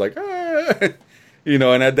one day. It's like,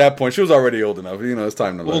 and at that point, she was already old enough. It's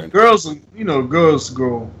time to learn. Well, girls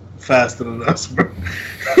grow faster than us, bro.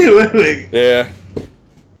 Yeah.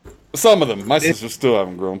 Some of them. My sisters still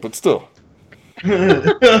haven't grown, but still. He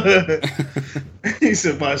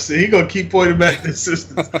said, "My shit." He gonna keep pointing back to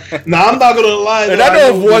sisters. Nah, I'm not gonna lie. And I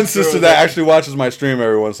know of one sister that actually watches my stream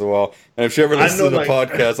every once in a while, and if she ever listens to the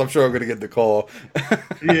podcast, I'm sure I'm gonna get the call.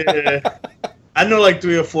 Yeah, I know like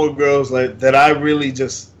 3 or 4 girls like that. I really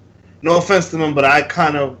just, no offense to them, but I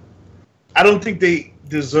don't think they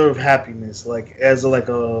deserve happiness. Like as like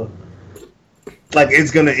it's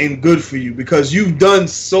gonna end good for you because you've done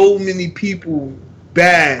so many people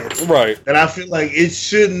bad, right? And I feel like it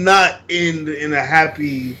should not end in a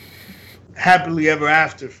happily ever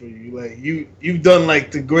after for you. Like you've done like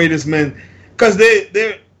the greatest men, because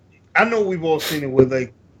they're. I know we've all seen it where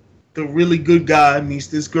like the really good guy meets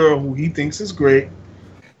this girl who he thinks is great.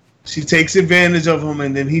 She takes advantage of him,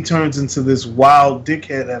 and then he turns into this wild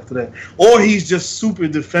dickhead after that, or he's just super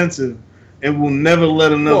defensive and will never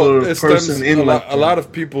let another person in. A lot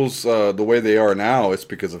of people's the way they are now, it's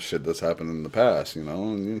because of shit that's happened in the past,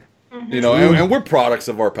 and we're products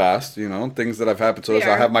of our past, things that have happened to us.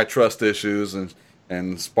 I have my trust issues, and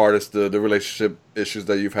Spartus, the relationship issues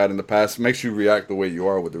that you've had in the past makes you react the way you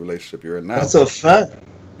are with the relationship you're in now. That's a fact.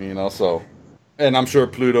 So, and I'm sure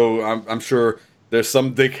Pluto, I'm sure there's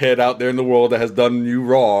some dickhead out there in the world that has done you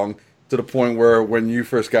wrong to the point where when you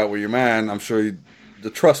first got with your man, I'm sure the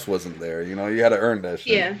trust wasn't there. You had to earn that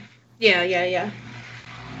shit. Yeah.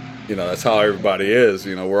 That's how everybody is.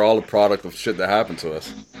 We're all a product of shit that happened to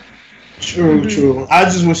us. True. I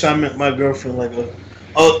just wish I met my girlfriend like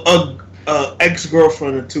a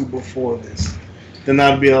ex-girlfriend or 2 before this. Then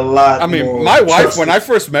I'd be a lot. I mean, more my wife, trusted. when I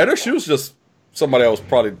first met her, she was just somebody I was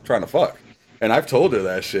probably trying to fuck. And I've told her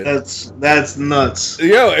that shit. That's nuts.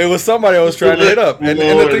 Yeah, it was somebody I was trying to hit up. And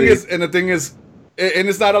the thing is, and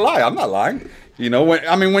it's not a lie. I'm not lying.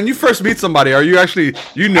 When you first meet somebody, are you actually,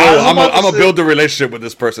 I'm gonna build a relationship with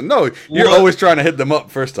this person? No, you're always trying to hit them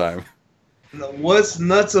up first time. What's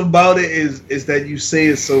nuts about it is that you say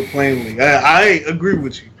it so plainly. I agree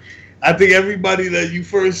with you. I think everybody that you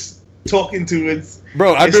first talking to. It's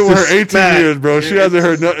bro. I've been with her 18 years, bro. She hasn't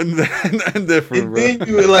heard nothing different, and bro. then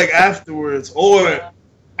you like afterwards, or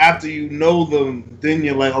after you know them, then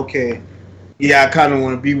you're like, okay, yeah, I kind of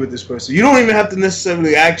want to be with this person. You don't even have to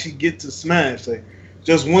necessarily actually get to smash. Like,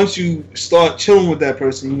 just once you start chilling with that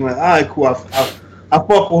person, you're like, all right, cool. I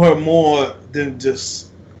fuck with her more than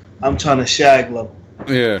just I'm trying to shag level.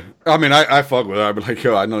 Yeah, I mean, I fuck with her. I'd be like,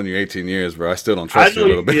 yo, I've known you 18 years, bro. I still don't trust you a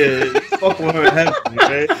little bit. Yeah, you fuck with her heavily,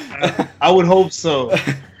 right? I would hope so.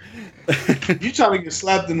 You trying to get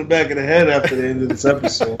slapped in the back of the head after the end of this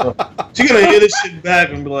episode. She's going to hear this shit back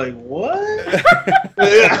and be like, what?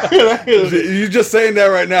 You just saying that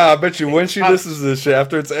right now. I bet you when she listens to this shit,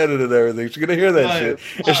 after it's edited and everything, she's going to hear that shit.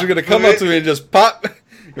 And she's going to come up to me and just pop.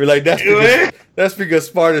 You're like, that's because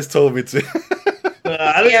Spartus told me to.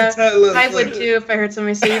 I would too if I heard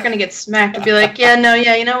somebody say you're gonna get smacked. I'd be like, you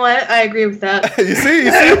know what? I agree with that. you see,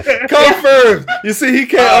 confirmed. You see, he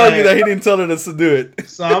can't argue that he didn't tell her to do it.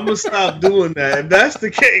 So I'm gonna stop doing that. If that's the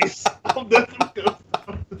case, I'm definitely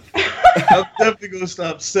gonna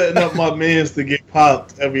stop setting up my mans to get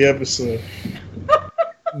popped every episode.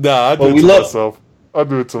 Nah, I do it to myself. I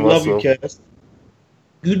do it to myself. Love you, Cass.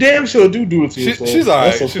 You damn sure do it to yourself. She's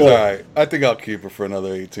alright. She's alright. I think I'll keep her for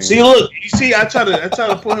another 18. See, look. You see, I try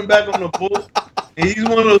to put him back on the boat, and he's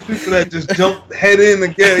one of those people that just jump head in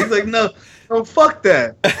again. He's like, no, fuck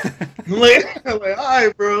that. I'm like, all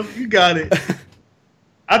right, bro, you got it.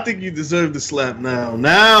 I think you deserve the slap now.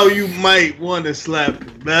 Now you might want to slap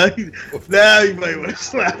him. Now you might want to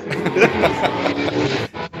slap him.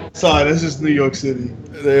 Sorry, that's just New York City.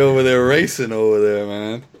 They over there racing over there,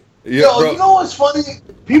 man. Yeah, yo, bro. You know what's funny?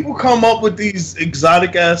 People come up with these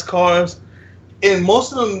exotic ass cars, and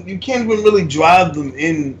most of them you can't even really drive them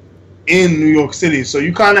in New York City. So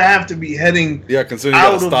you kind of have to be heading. Yeah, considering you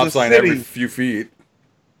got a stop sign every few feet.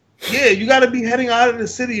 Yeah, you got to be heading out of the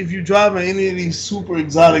city if you drive in any of these super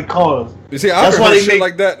exotic cars. You see, I haven't heard shit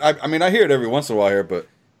like that. I mean, I hear it every once in a while here, but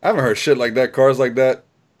I haven't heard shit like that, cars like that,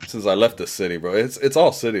 since I left the city, bro. It's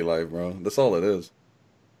all city life, bro. That's all it is.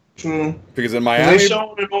 True. Because in Miami, they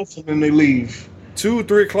show it off and then they leave.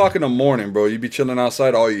 2-3 o'clock in the morning, bro. You be chilling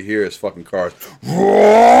outside, all you hear is fucking cars,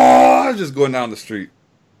 just going down the street.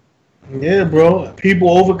 Yeah, bro. People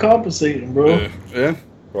overcompensating, bro. Yeah,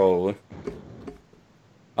 probably.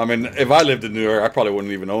 I mean, if I lived in New York, I probably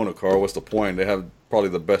wouldn't even own a car. What's the point? They have probably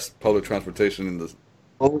the best public transportation in the.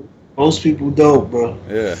 Most people don't, bro.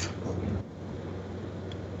 Yeah.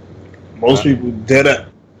 Most people dead up.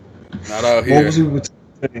 Not out here. Most people.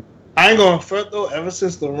 I ain't gonna front though. Ever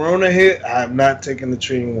since the Rona hit, I have not taken the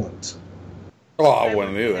train once. Oh, I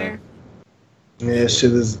wouldn't either. Yeah,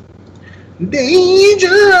 shit is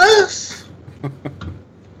dangerous.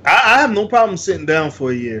 I have no problem sitting down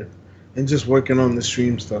for a year and just working on the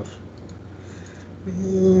stream stuff.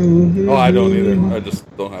 Oh, I don't either. I just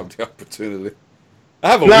don't have the opportunity.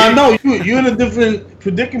 I have a no, you're in a different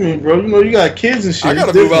predicament, bro. You know, you got kids and shit. I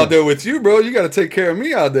gotta move out there with you, bro. You gotta take care of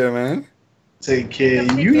me out there, man. Take care.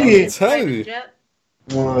 You need to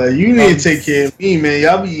take care of me, man.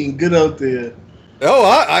 Y'all be eating good out there.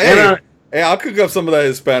 Oh, hey, I'll cook up some of that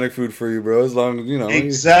Hispanic food for you, bro. As long as you know.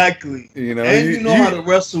 Exactly. You know, and you know how to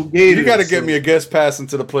wrestle gators. You got to get me a guest pass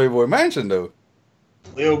into the Playboy Mansion, though.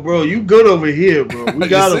 Yo, bro, you good over here, bro. We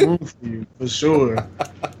got a room for you for sure.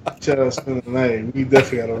 Try to spend the night. We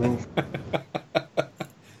definitely got a room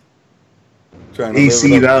for you.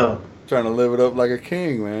 AC'd out. Trying to live it up like a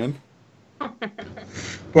king, man.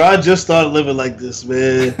 Bro, I just started living like this,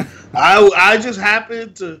 man. I just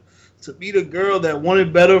happened to meet a girl that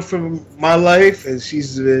wanted better from my life, and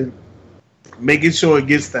she's been making sure it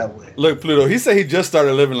gets that way. Look, Pluto, he said he just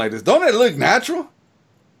started living like this. Don't it look natural?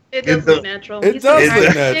 It does look natural. It does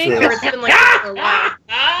look natural. Or it's been like this for a while.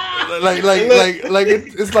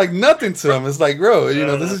 It's like nothing to him. It's like, bro, you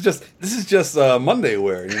know, this is just Monday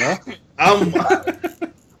wear, you know.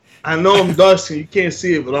 I know I'm blushing. You can't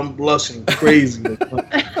see it, but I'm blushing crazy.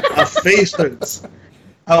 My face hurts.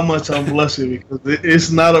 How much I'm blushing because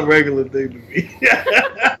it's not a regular thing to me.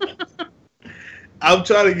 I'm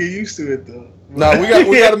trying to get used to it though. No, we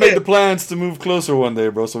got to make the plans to move closer one day,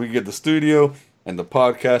 bro. So we can get the studio and the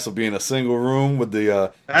podcast will be in a single room with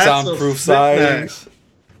the soundproof sidings.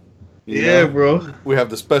 Yeah, bro. We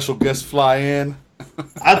have the special guests fly in.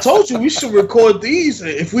 I told you we should record these.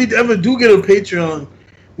 If we ever do get a Patreon,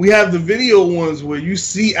 we have the video ones where you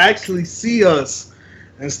actually see us.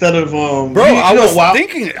 Instead of bro,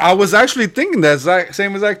 I was actually thinking that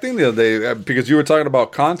same exact thing the other day because you were talking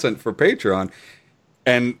about content for Patreon,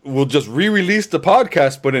 and we'll just re-release the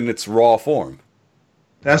podcast but in its raw form.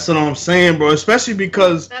 That's what I'm saying, bro. Especially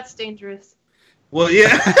because that's dangerous. Well,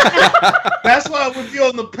 yeah, that's why with you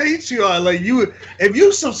on the Patreon, like if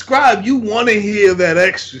you subscribe, you want to hear that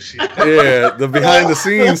extra shit. Yeah, the behind the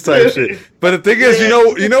scenes type shit. But the thing is,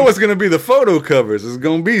 you know what's gonna be the photo covers? It's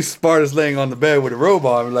gonna be Spartus laying on the bed with a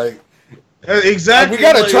robot. I'm like, exactly. We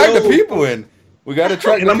gotta attract the people in. We gotta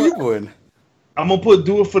attract the people in. I'm gonna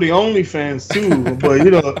do it for the OnlyFans too,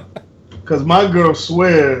 but because my girl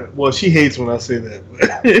swear, well, she hates when I say that.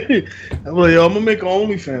 I'm like, I'm gonna make an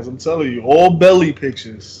OnlyFans. I'm telling you, all belly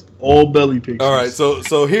pictures. All right,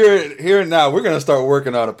 so here now, we're gonna start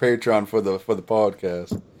working on a Patreon for the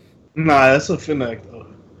podcast. Nah, that's a finnack though.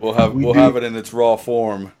 We'll have it in its raw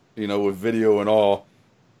form, with video and all,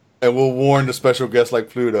 and we'll warn the special guests like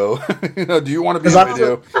Pluto. Do you want to be in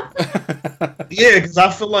video? Yeah, because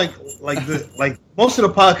I feel like most of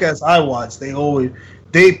the podcasts I watch,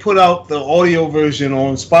 they put out the audio version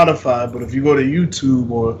on Spotify, but if you go to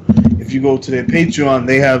YouTube or if you go to their Patreon,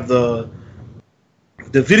 they have the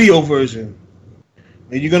video version.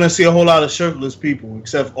 And you're gonna see a whole lot of shirtless people,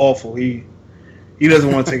 except Awful. He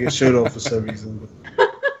doesn't want to take his shirt off for some reason.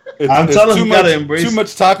 I'm telling him, you gotta embrace too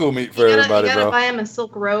much taco meat for everybody, bro. You gotta buy him a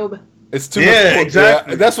silk robe. It's too much. Yeah,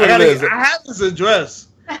 exactly. Yeah, that's what it is. I have his address.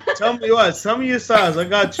 Tell me your size. I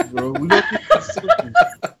got you, bro. We gonna keep this silky.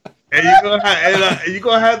 And you're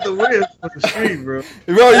gonna have the wear for the street, bro.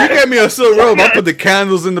 Bro, you get me a silk robe. I'll put the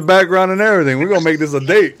candles in the background and everything. We're gonna make this a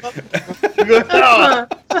date.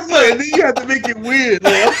 And then you have to make it weird.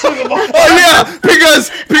 Like, I'm talking about. Oh yeah, because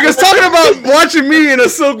talking about watching me in a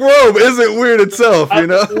silk robe isn't weird itself, I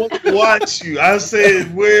don't want to watch you. I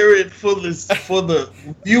said wear it for the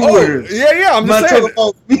viewers. Oh, yeah. I'm not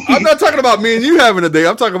talking about me and you having a day.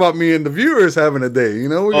 I'm talking about me and the viewers having a day.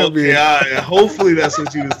 We're gonna be. Yeah. Hopefully that's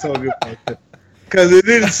what you was talking about. Because it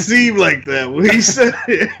didn't seem like that when he said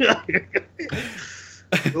it.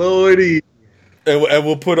 Lordy. And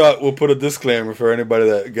we'll put a disclaimer for anybody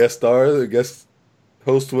that guest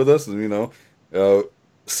host with us.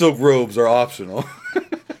 Silk robes are optional.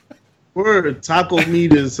 Word, taco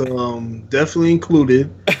meat is definitely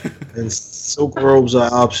included, and silk robes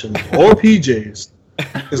are optional, or PJs.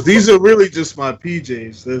 Because these are really just my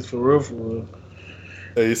PJs. That's for real.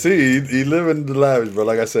 Hey, you see, you live in the lavish, bro.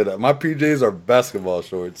 Like I said, my PJs are basketball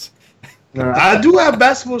shorts. I do have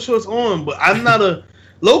basketball shorts on, but I'm not a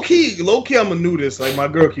low key. I'm a nudist. Like my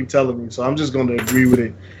girl keep telling me, so I'm just gonna agree with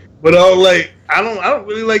it. But I don't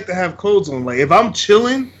really like to have clothes on. Like if I'm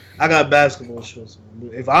chilling, I got basketball shorts on.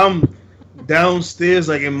 If I'm downstairs,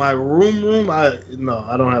 like in my room, I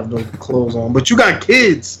don't have no clothes on. But you got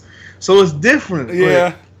kids, so it's different. Yeah.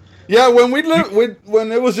 Like, yeah, when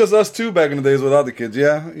when it was just us two back in the days without the kids,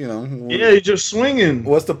 yeah, Yeah, you're just swinging.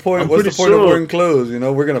 What's the point? What's the point of wearing clothes?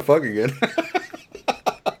 We're gonna fuck again.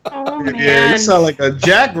 Oh man! Yeah, you sound like a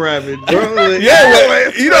jackrabbit, bro. Like,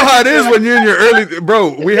 yeah, you know how it is when you're in your early.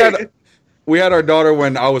 Bro, we had our daughter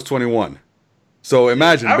when I was 21. So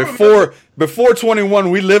imagine before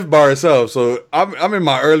 21, we lived by ourselves. So I'm in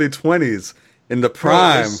my early 20s in the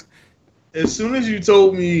prime. Bro, as soon as you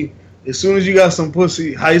told me. As soon as you got some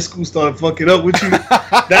pussy, high school started fucking up with you.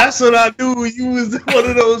 That's what I knew. You was one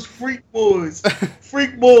of those freak boys. I'm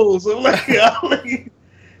like,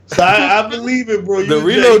 so I believe it, bro. The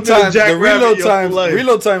reload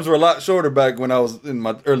times were a lot shorter back when I was in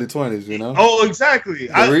my early 20s. Oh, exactly.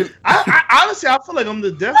 I honestly, I feel like I'm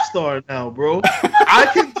the Death Star now, bro. I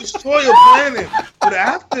can destroy a planet, but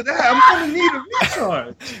after that, I'm gonna need a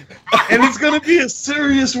recharge, and it's gonna be a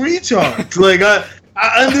serious recharge. Like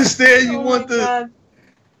I understand you want the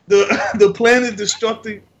planet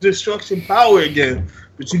destruction power again,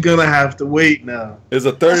 but you're gonna have to wait now. It's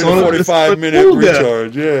a 30 to 45 minute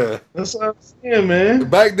recharge, yeah. That's what I'm saying, man.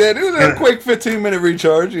 Back then, it was a quick 15-minute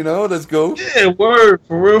recharge, let's go. Yeah, word,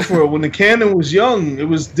 for real. When the cannon was young, it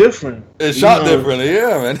was different. It shot differently,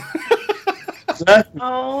 yeah, man. Exactly.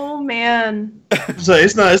 Oh, man. So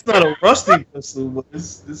it's not a rusty pistol, but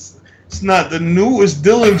it's not the newest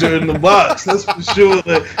Dillinger in the box. That's for sure.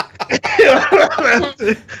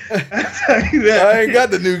 I ain't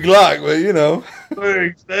got the new Glock, but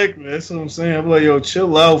Exactly. That's what I'm saying. I'm like, yo,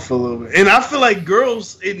 chill out for a little bit. And I feel like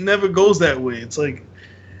girls, it never goes that way. It's like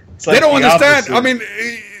they don't understand. Opposite. I mean,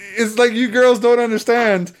 it's like you girls don't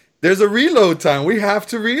understand. There's a reload time. We have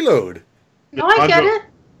to reload. No, I get it.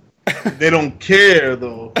 They don't care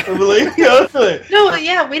though. No,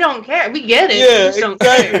 yeah, we don't care. We get it. Yeah, we just don't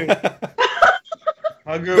care.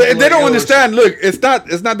 They don't understand. Look, it's not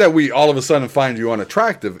that we all of a sudden find you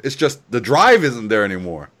unattractive. It's just the drive isn't there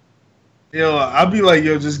anymore. Yo, I'll be like,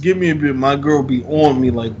 yo, just give me a bit. My girl be on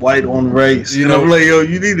me like white on rice. I'm like, yo,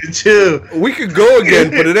 you need to chill. We could go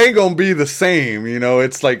again, but it ain't gonna be the same.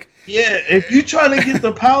 It's like Yeah, if you trying to get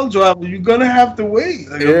the pile driver, you're gonna have to wait.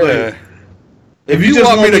 Like, yeah. If you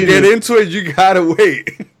want me to get into it, you gotta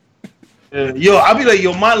wait. Yo, I'll be like,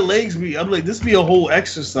 yo, my legs be. I'm like, this be a whole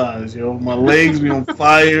exercise, yo. My legs be on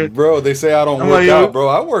fire, bro. They say I don't work out, bro.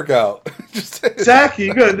 I work out. Exactly.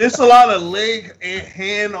 Good. There's a lot of leg and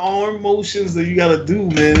hand, arm motions that you gotta do,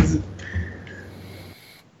 man.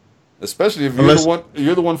 Especially if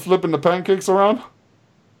you're the one flipping the pancakes around.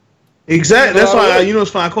 Exactly. That's why it's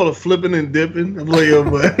fine. I call it flipping and dipping. I'm like, yo,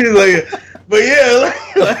 but yeah,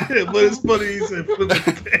 but it's funny you said flipping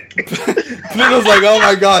and pancakes. Pluto's like, oh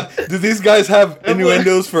my god, do these guys have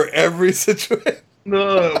innuendos for every situation?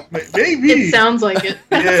 No, maybe. It sounds like it.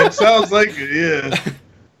 Yeah, it sounds like it. Yeah.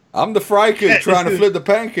 I'm the fry kid trying to flip the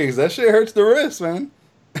pancakes. That shit hurts the wrist, man.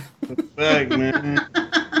 Fact, man.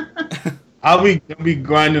 I'll be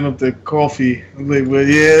grinding up the coffee. I'm like, but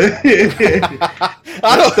yeah.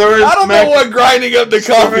 I don't know what grinding up the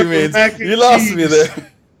coffee means. You lost me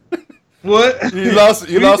there. What? You lost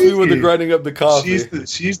me with the grinding up the coffee.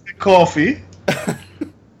 She's the coffee.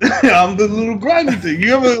 I'm the little grinding thing.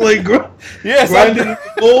 You ever yes, grinding the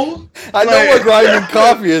bowl? I know what grinding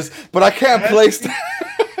coffee is, but I can't place that.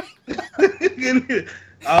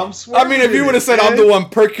 I mean, if you would have said I'm the one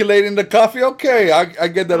percolating the coffee, okay, I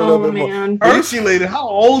get that a little bit more. Percolating? How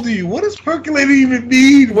old are you? What does percolating even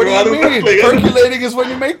mean? What do you mean? Percolating is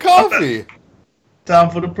when you make coffee.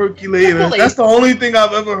 Time for the percolator. That's the only thing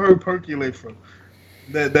I've ever heard percolate from.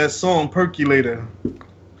 That song, Percolator.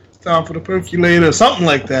 It's time for the percolator, something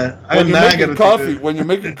like that. When you're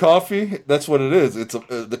making coffee, that's what it is. It's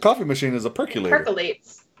the coffee machine is a percolator.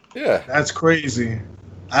 Percolates. Yeah. That's crazy.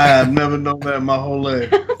 I have never known that in my whole life.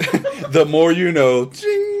 The more you know.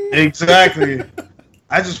 Ching. Exactly.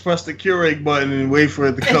 I just press the Keurig button and wait for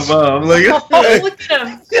it to come up. I'm like, look at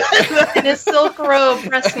him in his silk robe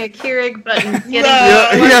pressing a Keurig button. He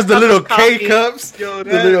has the little K-cups.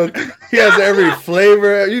 He has every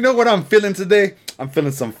flavor. You know what I'm feeling today? I'm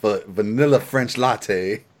feeling some vanilla French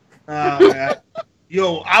latte.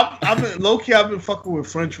 Yo, I've been low-key. I've been fucking with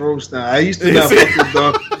French roast now. I used to not fuck with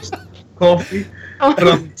dark roast coffee, but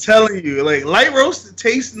I'm telling you, like light roast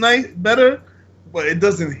tastes nice, better, but it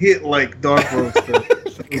doesn't hit like dark roast.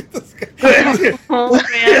 Oh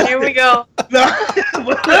man, here we go.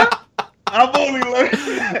 I've only learned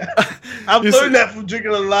that. I've learned that from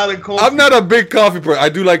drinking a lot of coffee. I'm not a big coffee person. I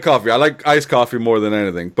do like coffee. I like iced coffee more than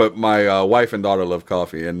anything. But my wife and daughter love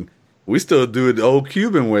coffee, and we still do it the old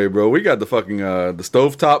Cuban way, bro. We got the fucking the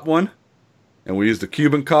stovetop one, and we use the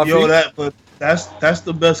Cuban coffee. Yo, that's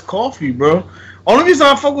the best coffee, bro. Only reason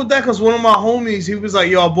I fuck with that because one of my homies, he was like,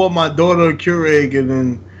 yo, I bought my daughter a Keurig, and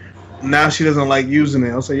then now she doesn't like using it.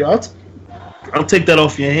 I was like, yo, I'll take that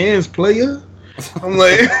off your hands, player. I'm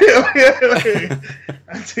like,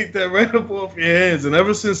 I take that right up off your hands. And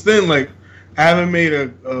ever since then, like, I haven't made a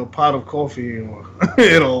pot of coffee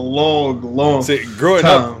in a long See, growing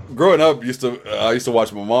up, I used to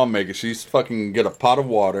watch my mom make it. She used to fucking get a pot of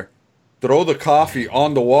water, throw the coffee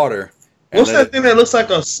on the water. What's that thing that looks like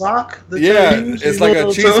a sock? It's like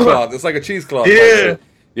a cheesecloth. It's like a cheesecloth. Yeah.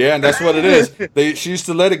 Yeah, and that's what it is. She used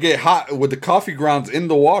to let it get hot with the coffee grounds in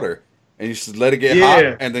the water, and you just let it get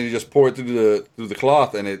hot, and then you just pour it through the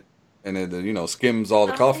cloth, and it skims all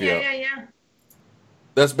the coffee out. Yeah.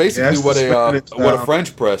 That's basically what a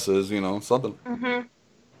French press is, something. Mm-hmm.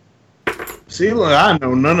 See, look, I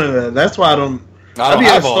know none of that. That's why I don't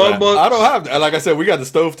have all that. I don't have that. Like I said, we got the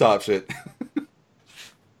stovetop shit.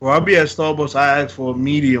 Well, I'll be at Starbucks. I ask for a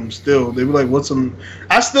medium still. They be like,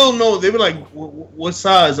 I still know. They be like, what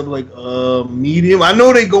size? I'm like, medium. I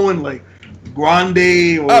know they go in like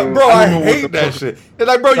grande or... bro, I hate that shit. It's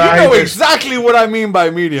like, bro, you know exactly what I mean by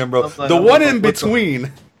medium, bro. Like, the one in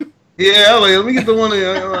between. Yeah, like, let me get the one.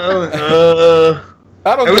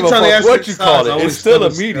 I don't give a fuck what you call it. It's still a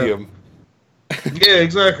medium. Yeah,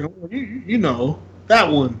 exactly. You know,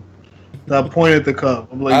 that one. I point at the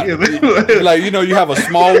cup. I'm like, you have a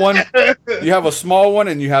small one. You have a small one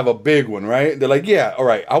and you have a big one, right? They're like, yeah, all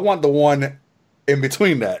right. I want the one in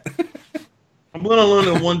between that. I'm gonna learn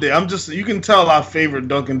it one day. You can tell I favor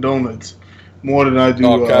Dunkin' Donuts more than I do.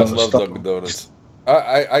 Oh, Cass loves Dunkin' Donuts.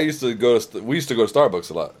 I used to go to we used to go to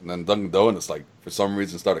Starbucks a lot, and then Dunkin' Donuts, like, for some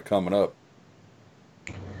reason, started coming up.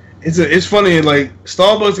 It's funny, like,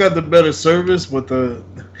 Starbucks got the better service, but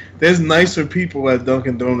there's nicer people at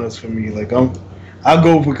Dunkin' Donuts for me. Like, I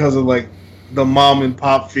go because of, like, the mom and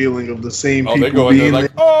pop feeling of the same people. They go in there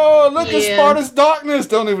like, oh, look at Sparta's Darkness.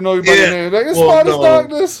 Don't even know anybody's name. Like, it's Sparta's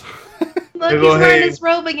Darkness. Look, he's wearing his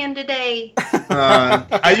robe again today.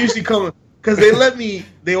 I usually come because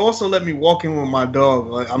they also let me walk in with my dog.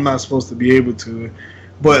 Like, I'm not supposed to be able to,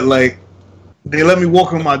 but like they let me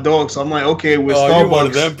walk with my dog. So I'm like, okay, with Starbucks. You're one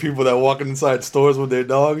of them people that walking inside stores with their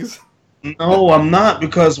dogs? No, I'm not,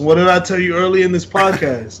 because what did I tell you earlier in this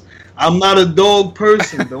podcast? I'm not a dog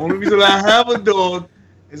person. The only reason I have a dog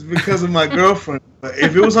is because of my girlfriend. But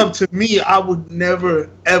if it was up to me, I would never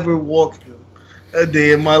ever walk them a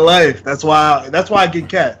day in my life. That's why I get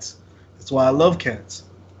cats. That's why I love cats.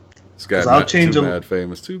 This guy's too mad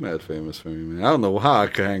famous for me, man. I don't know how I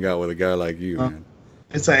could hang out with a guy like you, man.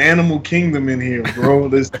 It's an animal kingdom in here, bro.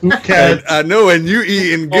 There's 2 cats. I know, and you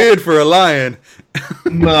eating good for a lion.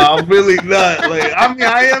 No, I'm really not. Like, I mean,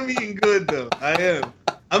 I am eating good though. I am.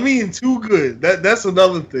 I'm eating too good. That's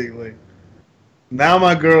another thing. Like, now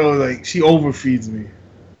my girl, like, she overfeeds me.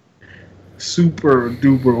 Super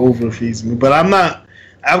duper overfeeds me. But I'm not.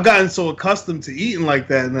 I've gotten so accustomed to eating like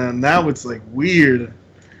that now it's like weird.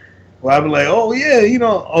 Well, I'll be like, oh yeah, you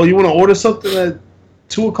want to order something at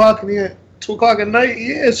 2:00 at night?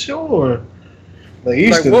 Yeah, sure.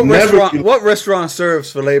 Like, what restaurant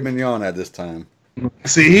serves filet mignon at this time?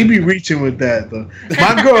 See, he be reaching with that though.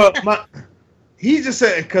 My girl, he just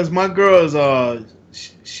said, because my girl is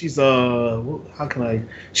she's how can I?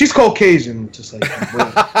 She's Caucasian, just like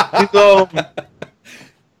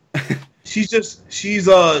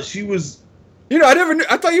she was.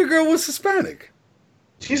 I thought your girl was Hispanic.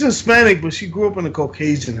 She's Hispanic, but she grew up in a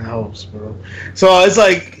Caucasian house, bro. So it's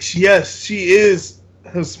like, yes, she is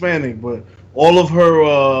Hispanic, but all of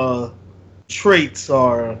her traits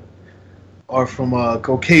are from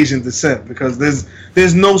Caucasian descent, because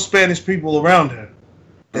there's no Spanish people around her.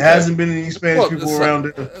 There hasn't been any Spanish people around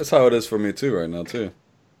her. That's how it is for me too right now too.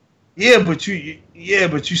 Yeah, but you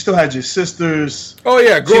still had your sisters. Oh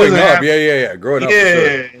yeah, growing up, growing up.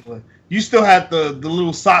 Yeah, sure. You still had the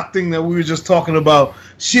little sock thing that we were just talking about.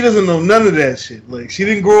 She doesn't know none of that shit. Like, she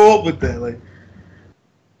didn't grow up with that. Like,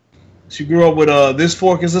 she grew up with this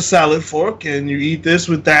fork is a salad fork, and you eat this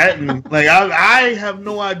with that, and like I have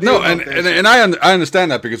no idea. No, and I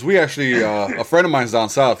understand that, because we actually a friend of mine's down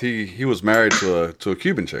south. He was married to a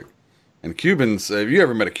Cuban chick, and Cubans, if you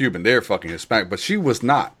ever met a Cuban, they're fucking Hispanic, but she was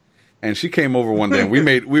not. And she came over one day, and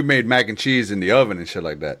we made mac and cheese in the oven and shit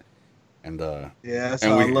like that. And that's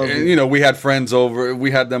how I love it. You know, we had friends over,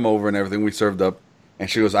 we had them over and everything. We served up, and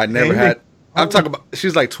she goes, "I never had." I'm talking about.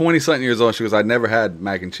 She's like 20-something years old. She goes, "I never had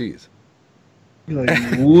mac and cheese." You're like,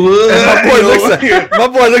 what? My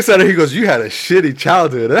boy looks at her. He goes, "You had a shitty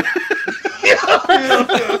childhood."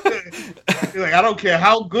 You're like, I don't care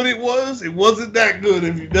how good it wasn't that good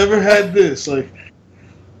if you never had this. Like,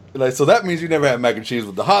 so that means you never had mac and cheese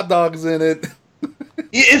with the hot dogs in it.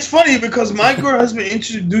 Yeah, it's funny because my girl has been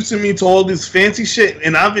introducing me to all this fancy shit,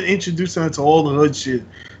 and I've been introducing her to all the hood shit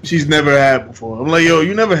she's never had before. I'm like, yo,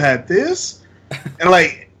 you never had this? And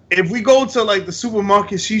like, if we go to like the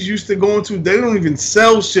supermarket she's used to going to, they don't even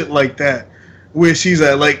sell shit like that where she's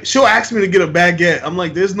at. Like, she'll ask me to get a baguette. I'm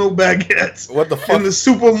like, there's no baguettes. What the fuck? In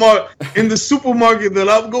the supermarket that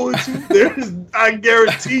I'm going to, I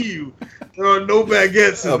guarantee you, there are no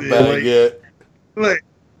baguettes in there. Baguette. Like,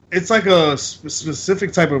 it's like a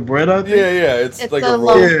specific type of bread, I think. Yeah, it's like a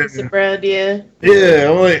long piece of bread, yeah. Yeah,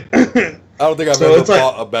 I'm like... I don't think I've ever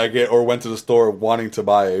bought a baguette or went to the store wanting to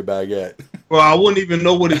buy a baguette. Well, I wouldn't even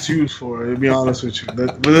know what it's used for, to be honest with you.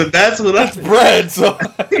 But that's bread, so...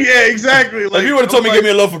 Yeah, exactly. Like, if you would have told me, give me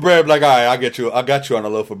a loaf of bread, like, all right, I got you on a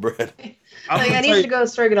loaf of bread. I need to go to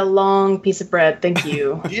the store and get a long piece of bread, thank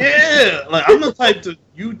you. Yeah, like, I'm the type to...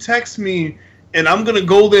 You text me... And I'm going to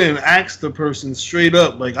go there and ask the person straight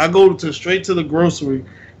up. Like, I go straight to the grocery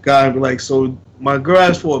guy and be like, so my girl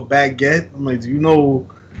asked for a baguette. I'm like, do you know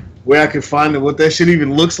where I can find it, what that shit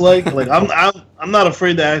even looks like? Like, I'm not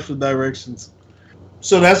afraid to ask for directions.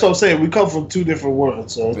 So that's what I'm saying. We come from 2 different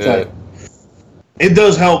worlds. So it's like, it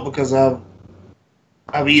does help because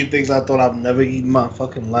I've eaten things I thought I've never eaten in my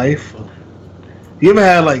fucking life. You ever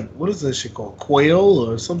had, like, what is that shit called? Quail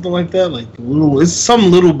or something like that? Like, it's some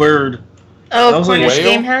little bird. Oh, Cornish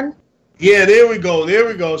game hen? Yeah, there we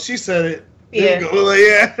go. She said it. Yeah.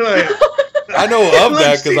 I know of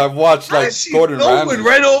that because I've watched like Gordon Ramsay.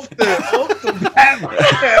 Right off the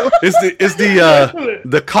bat. It's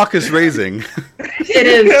the caucus raising. It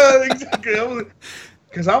is. Yeah, exactly.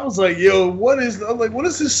 Because I was like, yo, what is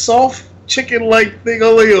this soft chicken-like thing?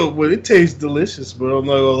 I'm like, yo, but it tastes delicious, bro. I'm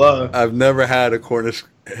not gonna lie. I've never had a Cornish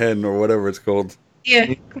hen or whatever it's called. Yeah.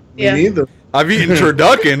 Me neither. I've eaten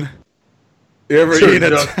turducken. You ever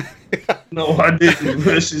eaten it? No, I didn't.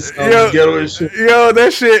 That shit's ghetto as shit. Yo,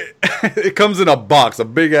 that shit, it comes in a box, a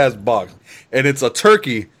big-ass box. And it's a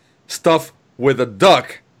turkey stuffed with a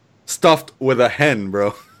duck stuffed with a hen,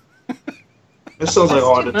 bro. That sounds like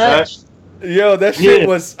hard attack. Yo, that shit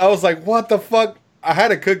was, I was like, what the fuck? I had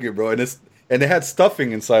to cook it, bro. And and it had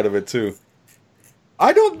stuffing inside of it too.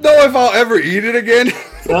 I don't know if I'll ever eat it again.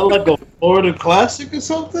 Is that like a Florida classic or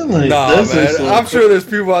something? Like, nah, man. I'm sure there's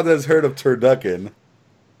people out there that's heard of turducken.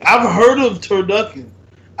 I've heard of turducken.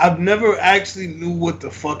 I've never actually knew what the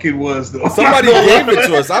fuck it was, though. Somebody gave it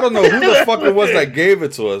to us. I don't know who the fuck it was that gave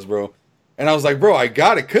it to us, bro. And I was like, bro, I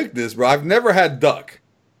gotta cook this, bro. I've never had duck.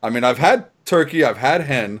 I mean, I've had turkey, I've had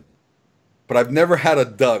hen, but I've never had a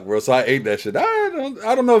duck, bro. So I ate that shit.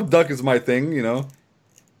 I don't know if duck is my thing, you know.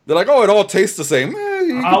 They're like, oh, it all tastes the same.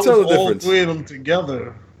 You can tell the difference. All three of them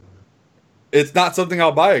together. It's not something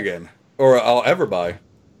I'll buy again, or I'll ever buy.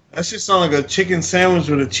 That shit sound like a chicken sandwich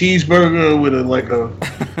with a cheeseburger with a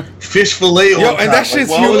fish fillet. Yo, and that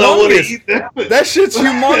shit's humongous. That shit's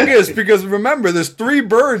humongous because remember, there's 3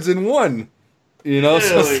 birds in one. You know,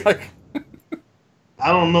 so it's like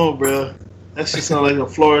I don't know, bro. That shit sound like a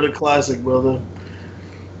Florida classic, brother.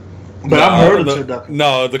 But I've heard of turducken.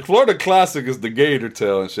 No, the Florida classic is the gator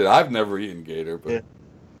tail and shit. I've never eaten gator, but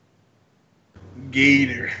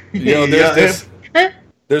gator. You know,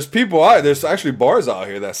 there's people there's actually bars out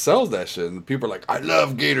here that sells that shit, and people are like, I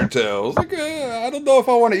love gator tails. Like, I don't know if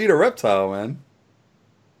I want to eat a reptile, man.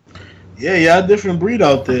 Yeah, a different breed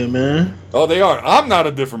out there, man. Oh, they are. I'm not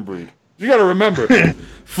a different breed. You got to remember,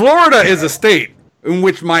 Florida is a state in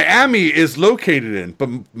which Miami is located in, but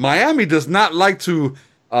Miami does not like to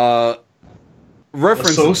associate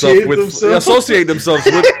themselves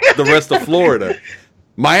with the rest of Florida.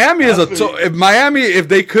 Miami is if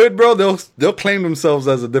they could, bro, they'll claim themselves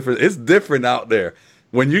as a different. It's different out there.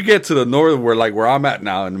 When you get to the north, where I'm at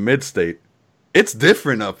now in the mid-state, it's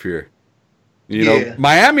different up here. You know,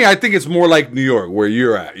 Miami, I think it's more like New York, where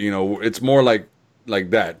you're at. You know, it's more like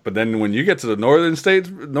that. But then when you get to the northern states,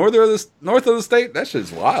 north of the state, that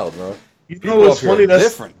shit's wild, bro. You know what's funny? That's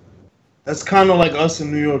different. That's kind of like us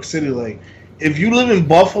in New York City. Like, if you live in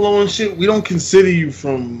Buffalo and shit, we don't consider you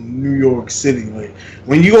from New York City. Like,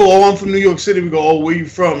 when you go, oh, I'm from New York City, we go, oh, where you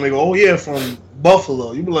from? They go, oh, yeah, from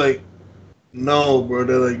Buffalo. You be like, no, bro.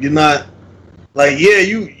 They're like, you're not. Like, yeah,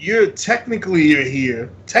 you're here,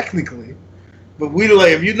 technically. But we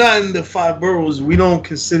like, if you're not in the 5 boroughs, we don't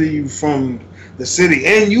consider you from the city.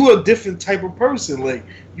 And you a different type of person. Like,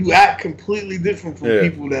 you act completely different from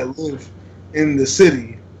people that live in the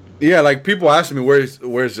city. Yeah, like people ask me where's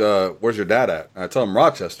your dad at? And I tell them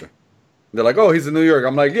Rochester. They're like, oh, he's in New York.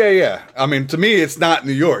 I'm like, yeah. I mean, to me, it's not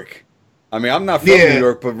New York. I mean, I'm not from New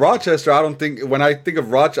York, but Rochester, I don't think. When I think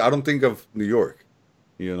of Rochester, I don't think of New York.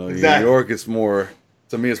 You know, exactly. New York is more.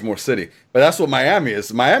 To me, it's more city. But that's what Miami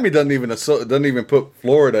is. Miami doesn't even put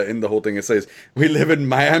Florida in the whole thing. It says we live in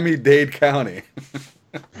Miami-Dade County.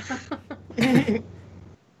 It's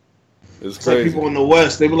crazy. Like people in the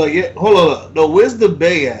West, they be like, yeah, hold on. No, where's the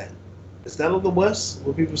Bay at? Is that on the West?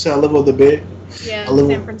 Where people say I live on the Bay? Yeah,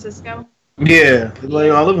 San Francisco. Yeah. They're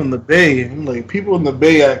like, I live in the Bay. I'm like, people in the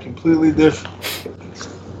Bay act completely different.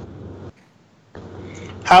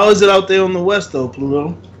 How is it out there on the West, though,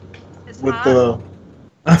 Pluto? It's hot.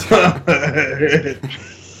 That's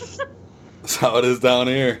how it is down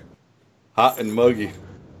here. Hot and muggy.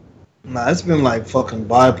 Nah, it's been like fucking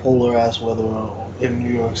bipolar ass weather in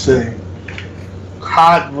New York City.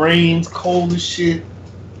 Hot, rains, cold as shit.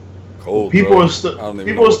 Cold. People are still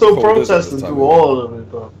protesting through all of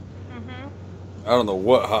it though. I don't know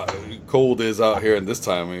what hot, cold is out here in this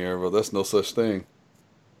time of year, but that's no such thing.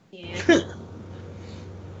 Yeah.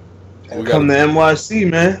 We come to NYC,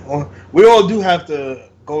 man. We all do have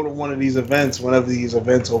to go to one of these events whenever these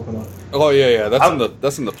events open up. Oh yeah.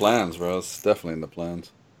 That's in the plans, bro. It's definitely in the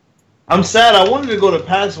plans. I'm sad. I wanted to go to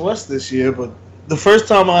PAX West this year, but the first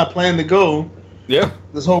time I planned to go,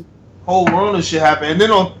 this whole Rona shit happened, and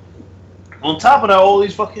then on top of that, all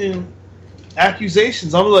these fucking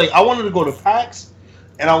accusations. I was like, I wanted to go to PAX,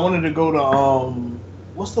 and I wanted to go to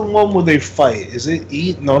what's the one where they fight? Is it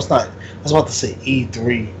E? No, it's not. I was about to say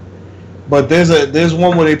E3. But there's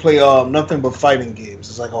one where they play nothing but fighting games.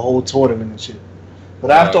 It's like a whole tournament and shit.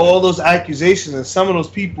 But after all those accusations and some of those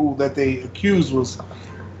people that they accused was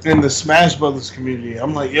in the Smash Brothers community,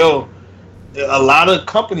 I'm like, yo, a lot of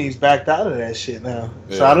companies backed out of that shit now.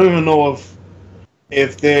 Yeah. So I don't even know if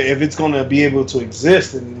it's gonna be able to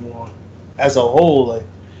exist anymore as a whole. Like,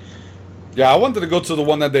 yeah, I wanted to go to the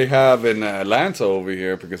one that they have in Atlanta over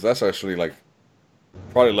here because that's actually like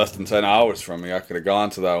probably less than 10 hours from me. I could have gone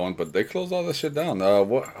to that one, but they closed all that shit down.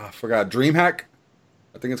 What I forgot, DreamHack,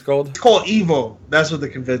 I think it's called. It's called Evo. That's what the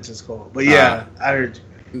convention's called. But yeah, I heard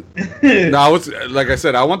you. No, like I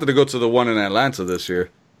said, I wanted to go to the one in Atlanta this year,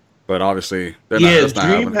 but obviously that's not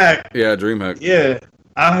happening. Yeah, DreamHack. Yeah,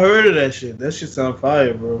 I heard of that shit. That shit sound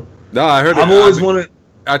fire, bro. No, I heard. I've always wanted.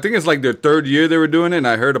 I think it's like their third year they were doing it, and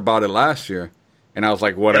I heard about it last year, and I was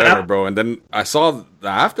like, whatever, bro. And then I saw the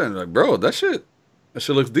after, and like, bro, that shit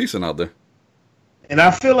looks decent out there. And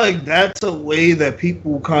I feel like that's a way that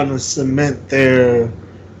people kind of cement their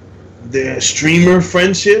streamer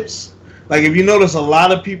friendships. Like, if you notice, a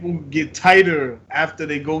lot of people get tighter after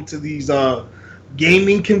they go to these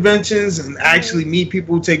gaming conventions and actually meet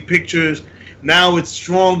people, take pictures. Now it's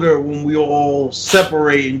stronger when we all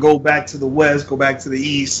separate and go back to the West, go back to the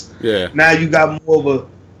East. Yeah. Now you got more of a...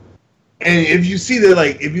 And if you see that,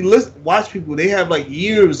 like, if you watch people, they have, like,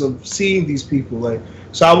 years of seeing these people. Like,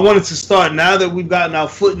 so I wanted to start, now that we've gotten our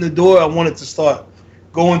foot in the door, I wanted to start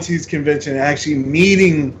going to these conventions and actually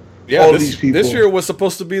meeting all these people. This year was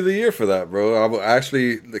supposed to be the year for that, bro.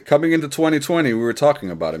 Actually, coming into 2020, we were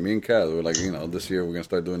talking about it. Me and Kaz, we were like, this year we're going to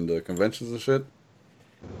start doing the conventions and shit.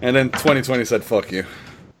 And then 2020 said, fuck you.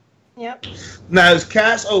 Yep. Now, is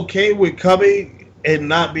Cass okay with coming and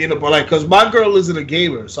not being able, like, because my girl isn't a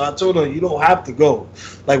gamer, so I told her, you don't have to go.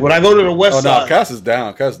 Like, when I go to the West Side. Oh, no, Cass is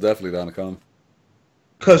down. Cass is definitely down to come.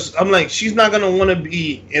 Because I'm like, she's not going to want to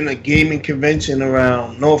be in a gaming convention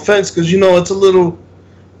around. No offense, because, it's a little...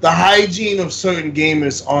 The hygiene of certain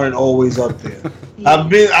gamers aren't always up there. I've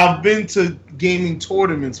been to gaming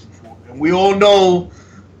tournaments before, and we all know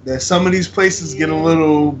that some of these places get a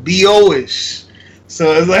little BO-ish.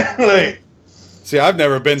 So it's like see, I've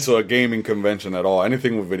never been to a gaming convention at all.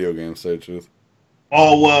 Anything with video games, to say the truth.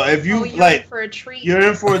 Oh, well, if you, you're like... in for a treat. You're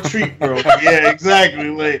in for a treat, bro. Yeah, exactly.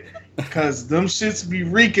 Like, because them shits be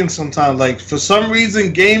reeking sometimes. Like, for some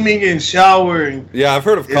reason, gaming and showering... Yeah, I've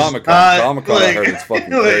heard of Comic-Con. Comic-Con, I heard it's fucking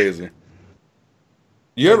crazy.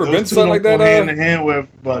 You ever been to something like that? Hand in hand with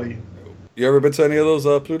everybody. You ever been to any of those,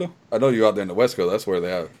 Pluto? I know you out there in the West Coast. That's where they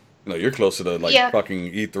have... you're close to the,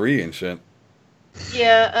 fucking E3 and shit.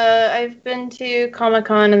 Yeah, I've been to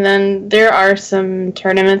Comic-Con, and then there are some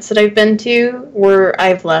tournaments that I've been to where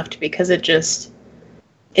I've left because it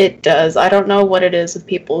does. I don't know what it is with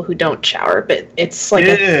people who don't shower, but it's like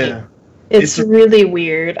it's really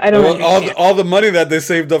weird. I don't understand. All the money that they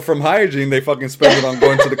saved up from hygiene, they fucking spend it on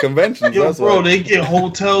going to the conventions. Yo, bro, they get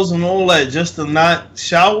hotels and all that just to not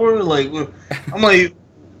shower. Like, I'm like,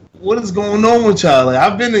 what is going on with y'all? Like,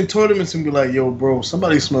 I've been in tournaments and be like, yo, bro,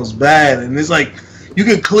 somebody smells bad. And it's like, you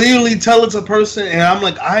can clearly tell it's a person. And I'm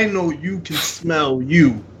like, I know you can smell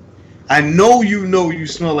you. I know you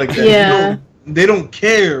smell like that. Yeah. They don't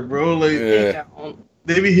care, bro. Like, They don't.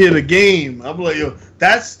 They be here to game. I'm like, yo,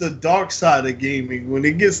 that's the dark side of gaming. When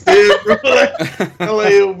it gets there, bro, I'm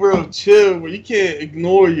like, yo, bro, chill. Bro. You can't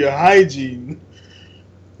ignore your hygiene.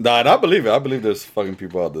 Nah, and I believe it. I believe there's fucking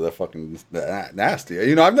people out there that fucking nasty.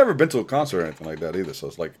 I've never been to a concert or anything like that either, so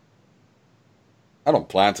it's like, I don't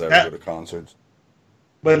plan to ever go to concerts.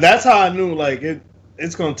 But that's how I knew, like,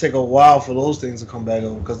 it's going to take a while for those things to come back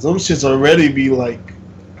on, because those shits already be, like,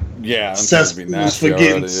 cesspools for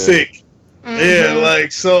getting sick. Mm-hmm. Yeah,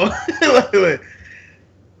 like, so...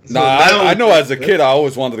 I know as a kid, I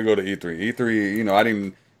always wanted to go to E3.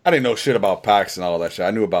 E3, I didn't know shit about PAX and all that shit. I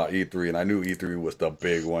knew about E3, and I knew E3 was the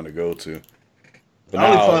big one to go to. But I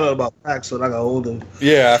only found out about PAX when I got older.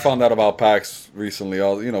 Yeah, I found out about PAX recently,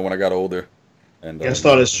 when I got older. And I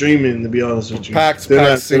started streaming, to be honest with you. PAX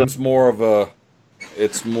seems more of a...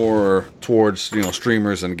 It's more towards,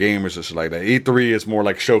 streamers and gamers and shit like that. E3 is more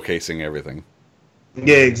like showcasing everything.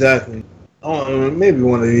 Yeah, exactly. Oh, maybe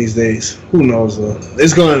one of these days. Who knows, though?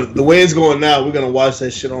 The way it's going now, we're going to watch that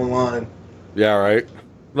shit online. Yeah, right.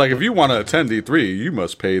 Like, if you want to attend E3, you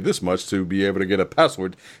must pay this much to be able to get a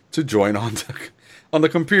password to join on the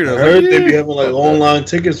computer. I heard they be having, like, online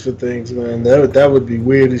tickets for things, man. That would be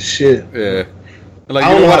weird as shit. Yeah. Like,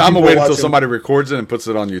 you know what? I'm going to wait until somebody records it and puts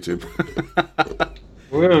it on YouTube.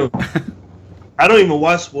 Well, I don't even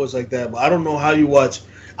watch sports like that, but I don't know how you watch.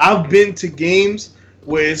 I've been to games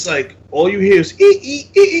where it's like, all you hear is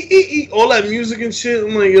all that music and shit.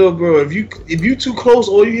 I'm like, yo, bro, if you too close,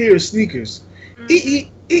 all you hear is sneakers.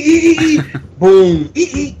 Boom, boom.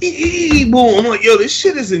 I'm like, yo, this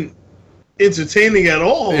shit isn't entertaining at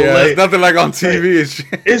all. Yeah, it's nothing like on TV.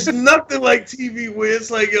 It's nothing like TV where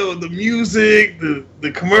it's like, yo, the music,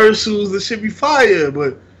 the commercials, the shit be fire.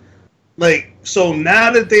 But like, so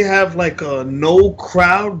now that they have like a no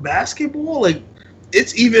crowd basketball, like,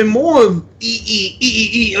 it's even more of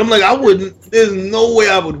I'm like, there's no way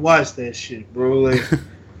I would watch that shit, bro. Like,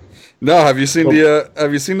 no, have you seen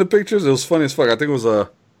the pictures? It was funny as fuck. I think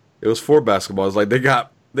it was for basketball. It's like they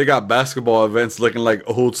got basketball events looking like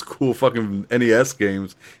old school fucking NES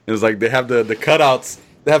games. And it's like they have the cutouts.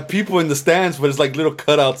 They have people in the stands, but it's like little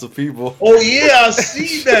cutouts of people. Oh yeah, I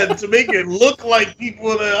see that to make it look like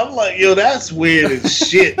people. I'm like, yo, that's weird as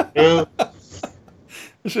shit, bro.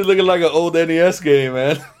 This shit looking like an old NES game,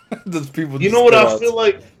 man. You know what I feel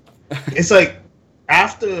like? It's like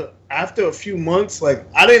after a few months, like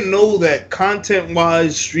I didn't know that content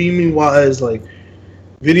wise, streaming wise, like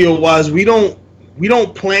video wise, we don't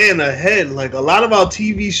plan ahead. Like a lot of our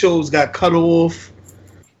TV shows got cut off.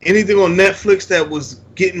 Anything on Netflix that was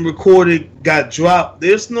getting recorded got dropped.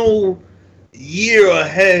 There's no year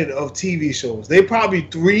ahead of TV shows. They probably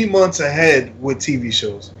 3 months ahead with TV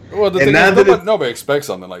shows. Well, the thing is, nobody expects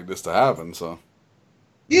something like this to happen, so.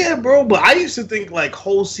 Yeah, bro, but I used to think like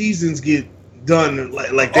whole seasons get done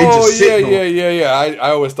like they just sit. Yeah. I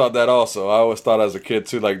always thought that also. I always thought as a kid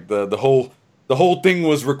too, like the whole thing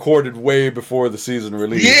was recorded way before the season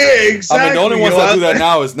released. Yeah, exactly. I mean, the only ones that do that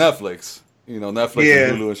now is Netflix. You know, Netflix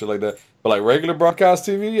and Hulu and shit like that. But like regular broadcast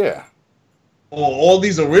TV, yeah. All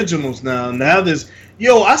these originals now. Now there's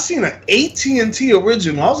I seen an AT&T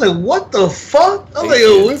original. I was like, what the fuck? I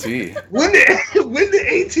was like, when did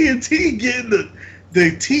AT&T get in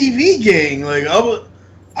the TV gang? Like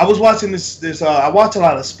I was watching this. I watch a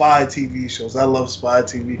lot of spy TV shows. I love spy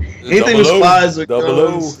TV. Anything with spies or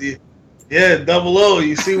guns. Yeah, 00.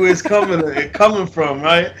 You see where it's coming from,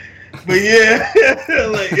 right? But yeah,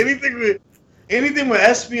 like anything with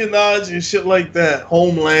espionage and shit like that,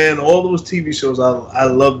 Homeland, all those TV shows, I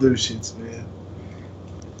love those shits, man.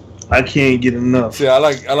 I can't get enough. See, I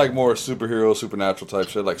like more superhero, supernatural type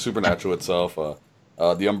shit, like Supernatural itself.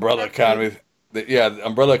 The Umbrella Academy. The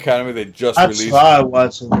Umbrella Academy. They just released. I tried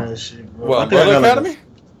watching that shit, bro. What, Umbrella Academy?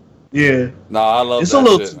 Yeah. Nah, I love. It's that a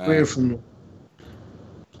little shit, too weird for me.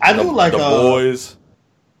 I do like the Boys.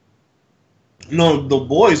 No, The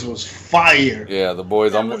Boys was fire. Yeah, The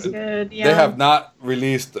Boys. That was good. Yeah. They have not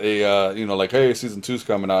released a like, hey, season 2's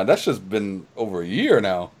coming out. That's just been over a year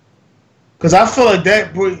now. Because I feel like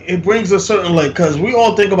it brings a certain because we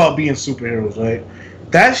all think about being superheroes, right?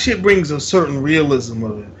 That shit brings a certain realism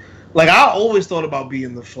of it. Like I always thought about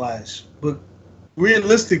being the Flash, but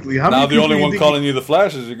realistically, how many now the only one calling you the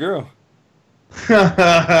Flash is your girl. You think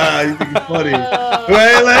it's funny,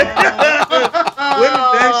 right? Like, where did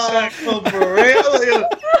that shot come from, right?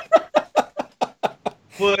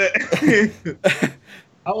 But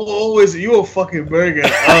I will always, you a fucking burger.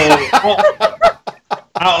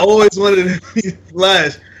 I always wanted to be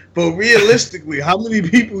Flash, but realistically, how many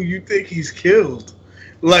people you think he's killed?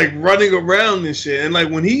 Like running around and shit, and like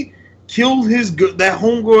when he killed that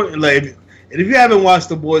homegirl, like, and if you haven't watched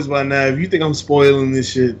The Boys by now, if you think I'm spoiling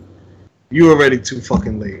this shit, you already too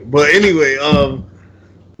fucking late. But anyway,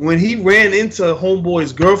 when he ran into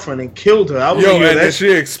Homeboy's girlfriend and killed her, I was like, and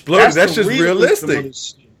she exploded. That's just realistic.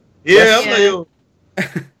 Yeah, I'm like, yo.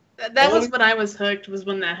 That was when I was hooked, was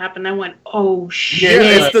when that happened. I went, oh, shit.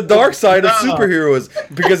 Yeah, it's the dark side of superheroes.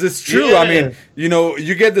 Because it's true. Yeah. I mean,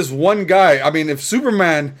 you get this one guy. I mean,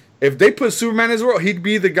 if they put Superman in his world, he'd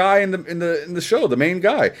be the guy in the show, the main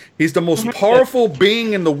guy. He's the most powerful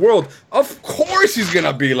being in the world. Of course he's going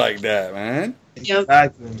to be like that, man.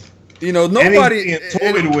 Exactly. Nobody... And he's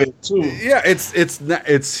toyed with, too. Yeah,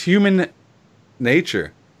 it's human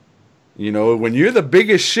nature. When you're the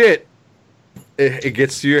biggest shit, it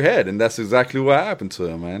gets to your head, and that's exactly what happened to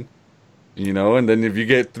him, man. And then if you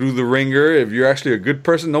get through the ringer, if you're actually a good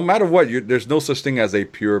person, no matter what, there's no such thing as a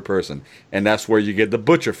pure person, and that's where you get the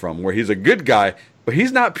Butcher from, where he's a good guy, but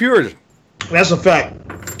he's not pure. That's a fact.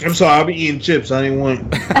 I'm sorry, I'll be eating chips. I didn't want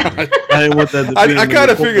that to be. I kind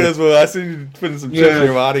of figured as well. I seen you putting some chips in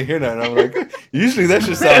your mouth. I didn't hear that. And I'm like, usually that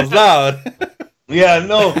shit sounds loud. Yeah,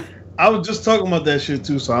 no, I was just talking about that shit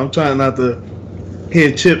too, so I'm trying not to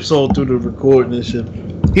hear chips all through the recording and shit.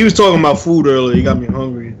 He was talking about food earlier. He got me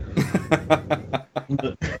hungry.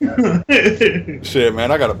 Shit, man,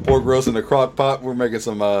 I got a pork roast in the crock pot. We're making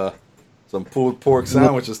some pulled pork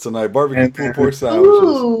sandwiches tonight. Barbecue pulled pork sandwiches.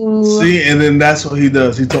 Ooh. See, and then that's what he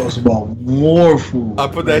does. He talks about more food. I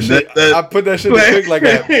put that shit. I put that shit to cook like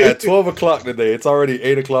at 12 o'clock today. It's already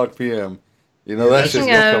 8 o'clock p.m. That shit's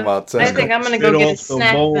gonna come out 10. I think I'm gonna go get a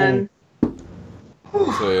snack then.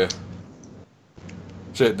 So yeah.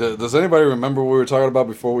 Shit, does anybody remember what we were talking about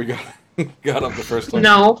before we got up the first time?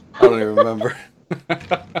 No. I don't even remember.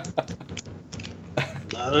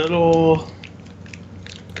 Not at all.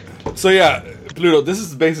 So yeah, Pluto, this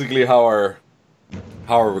is basically how our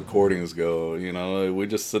recordings go. We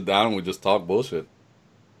just sit down and we just talk bullshit.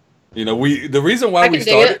 The reason why we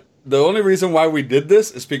started, the only reason why we did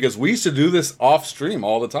this is because we used to do this off stream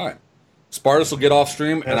all the time. Spartus will get off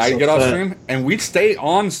stream and I get off stream, and we'd stay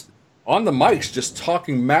on the mics just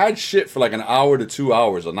talking mad shit for like an hour to 2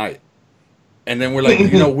 hours a night. And then we're like,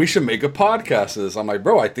 we should make a podcast of this. I'm like,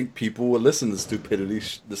 bro, I think people will listen to the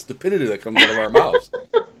stupidity that comes out of our mouths.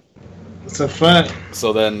 It's a fact.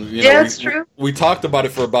 So then, it's true. We talked about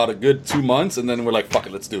it for about a good 2 months, and then we're like, fuck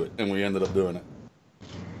it, let's do it. And we ended up doing it.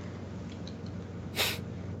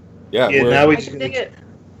 Yeah, now we just dig it.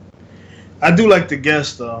 I do like the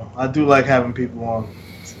guests, though. I do like having people on.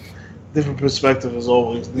 Different perspective is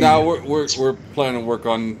always needed. Now we're planning to work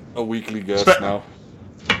on a weekly guest now.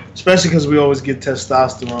 Especially because we always get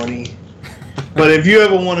testosterone. But if you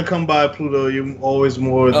ever want to come by Pluto, you're always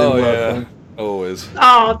more than welcome. Yeah. Always.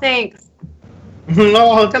 Oh, thanks.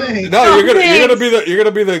 No, thanks. No, you're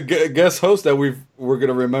gonna be the guest host that we're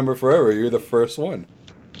gonna remember forever. You're the first one.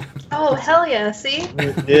 Oh, hell yeah! See?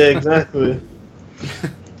 Yeah, exactly.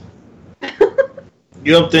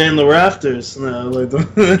 You're up there in the rafters. No, like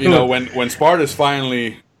when Spartus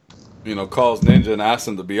finally, calls Ninja and asks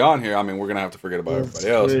him to be on here, I mean, we're gonna have to forget about everybody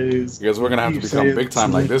else because we're gonna have to become big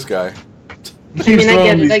time like this guy. I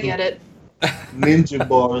get it. Ninja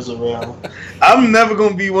bars around. I'm never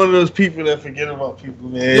gonna be one of those people that forget about people,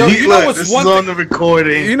 man. Yo, this is on the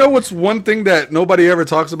recording. You know what's one thing that nobody ever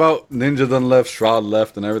talks about? Ninja done left, Shroud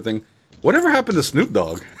left, and everything. Whatever happened to Snoop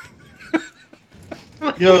Dogg?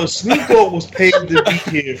 Yo, Snoop Dogg was paid to be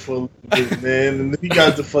here for a little bit, man, and he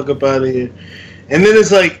got the fuck up out of here. And then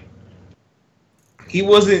it's like he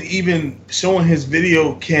wasn't even showing his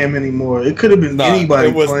video cam anymore. It could have been anybody.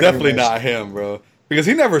 It was definitely not him, bro. Because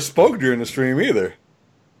he never spoke during the stream either.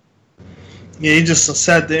 Yeah, he just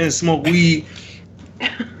sat there and smoked weed.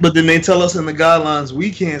 But then they tell us in the guidelines we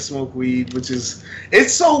can't smoke weed, which is...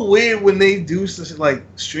 It's so weird when they do such, like,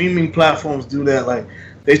 streaming platforms do that. Like,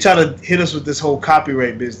 they try to hit us with this whole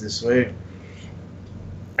copyright business, right?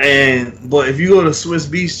 But if you go to Swiss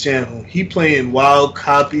Beats channel, he playing wild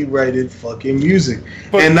copyrighted fucking music.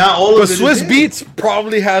 And not all of it. But Swiss Beats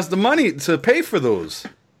probably has the money to pay for those.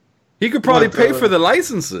 He could probably pay for the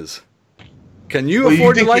licenses. Can you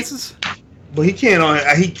afford the license? But he can't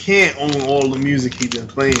own all the music he's been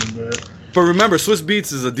playing, bro. But remember, Swiss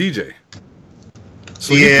Beats is a DJ.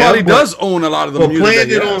 So he probably does own a lot of the music that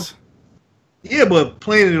he has. Yeah, but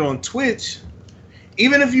playing it on Twitch,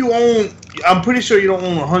 even if you own, I'm pretty sure you don't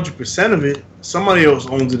own 100% of it. Somebody else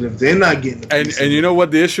owns it if they're not getting it. And you know what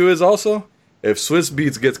the issue is also? If Swiss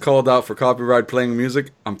Beats gets called out for copyright playing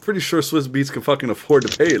music, I'm pretty sure Swiss Beats can fucking afford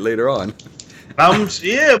to pay it later on.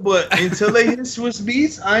 Yeah, but until they hit Swiss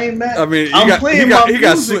Beats, I ain't mad. I mean,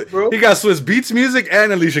 he got Swiss Beats music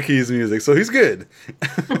and Alicia Keys music, so he's good.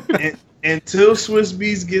 Until Swiss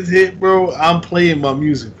Beats gets hit, bro, I'm playing my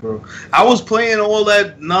music, bro. I was playing all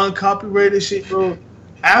that non-copyrighted shit, bro.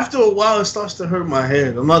 After a while, it starts to hurt my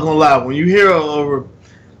head. I'm not gonna lie. When you hear a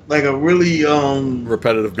really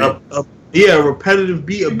repetitive beat. A repetitive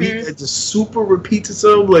beat, a beat that just super repeats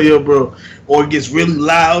itself, like, yo, bro, or it gets really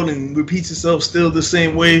loud and repeats itself still the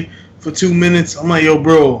same way for 2 minutes. I'm like, yo,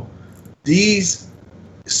 bro, these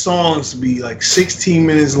songs be like 16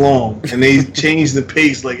 minutes long, and they change the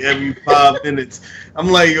pace like every 5 minutes. I'm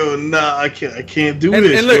like, yo, nah, I can't do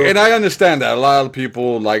this. And look, bro. And I understand that a lot of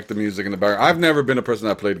people like the music in the background. I've never been a person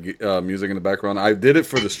that played music in the background. I did it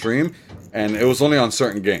for the stream, and it was only on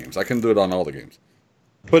certain games. I couldn't do it on all the games.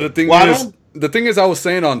 But the thing is, I was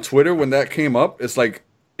saying on Twitter when that came up, it's like,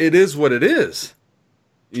 it is what it is.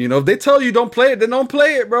 If they tell you don't play it, then don't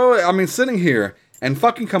play it, bro. I mean, sitting here and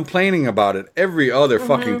fucking complaining about it every other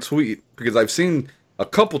fucking tweet, because I've seen a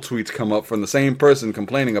couple tweets come up from the same person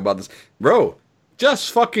complaining about this. Bro,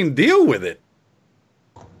 just fucking deal with it.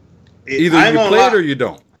 Either you play it or you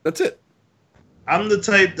don't. That's it. I'm the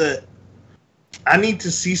type that I need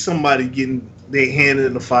to see somebody getting their hand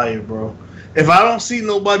in the fire, bro. If I don't see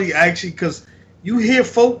nobody actually, because you hear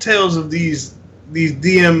folk tales of these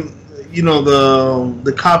DM,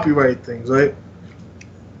 the copyright things, right?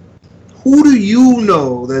 Who do you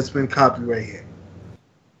know that's been copyrighted?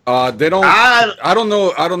 They don't. I don't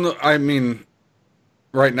know. I mean,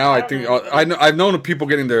 right now, I think I've known of people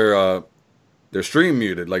getting their stream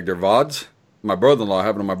muted, like their VODs. My brother-in-law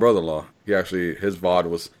happened to my brother-in-law. His VOD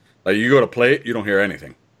was like, you go to play it, you don't hear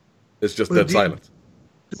anything. It's just dead silence.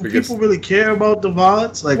 Do people really care about the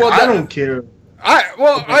VODs? Like, I don't care.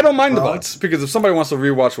 I don't mind the VODs, because if somebody wants to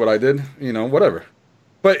rewatch what I did, whatever.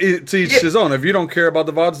 But to each his own. If you don't care about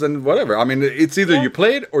the VODs, then whatever. I mean, it's either you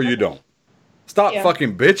play it or you don't. Stop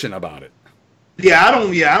fucking bitching about it. Yeah, I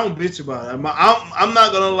don't bitch about it. I'm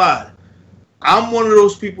not gonna lie. I'm one of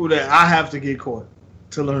those people that I have to get caught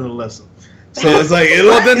to learn a lesson. So it's like,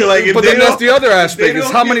 but then that's the other aspect.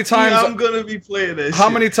 Is how many times I'm gonna be playing that. How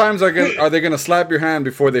many times are they gonna slap your hand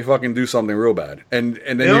before they fucking do something real bad, and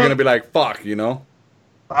then you're gonna be like, fuck,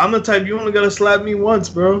 I'm the type, you only gotta slap me once,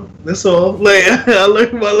 bro. That's all. Like, I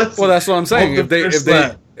learned my lesson. Well, that's what I'm saying. If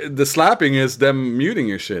the slapping is them muting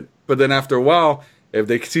your shit, but then after a while, if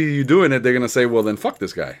they see you doing it, they're gonna say, well, then fuck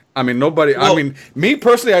this guy. I mean, nobody. Well, I mean, me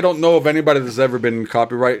personally, I don't know of anybody that's ever been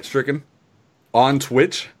copyright stricken on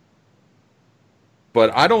Twitch,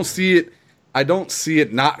 but I don't see it. I don't see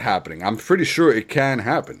it not happening. I'm pretty sure it can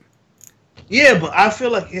happen. Yeah, but I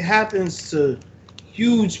feel like it happens to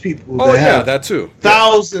huge people. Oh yeah, that too.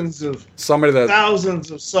 Thousands of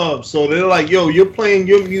thousands of subs. So they're like, yo, you're playing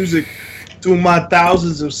your music through my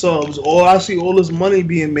thousands of subs. Or I see all this money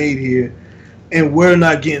being made here, and we're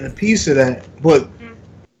not getting a piece of that. But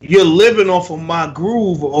you're living off of my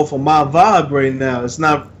groove, off of my vibe right now. It's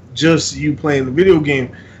not just you playing the video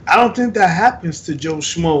game. I don't think that happens to Joe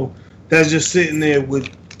Schmo that's just sitting there with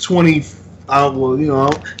 20. Well, you know,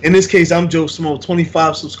 in this case, I'm Joe Schmo,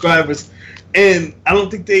 25 subscribers, and I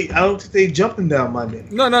don't think they jumping down my name.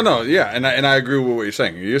 No, yeah, and I agree with what you're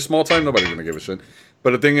saying. You're small time, nobody's gonna give a shit.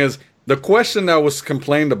 But the thing is, the question that was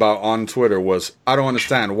complained about on Twitter was, I don't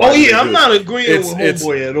understand why. Oh yeah, I'm not agreeing with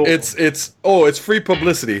Homeboy at all. It's free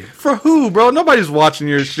publicity for who, bro? Nobody's watching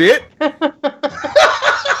your shit.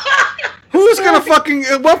 Who's gonna fucking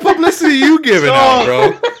what publicity you giving out,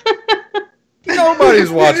 bro?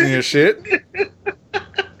 Nobody's watching your shit.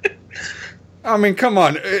 I mean, come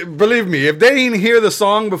on. Believe me, if they didn't hear the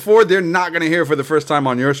song before, they're not going to hear it for the first time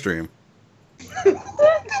on your stream.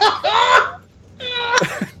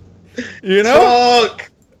 You know?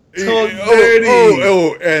 Talk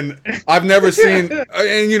dirty. And I've never seen...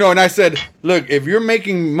 And, you know, and I said, look, if you're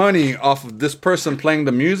making money off of this person playing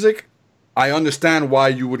the music, I understand why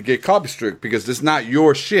you would get copy strict, because it's not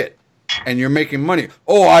your shit. And you're making money.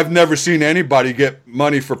 Oh, I've never seen anybody get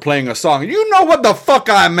money for playing a song. You know what the fuck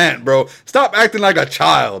I meant, bro. Stop acting like a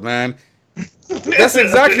child, man. That's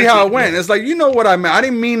exactly how it went. It's like, you know what I meant. I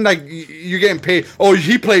didn't mean like you're getting paid. Oh,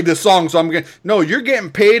 he played this song, so I'm getting... No, you're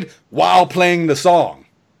getting paid while playing the song.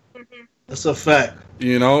 That's a fact.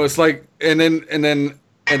 You know, it's like... And then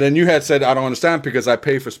you had said, I don't understand because I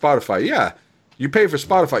pay for Spotify. Yeah, you pay for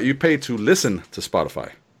Spotify. You pay to listen to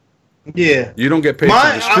Spotify. Yeah, you don't get paid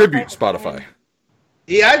to distribute Spotify.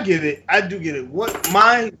 Yeah, I get it. I do get it. What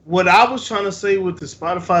I was trying to say with the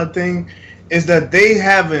Spotify thing is that they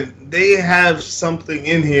have something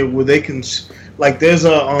in here where they can, like, there's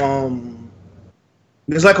like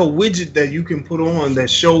a widget that you can put on that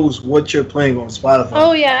shows what you're playing on Spotify.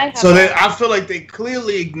 Oh yeah, I have. So I feel like they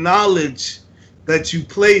clearly acknowledge that you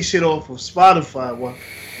play shit off of Spotify. Well,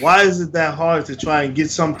 why is it that hard to try and get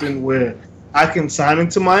something where I can sign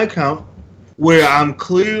into my account where I'm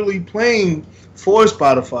clearly playing for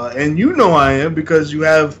Spotify? And you know I am, because you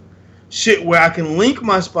have shit where I can link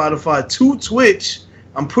my Spotify to Twitch.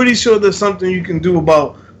 I'm pretty sure there's something you can do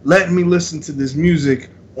about letting me listen to this music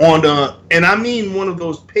on and I mean one of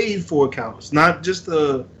those paid for accounts, not just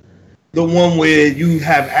the one where you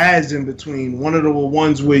have ads in between. One of the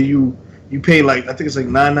ones where you pay, like, I think it's like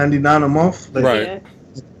 $9.99 a month. Like, right. Yeah.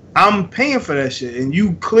 I'm paying for that shit, and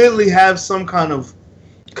you clearly have some kind of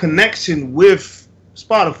connection with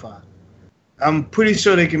Spotify. I'm pretty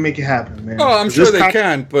sure they can make it happen, man. Oh, I'm sure they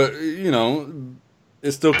can, but, you know,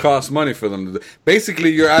 it still costs money for them. Basically,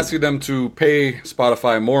 you're asking them to pay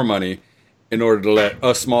Spotify more money in order to let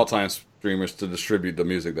us small-time streamers to distribute the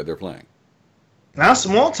music that they're playing. Now,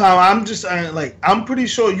 small time, I'm pretty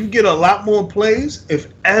sure you get a lot more plays if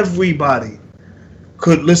everybody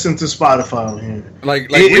could listen to Spotify on here.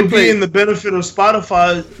 It would be in the benefit of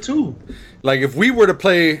Spotify too. Like, if we were to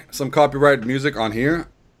play some copyrighted music on here,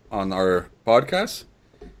 on our podcast,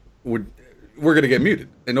 we're gonna get muted,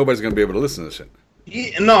 and nobody's gonna be able to listen to this shit.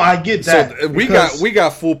 Yeah, no, I get that. So we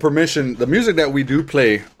got full permission. The music that we do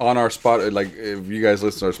play on our spot, like if you guys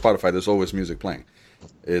listen to our Spotify, there's always music playing.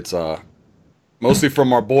 It's mostly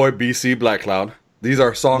from our boy BC Black Cloud. These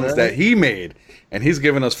are songs that he made. And he's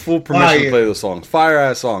given us full permission to play those songs.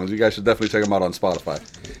 Fire-ass songs. You guys should definitely check them out on Spotify.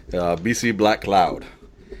 BC Black Cloud.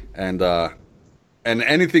 And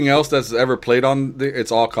anything else that's ever played on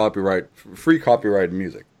it's all free copyrighted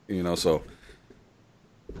music. You know, so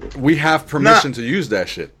we have permission to use that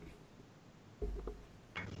shit.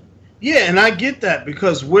 Yeah, and I get that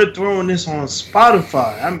because we're throwing this on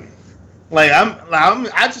Spotify.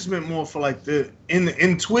 I just meant more for like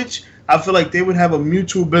in Twitch. I feel like they would have a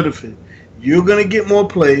mutual benefit. You're gonna get more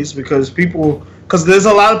plays because there's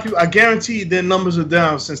a lot of people. I guarantee their numbers are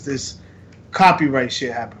down since this copyright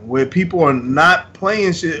shit happened, where people are not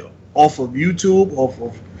playing shit off of YouTube, off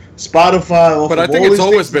of Spotify. But I think it's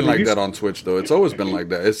always been like that on Twitch, though. It's always been like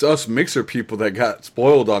that. It's us Mixer people that got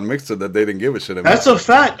spoiled on Mixer that they didn't give a shit about. That's a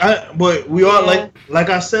fact. But we are like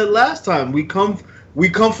I said last time. We come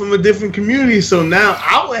from a different community, so now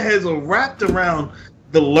our heads are wrapped around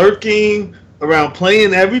the lurking, around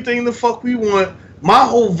playing everything the fuck we want, my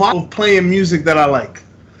whole vibe of playing music that I like.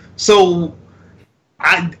 So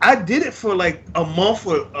I did it for like a month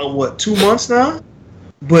or 2 months now.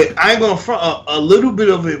 But I ain't gonna front, a little bit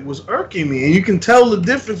of it was irking me, and you can tell the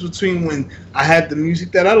difference between when I had the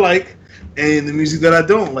music that I like and the music that I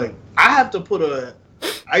don't like. I used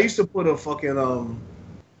to put a fucking a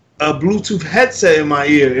Bluetooth headset in my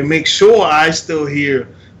ear and make sure I still hear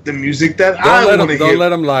the music that I want to hear. Don't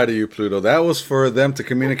let him lie to you, Pluto. That was for them to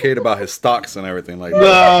communicate about his stocks and everything like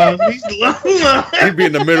that. He'd be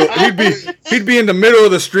in the middle. He'd be in the middle of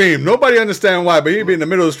the stream. Nobody understand why, but he'd be in the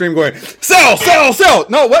middle of the stream going, "Sell, sell, sell."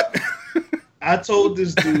 No, what? I told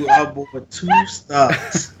this dude I bought 2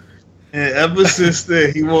 stocks, and ever since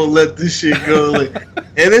then he won't let this shit go. Like,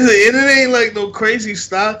 and it ain't like no crazy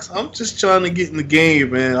stocks. I'm just trying to get in the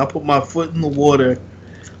game, man. I put my foot in the water.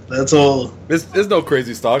 That's all. There's no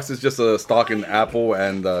crazy stocks. It's just a stock in Apple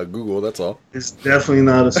and Google. That's all. It's definitely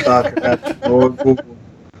not a stock in Apple or Google.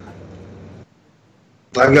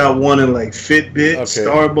 I got one in like Fitbit, okay.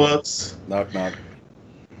 Starbucks. Knock, knock.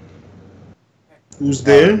 Who's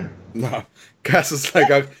there? No. Cass is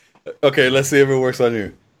like, okay, let's see if it works on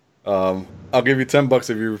you. I'll give you $10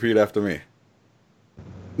 if you repeat after me.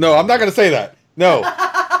 No, I'm not going to say that. No.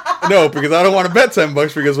 No, because I don't want to bet $10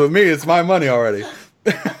 because with me, it's my money already.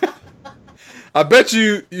 I bet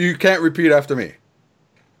you can't repeat after me.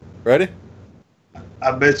 Ready?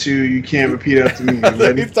 I bet you can't repeat after me.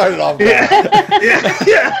 Ready? He started off bad.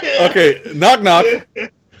 Yeah. Okay, knock knock.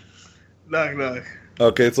 Knock knock.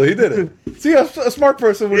 Okay, so he did it. See, a smart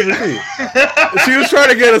person would repeat. She was trying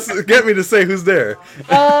to get me to say who's there.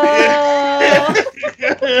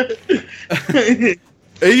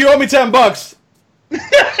 Hey, you owe me $10.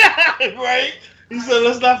 Right? He said,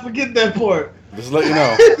 let's not forget that part. Just let you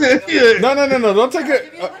know. No. Don't take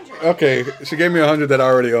it. Okay, she gave me 100 that I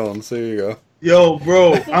already own. So here you go. Yo,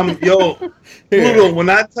 bro. Pluto, when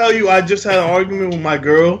I tell you I just had an argument with my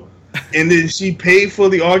girl, and then she paid for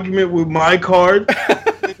the argument with my card,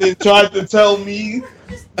 and then tried to tell me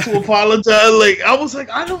to apologize. Like, I was like,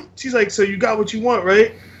 she's like, so you got what you want,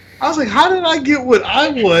 right? I was like, how did I get what I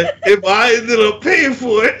want if I ended up paying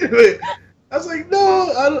for it? I was like,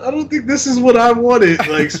 no, I don't think this is what I wanted,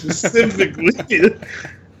 like, specifically.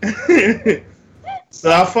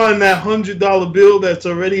 So I find that $100 bill that's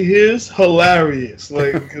already his hilarious.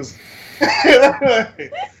 Like, because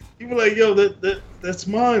you be like, yo, that's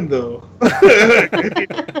mine, though.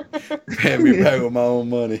 Paying me back with my own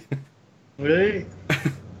money. Right?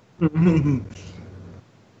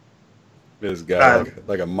 This guy,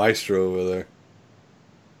 like a maestro over there.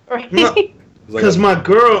 Right. Because my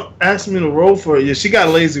girl asked me to roll for her. Yeah, she got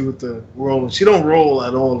lazy with the rolling. She don't roll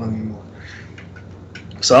at all anymore.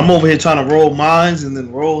 So I'm over here trying to roll mines and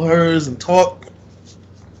then roll hers and talk.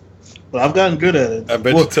 But I've gotten good at it. I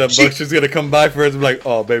bet you $10 she's going to come by first and be like,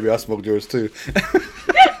 oh, baby, I smoked yours too.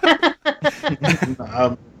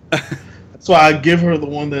 That's why I give her the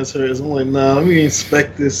one that's hers. I'm like, nah, let me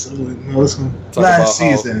inspect this. I'm like, no, this one. Last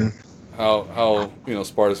season. How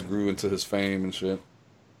Spartus grew into his fame and shit.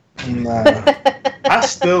 Nah, I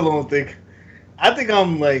still don't think. I think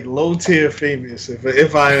I'm like low tier famous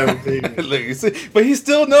if I am famous. Look, you see, but he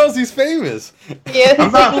still knows he's famous. Yeah,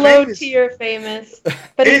 he's like low tier famous,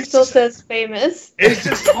 but he still says famous. It's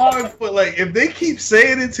just hard, but like if they keep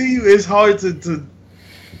saying it to you, it's hard to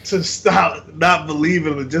stop not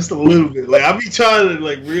believing it just a little bit. Like I be trying to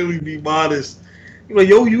like really be modest. You're like,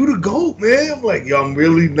 yo, you the GOAT, man. I'm like, yo, I'm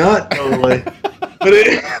really not though. Like, but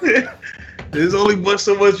there's only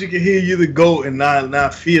so much you can hear you the GOAT and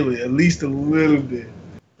not feel it, at least a little bit.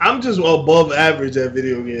 I'm just above average at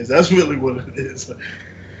video games. That's really what it is.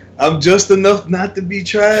 I'm just enough not to be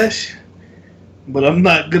trash, but I'm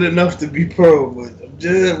not good enough to be pro. But I'm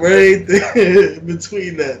just right there in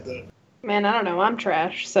between that, though. Man, I don't know. I'm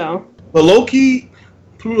trash, so. But low-key,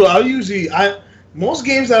 most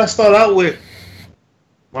games that I start out with,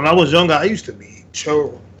 when I was younger, I used to be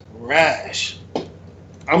trash.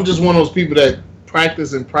 I'm just one of those people that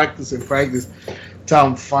practice and practice and practice till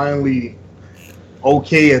I'm finally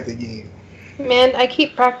okay at the game. Man, I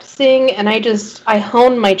keep practicing and I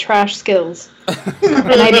hone my trash skills.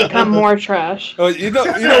 And I become more trash. Oh, you know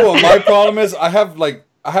what my problem is? I have ADD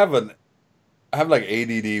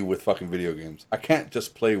with fucking video games. I can't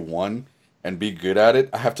just play one and be good at it.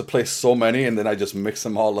 I have to play so many and then I just mix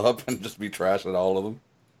them all up and just be trash at all of them.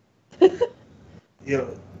 Yeah.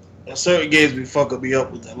 Certain games be fucking me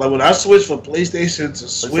up with that. Like when I switch from PlayStation to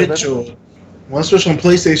Switch, or when I switch from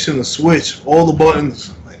PlayStation to Switch, all the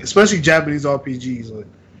buttons, like, especially Japanese RPGs,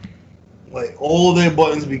 like all their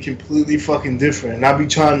buttons be completely fucking different. And I'll be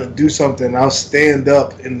trying to do something, and I'll stand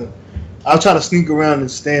up in I'll try to sneak around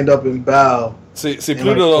and stand up and bow. See,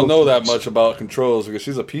 Pluto don't know that much about controls because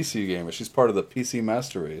she's a PC gamer. She's part of the PC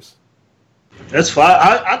master race. That's fine.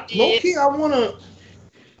 Low key, I wanna.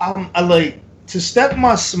 I like to step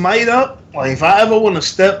my Smite up. Like if I ever want to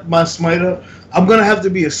step my Smite up, I'm gonna have to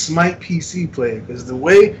be a Smite PC player because the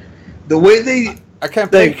way they. I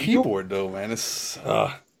can't play keyboard though, man. It's.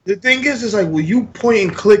 The thing is like, will you point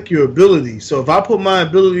and click your ability? So if I put my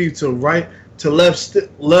ability to left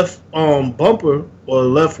bumper or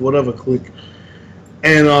left whatever click,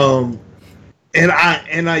 and I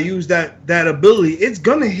use that ability, it's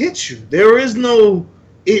gonna hit you. There is no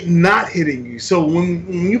it not hitting you. So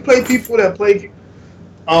when you play people that play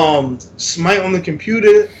Smite on the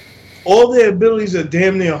computer, all their abilities are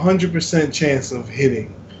damn near 100% chance of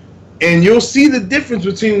hitting, and you'll see the difference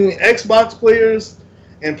between Xbox players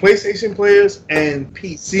and PlayStation players and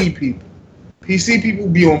PC people. PC people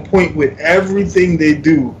be on point with everything they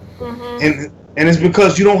do, and it's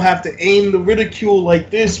because you don't have to aim the ridicule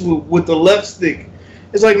like this with the left stick.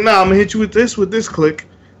 It's like, nah, I'm gonna hit you with this click,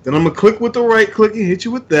 then I'm gonna click with the right click and hit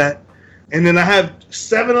you with that, and then I have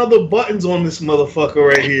 7 other buttons on this motherfucker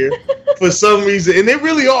right here for some reason, and they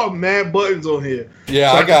really are mad buttons on here.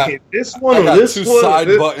 Yeah, so I got this one. I got this 2 one,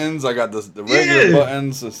 side buttons. I got the regular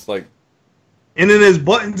buttons. It's like, and then there's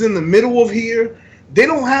buttons in the middle of here. They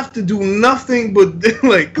don't have to do nothing but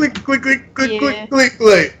like click, click, click, click, click, click,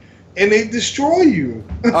 like, and they destroy you.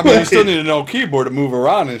 I mean, you still need to know keyboard to move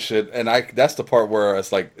around and shit, and that's the part where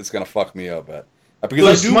it's like it's gonna fuck me up at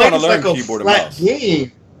because I do want to learn keyboard and mouse.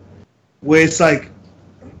 Game where it's like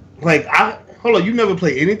hold on, you never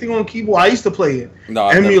play anything on keyboard? I used to play it. No,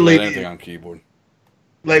 I never played anything on keyboard.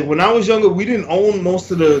 Like when I was younger, we didn't own most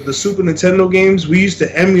of the Super Nintendo games. We used to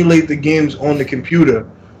emulate the games on the computer.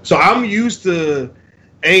 So I'm used to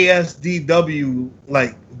ASDW,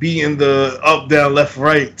 like being the up, down, left,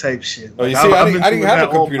 right type shit. Oh, you see, I didn't have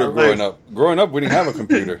a computer growing up. Growing up, we didn't have a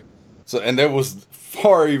computer. So, and there was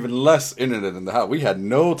far even less internet in the house. We had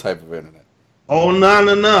no type of internet. Oh, no.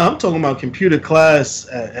 I'm talking about computer class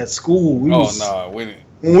at school. We didn't.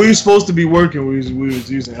 When we were supposed to be working, we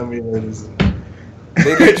was using emulators.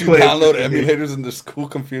 They let you download emulators in the school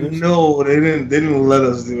computers? No, they didn't let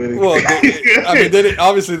us do anything. Well, they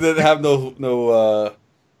didn't have no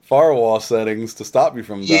firewall settings to stop you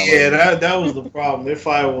from downloading. Yeah, that was the problem. Their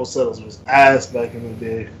firewall settings was ass back in the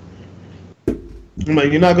day. I'm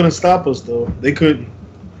like, you're not gonna stop us though. They couldn't.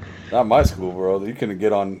 Not my school, bro. You couldn't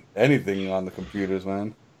get on anything on the computers,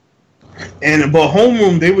 man. But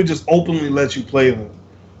homeroom, they would just openly let you play them.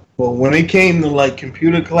 But when it came to like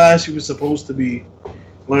computer class, you were supposed to be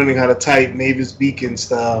learning how to type Mavis Beacon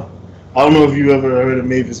style. I don't know if you ever heard of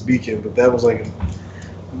Mavis Beacon, but that was like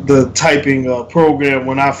the typing program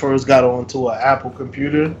when I first got onto an Apple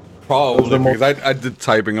computer. Probably because I did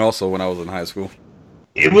typing also when I was in high school.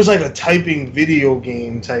 It was like a typing video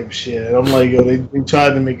game type shit. And I'm like, yo, they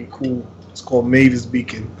tried to make it cool. It's called Mavis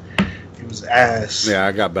Beacon. It was ass. Yeah,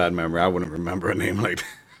 I got bad memory. I wouldn't remember a name like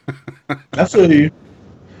that. That's what you.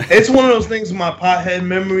 It's one of those things in my pothead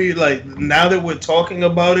memory. Like now that we're talking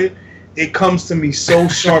about it, it comes to me so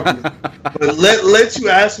sharply. But let you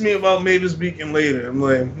ask me about Mavis Beacon later. I'm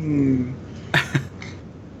like,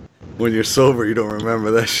 When you're sober, you don't remember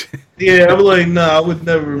that shit. Yeah, I'm like, nah, I would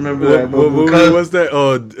never remember that. What movie was that?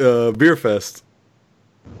 Oh, Beer Fest.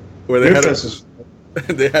 Where they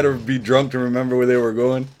they had to be drunk to remember where they were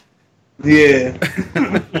going. Yeah.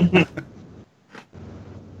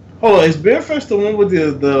 Hold on, is Beer Fest the one with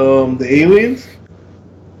the aliens?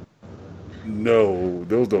 No,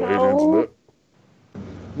 those don't aliens in it.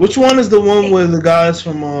 Which one is the one with the guys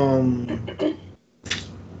from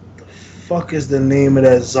the fuck is the name of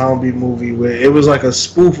that zombie movie where it was like a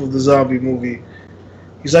spoof of the zombie movie?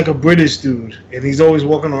 He's like a British dude, and he's always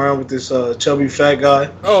walking around with this chubby fat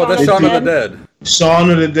guy. Oh, that's Shaun of the Dead.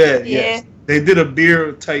 Shaun of the Dead, yeah. Yes. They did a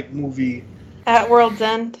beer type movie. At World's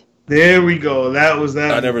End. There we go. That was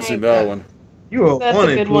that. I never seen that one. You were on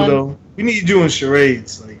it, Pluto. We need you in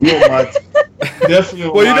charades. Like, you're my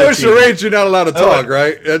definitely. Well, you know in charades you're not allowed to talk,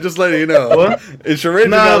 right? I'm just letting you know. What? In charades you're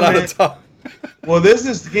not allowed to talk. Well, there's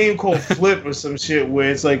this game called Flip or some shit where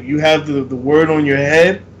it's like you have the word on your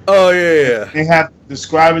head. Oh, yeah. They have to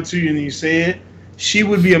describe it to you and you say it. She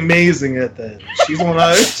would be amazing at that. She's on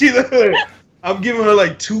I'm giving her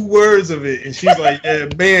like 2 words of it and she's like, yeah,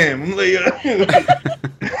 bam. I'm like,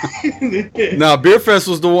 Now, Beer Fest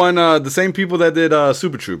was the one, the same people that did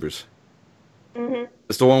Super Troopers. Mm-hmm.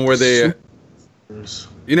 It's the one where they...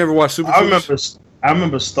 You never watched Super Troopers? I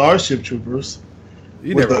remember Starship Troopers.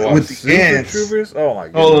 You never watched Super Troopers? Oh my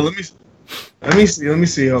god! Hold on, let me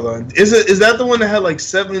see. Hold on. Is that the one that had like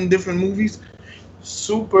 7 different movies?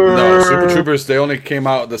 Super Troopers. They only came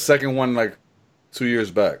out the second one like 2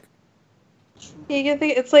 years back. Yeah, you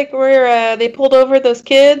think it's like where they pulled over those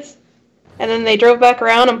kids, and then they drove back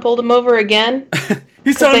around and pulled them over again.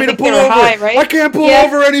 He's telling me to pull over. High, right? I can't pull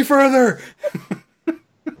over any further.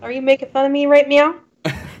 Are you making fun of me right now?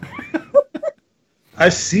 I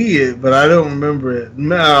see it, but I don't remember it.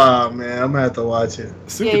 Nah, man, I'm gonna have to watch it.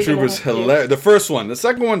 Super Troopers, hilarious. The first one, the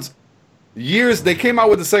second one's years. They came out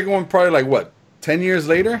with the second one probably like what, 10 years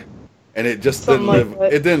later, and it just didn't live.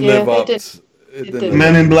 It didn't live up. It didn't.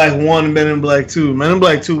 Men in Black 1 and Men in Black 2. Men in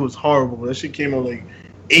Black 2 was horrible. That shit came out like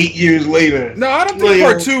 8 years later. No, I don't think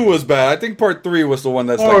part 2 was bad. I think part 3 was the one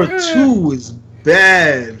that's part 2 was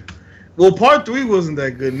bad. Well, part 3 wasn't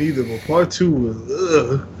that good neither, but part 2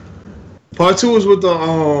 was Part 2 was with the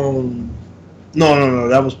No,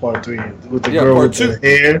 that was part 3 with the girl with the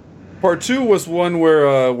hair. Part 2 was one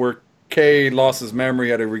where Kay lost his memory,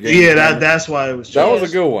 had to regain. Yeah, that's why it was. That was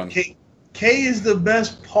a good one. Kay is the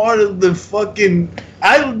best part of the fucking.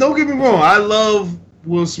 Don't get me wrong. I love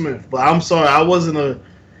Will Smith, but I'm sorry,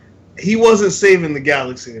 he wasn't saving the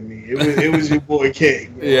galaxy to me. It was your boy Kay.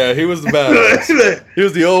 Bro. Yeah, he was the badass. He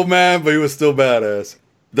was the old man, but he was still badass.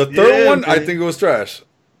 The third one, I think it was trash.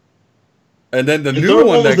 And then the new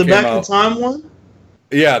one that came out. The back in time one?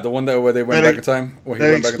 Yeah, the one where they went back in time.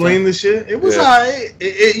 That explained the shit. It was alright.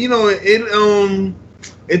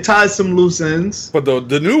 It ties some loose ends. But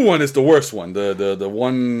the new one is the worst one. The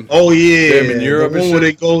one. Oh yeah, in Europe. The one where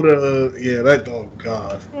they go to oh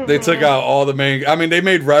god. They took out all the main. I mean, they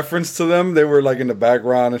made reference to them. They were like in the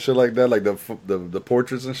background and shit like that, like the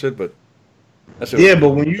portraits and shit. But that shit but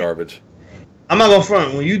when garbage. I'm not gonna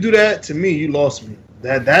front. When you do that to me, you lost me.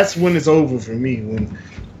 That's when it's over for me. When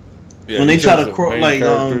they try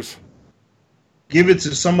to give it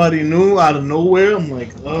to somebody new out of nowhere, I'm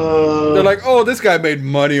like, They're like, oh, this guy made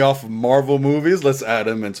money off of Marvel movies. Let's add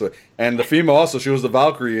him into it. And the female also, she was the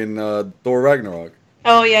Valkyrie in Thor Ragnarok.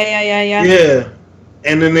 Oh yeah. Yeah,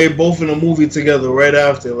 and then they both in a movie together right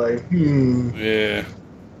after. Like, Yeah.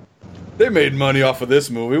 They made money off of this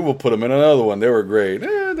movie. We'll put them in another one. They were great.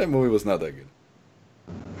 That movie was not that good.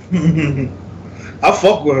 I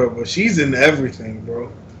fuck with her, but she's in everything,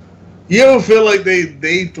 bro. You ever feel like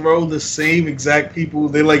they throw the same exact people?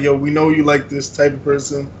 They're like, yo, we know you like this type of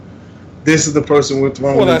person. This is the person we're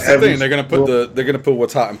throwing. Well, that's the thing. They're gonna put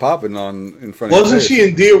What's Hot and Poppin' on in front. Wasn't she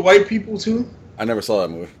in Dear White People too? I never saw that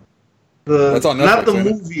movie. That's on Netflix. Not the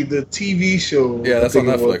movie, the TV show. Yeah, that's on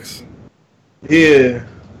Netflix. Yeah.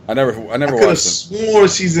 I never watched it. I could have swore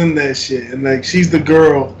she's in that shit, and like she's the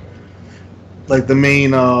girl. Like the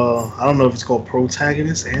main, I don't know if it's called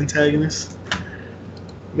protagonist, antagonist.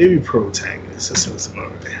 Maybe protagonist. That's what's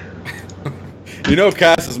about it. You know,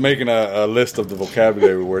 Cass is making a list of the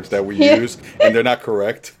vocabulary words that we use, and they're not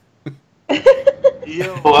correct.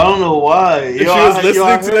 Yo, I don't know why. She was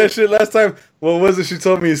listening to that shit last time. What was it? She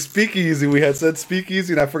told me speakeasy. We had said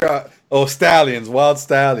speakeasy, and I forgot. Oh, stallions, wild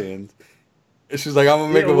stallions. And she's like, I'm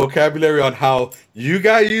gonna make a vocabulary on how you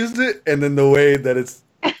guys used it, and then the way that it's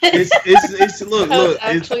look. It's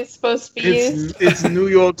actually supposed to be used. It's New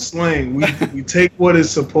York slang. We take what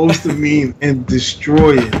it's supposed to mean and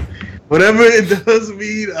destroy it. Whatever it does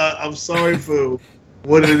mean, I'm sorry for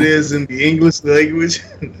what it is in the English language,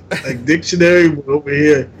 like dictionary, but over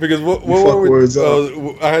here. Because what were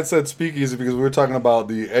we? I had said speakeasy because we were talking about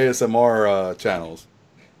the ASMR channels.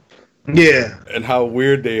 Yeah, and how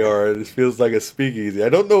weird they are. It feels like a speakeasy. I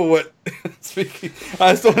don't know what speakeasy.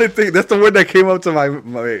 That's the only thing. That's the word that came up to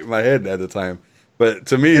my head at the time. But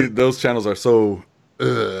to me, those channels are so.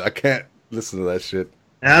 I can't listen to that shit.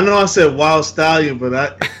 And I know I said wild stallion, but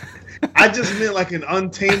I just meant like an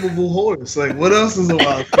untamable horse. Like what else is a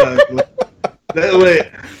wild stallion? That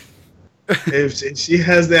way, if she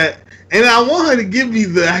has that, and I want her to give me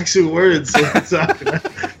the actual words. So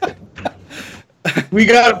we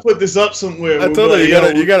gotta put this up somewhere. I told her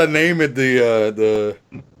you gotta name it the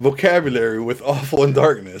vocabulary with awful and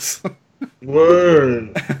darkness.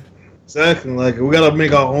 Word. Exactly. Like we gotta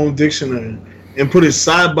make our own dictionary and put it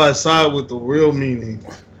side by side with the real meaning.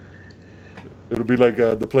 It'll be like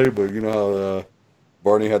the playbook. You know how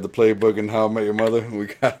Barney had the playbook and How I Met Your Mother. We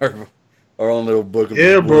got our own little book.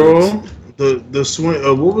 Of bro. The swim.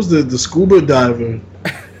 What was the scuba diver?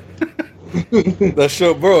 That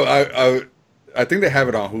show, bro. I think they have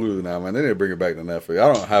it on Hulu now, man. They need to bring it back to Netflix.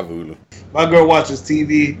 I don't have Hulu. My girl watches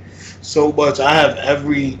TV so much. I have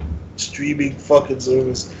every streaming fucking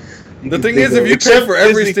service. The thing is, if you pay for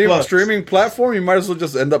every streaming platform, you might as well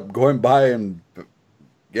just end up going by and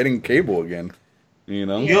getting cable again. You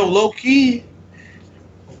know? Yo, low key.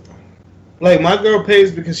 Like, my girl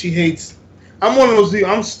pays because she hates I'm one of those people.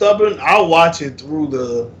 I'm stubborn. I'll watch it through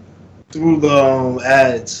the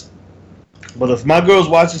ads. But if my girl's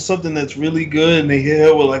watching something that's really good and they hit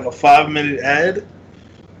her with like a 5-minute ad,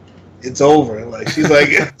 it's over. Like she's like,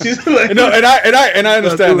 no, and I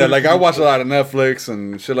understand that. Like I watch a lot of Netflix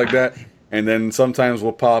and shit like that, and then sometimes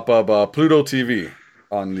we'll pop up Pluto TV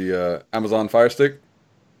on the Amazon Fire Stick.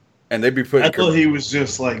 And they'd be putting. I thought he was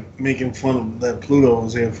just like making fun of that Pluto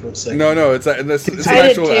was here for a second. No, it's an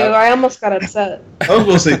actual app. I almost got upset. I was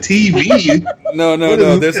going to say TV. No.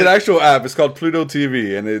 There's an actual app. It's called Pluto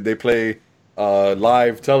TV, and they play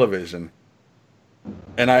live television.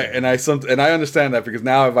 And I understand that because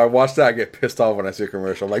now if I watch that, I get pissed off when I see a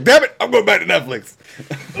commercial. I'm like, damn it, I'm going back to Netflix.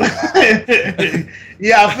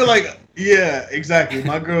 Yeah, I feel like exactly.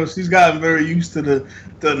 My girl, she's gotten very used to the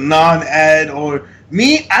non-ad or.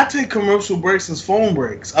 Me, I take commercial breaks as phone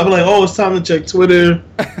breaks. I'll be like, "Oh, it's time to check Twitter,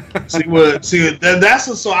 see what."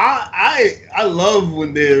 So I love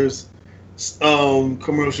when there's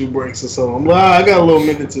commercial breaks or something. I'm like, I got a little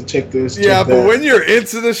minute to check this. Yeah, but when you're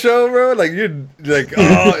into the show, bro, like you're like,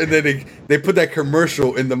 and then they put that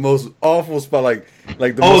commercial in the most awful spot, like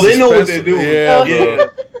the. Oh, they know what they're doing. Yeah, bro.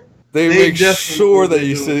 They make sure that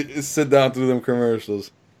you sit down through them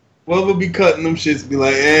commercials. Well, we'll be cutting them shits. Be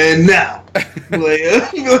like, and now, and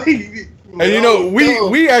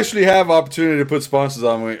we actually have opportunity to put sponsors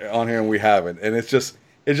on here, and we haven't. And it just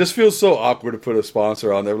feels so awkward to put a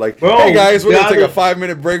sponsor on there. Like, bro, hey guys, we're gonna take a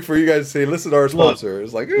 5-minute break for you guys to say, listen to our sponsor.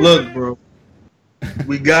 It's like, look, bro,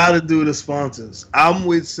 we gotta do the sponsors. I'm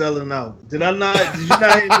with selling out. Did you not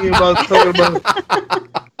hear me about talking about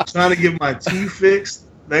trying to get my teeth fixed?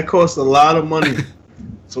 That costs a lot of money.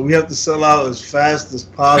 So we have to sell out as fast as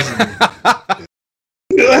possible.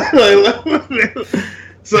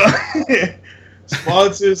 So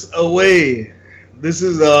sponsors away. This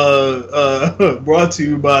is brought to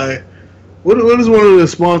you by what is one of the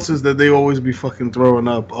sponsors that they always be fucking throwing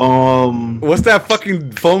up? What's that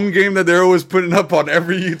fucking phone game that they're always putting up on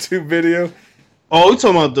every YouTube video? Oh, we're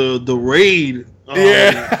talking about the Raid.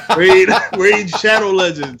 Raid Shadow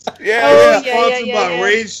Legends. Sponsored by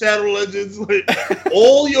Raid Shadow Legends. Like,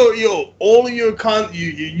 all your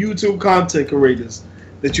YouTube content creators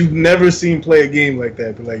that you've never seen play a game like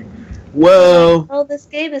that. But like, well, this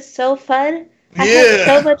game is so fun. I had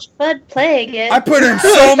so much fun playing it. I put in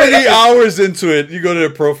so many hours into it. You go to their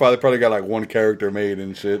profile, they probably got like one character made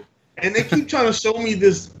and shit. And they keep trying to show me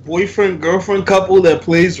this boyfriend-girlfriend couple that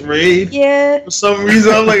plays Raid. Yeah. For some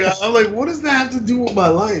reason, I'm like, what does that have to do with my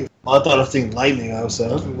life? Oh, I thought I was thinking lightning outside.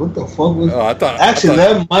 I was like, what the fuck was?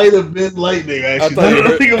 That might have been lightning. Actually,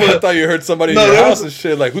 I thought you heard somebody in your house and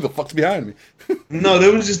shit. Like, who the fuck's behind me? No,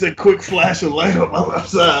 there was just a quick flash of light on my left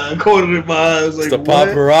side. I caught it in my eyes. Like, it's the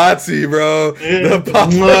paparazzi, bro. Yeah. The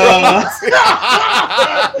paparazzi.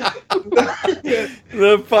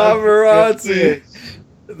 The paparazzi.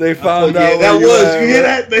 They found out. That was. You hear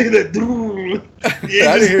that? They I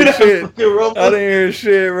didn't hear shit. I didn't hear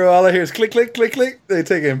shit, bro. All I hear is click, click, click, click. They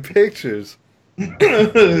taking pictures.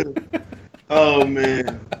 Oh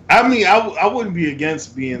man. I mean, I wouldn't be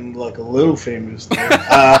against being like a little famous.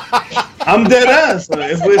 I'm dead ass.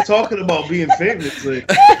 Like, if we're talking about being famous, like,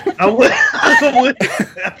 I would.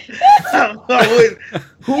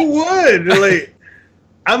 Who would? Like,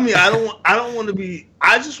 I mean, I don't want to be.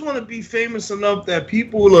 I just want to be famous enough that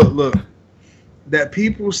people look. That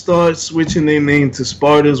people start switching their name to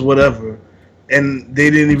Spartas, whatever, and they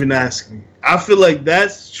didn't even ask me. I feel like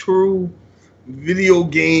that's true video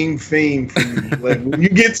game fame for me. Like when you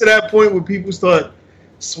get to that point where people start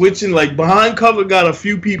switching, like Behind Cover got a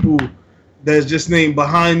few people that's just named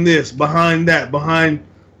Behind this, Behind that, Behind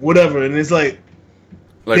whatever, and it's like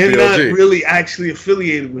they're not really actually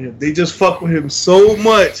affiliated with him. They just fuck with him so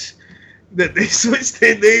much that they switched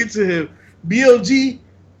their name to him. BLG,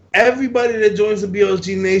 everybody that joins the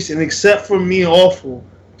BLG Nation, except for me and Awful,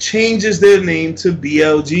 changes their name to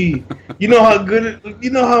BLG. You know how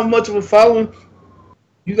how much of a following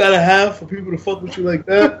you gotta have for people to fuck with you like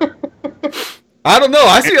that? I don't know.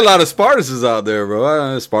 I see a lot of Spartans out there,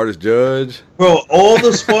 bro. Spartans Judge. Bro, all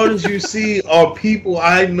the Spartans you see are people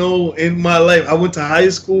I know in my life. I went to high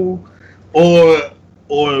school or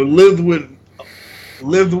lived with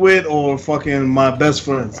or fucking my best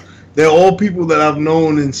friends. They're all people that I've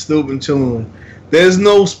known and still been chilling with. There's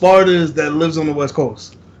no Spartans that lives on the West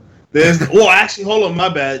Coast. Actually, hold on, my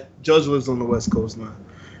bad. Judge lives on the West Coast now,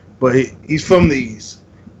 but he's from the East.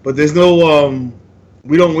 But there's no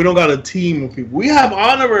we don't got a team of people. We have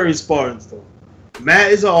honorary Spartans though.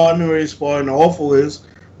 Matt is an honorary Spartan. Awful is.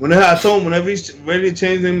 I told him whenever he's ready to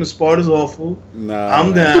change his name to Sparta's Awful. Nah,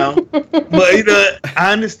 I'm down. But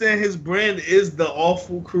I understand his brand is the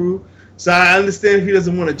Awful Crew. So I understand if he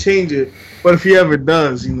doesn't want to change it, but if he ever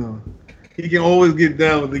does, you know, he can always get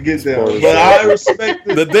down with the get down. But I respect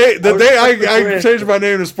it. The day I changed my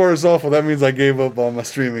name to Sports Awful, that means I gave up on my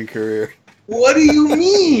streaming career. What do you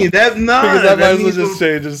mean? Because I might as well just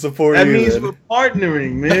change and support you. That means we're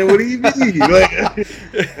partnering, man. What do you mean? What do you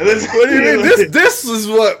mean? This is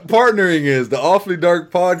what partnering is. The Awfully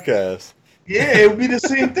Dark Podcast. Yeah, it would be the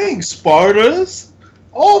same thing. Sparta's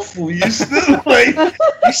awful. You still got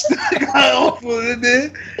awful in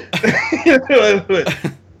there.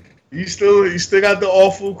 You still got the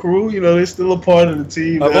awful crew. You know, they're still a part of the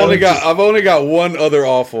team. I've only got one other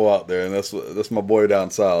awful out there, and that's my boy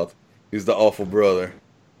down south. He's the awful brother.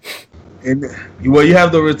 And you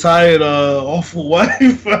have the retired awful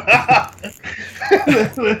wife.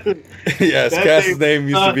 Yes, Cass's name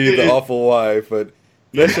used to be the awful wife, but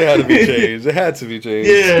that shit had to be changed. It had to be changed.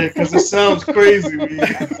 Yeah, because it sounds crazy when you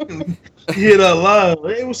hear that line.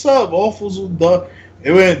 Hey, what's up? Awful's dog.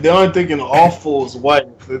 They aren't thinking awful's wife.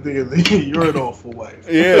 They're thinking you're an awful wife.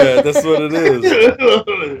 Yeah, that's what it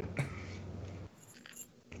is.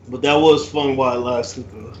 But that was fun while it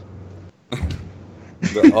lasted, though.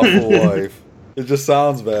 The awful wife. It just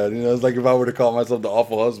sounds bad. You know, it's like if I were to call myself the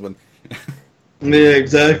awful husband. Yeah,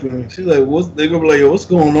 exactly. She's like, they're going to be like, yo, what's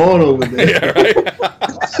going on over there? Yeah, right?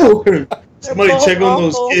 Somebody check on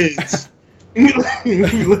those kids.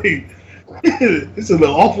 Like, this is the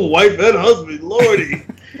awful wife and husband, Lordy.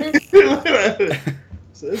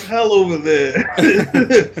 So it's hell over there.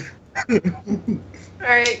 All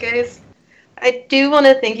right, guys. I do want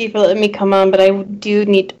to thank you for letting me come on, but I do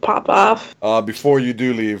need to pop off. Before you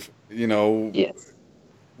do leave, you know, yes,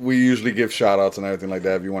 we usually give shout-outs and everything like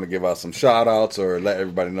that. If you want to give out some shout-outs or let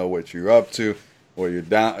everybody know what you're up to, where you're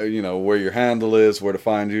down, you know, where your handle is, where to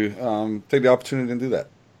find you, take the opportunity and do that.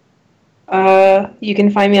 You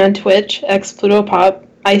can find me on Twitch, xPlutoPop.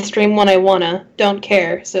 I stream when I wanna. Don't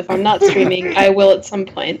care. So if I'm not streaming, I will at some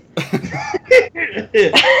point.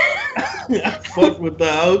 Fuck with the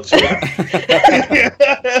outro.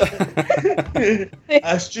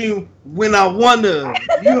 I stream when I wanna.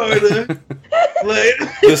 You heard her. Like,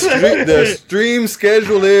 the stream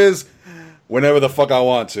schedule is whenever the fuck I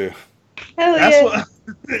want to. Hell yeah.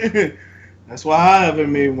 That's why I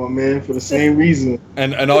haven't made one, man, for the same reason.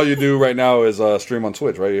 And all you do right now is stream on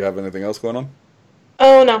Twitch, right? You have anything else going on?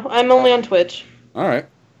 Oh, no. I'm only on Twitch. All right.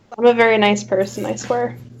 I'm a very nice person, I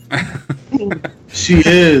swear. She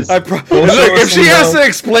is. Look, if she has to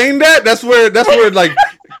explain that, that's where like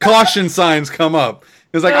caution signs come up.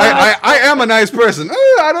 It's like I am a nice person.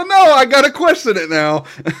 I don't know. I gotta question it now.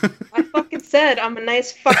 I fucking said I'm a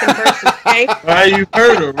nice fucking person. Okay. Right, you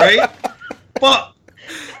heard her, right? Fuck.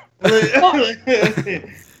 How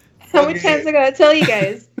many times I gotta tell you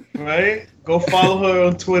guys? Right? Go follow her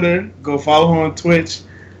on Twitter. Go follow her on Twitch.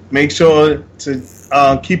 Make sure to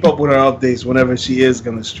keep up with her updates whenever she is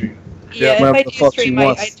gonna stream. Yeah, if I do stream,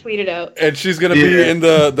 I tweet it out. And she's gonna be in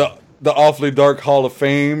the Awfully Dark Hall of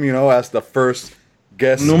Fame, you know, as the first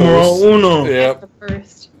guest Numero host. uno. Yep. The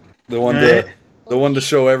first. The one to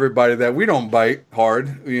show everybody that we don't bite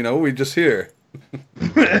hard, you know, we just here.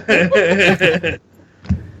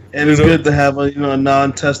 And it's good to have a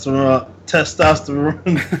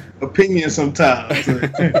non-testosterone opinion sometimes.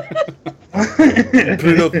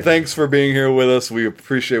 Pluto, thanks for being here with us. We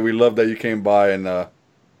appreciate. We love that you came by and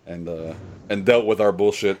dealt with our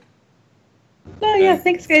bullshit. Oh yeah,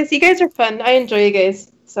 thanks guys. You guys are fun. I enjoy you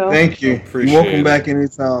guys. So thank you. Appreciate You're welcome it. back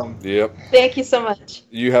anytime. Yep. Thank you so much.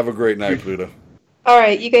 You have a great night, Pluto. All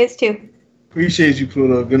right, you guys too. Appreciate you,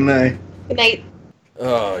 Pluto. Good night. Good night.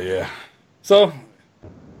 Oh yeah. So,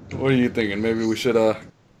 what are you thinking? Maybe we should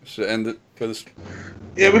end it for this.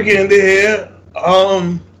 Yeah, we can end it here.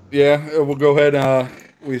 Yeah, we'll go ahead.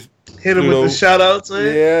 We hit him with the shout outs.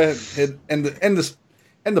 Yeah, end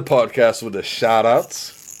the podcast with the shout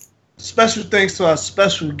outs. Special thanks to our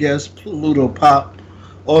special guest, Pluto Pop,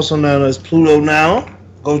 also known as Pluto Now.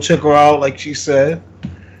 Go check her out, like she said.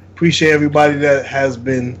 Appreciate everybody that has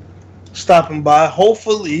been stopping by.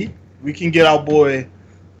 Hopefully, we can get our boy,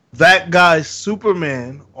 that guy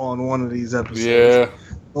Superman, on one of these episodes. Yeah.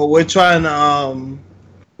 But we're trying to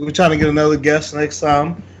get another guest next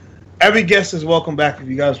time. Every guest is welcome back if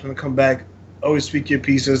you guys want to come back. Always speak your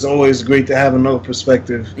piece. It's always great to have another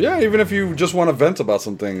perspective. Yeah, even if you just want to vent about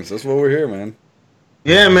some things. That's what we're here, man.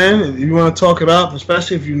 Yeah, man. If you want to talk it up,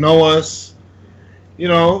 especially if you know us, we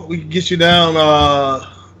can get you down,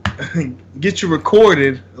 get you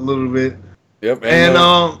recorded a little bit. Yep. Ain't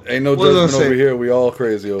no judgment over here. We all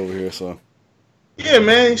crazy over here, so. Yeah,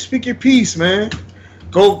 man. Speak your piece, man.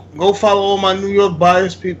 Go follow all my New York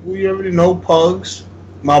bias people. You already know Pugs,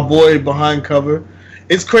 my boy behind cover.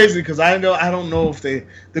 It's crazy because I don't know if they.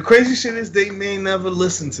 The crazy shit is they may never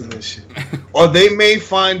listen to this shit, or they may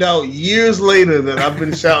find out years later that I've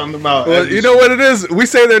been shouting them out. Well, you know what it is? We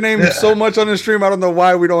say their names so much on the stream. I don't know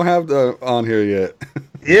why we don't have them on here yet.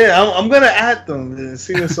 Yeah, I'm gonna add them and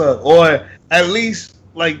see what's up, or at least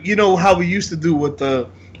like you know how we used to do with the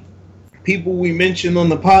people we mentioned on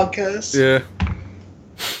the podcast. Yeah.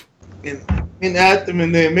 And add them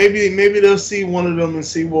in there. Maybe they'll see one of them and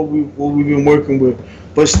see what we've been working with.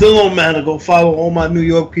 But still don't matter. Go follow all my New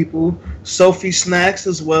York people. Sophie Snacks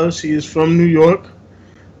as well. She is from New York.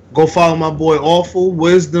 Go follow my boy Awful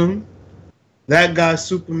Wisdom. That guy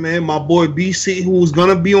Superman. My boy BC, who's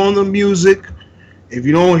gonna be on the music. If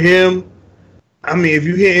you don't hear him, if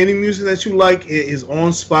you hear any music that you like, it is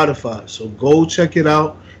on Spotify. So go check it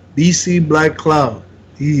out. BC Black Cloud.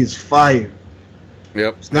 He is fire.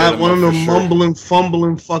 Yep. It's not one of the mumbling,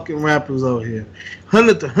 fumbling fucking rappers out here.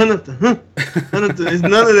 It's none of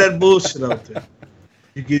that bullshit out there.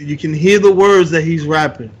 You can hear the words that he's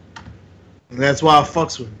rapping. And that's why I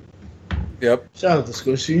fucks with him. Yep. Shout out to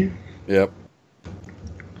Squishy. Yep.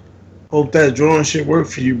 Hope that drawing shit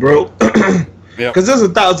worked for you, bro. Yep. Because there's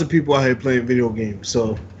 1,000 people out here playing video games.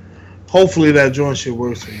 So hopefully that drawing shit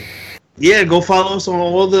works for you. Yeah, go follow us on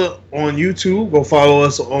on YouTube. Go follow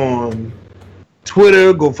us on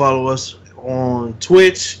Twitter, go follow us on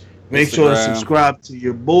Twitch. Make sure to subscribe to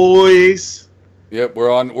your boys. Yep,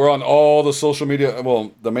 we're on all the social media,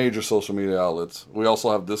 well, the major social media outlets. We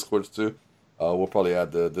also have Discords too. We'll probably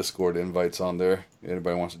add the Discord invites on there.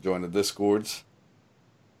 Anybody wants to join the Discords?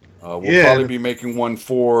 We'll probably be making one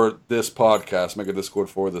for this podcast. Make a Discord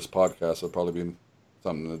for this podcast. It'll probably be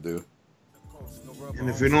something to do. And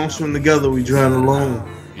if we don't swim together, we drown alone.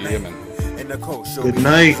 Yeah, man. Good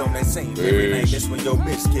night. That's when your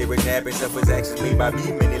miscarriage happens. Of his actions made by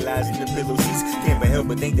me, many lies in the pillow sheets. Can't but help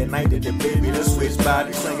but think that night that the baby done switched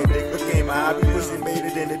bodies. Slang a dick became my hobby, pussy made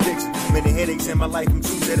it an addiction. Many headaches in my life from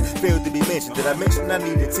truths that failed to be mentioned. That I mentioned I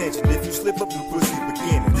need attention. If you slip up, the pussy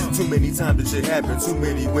beginning. Too many times it should happen. Too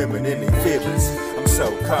many women in their feelings. I'm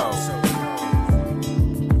so cold.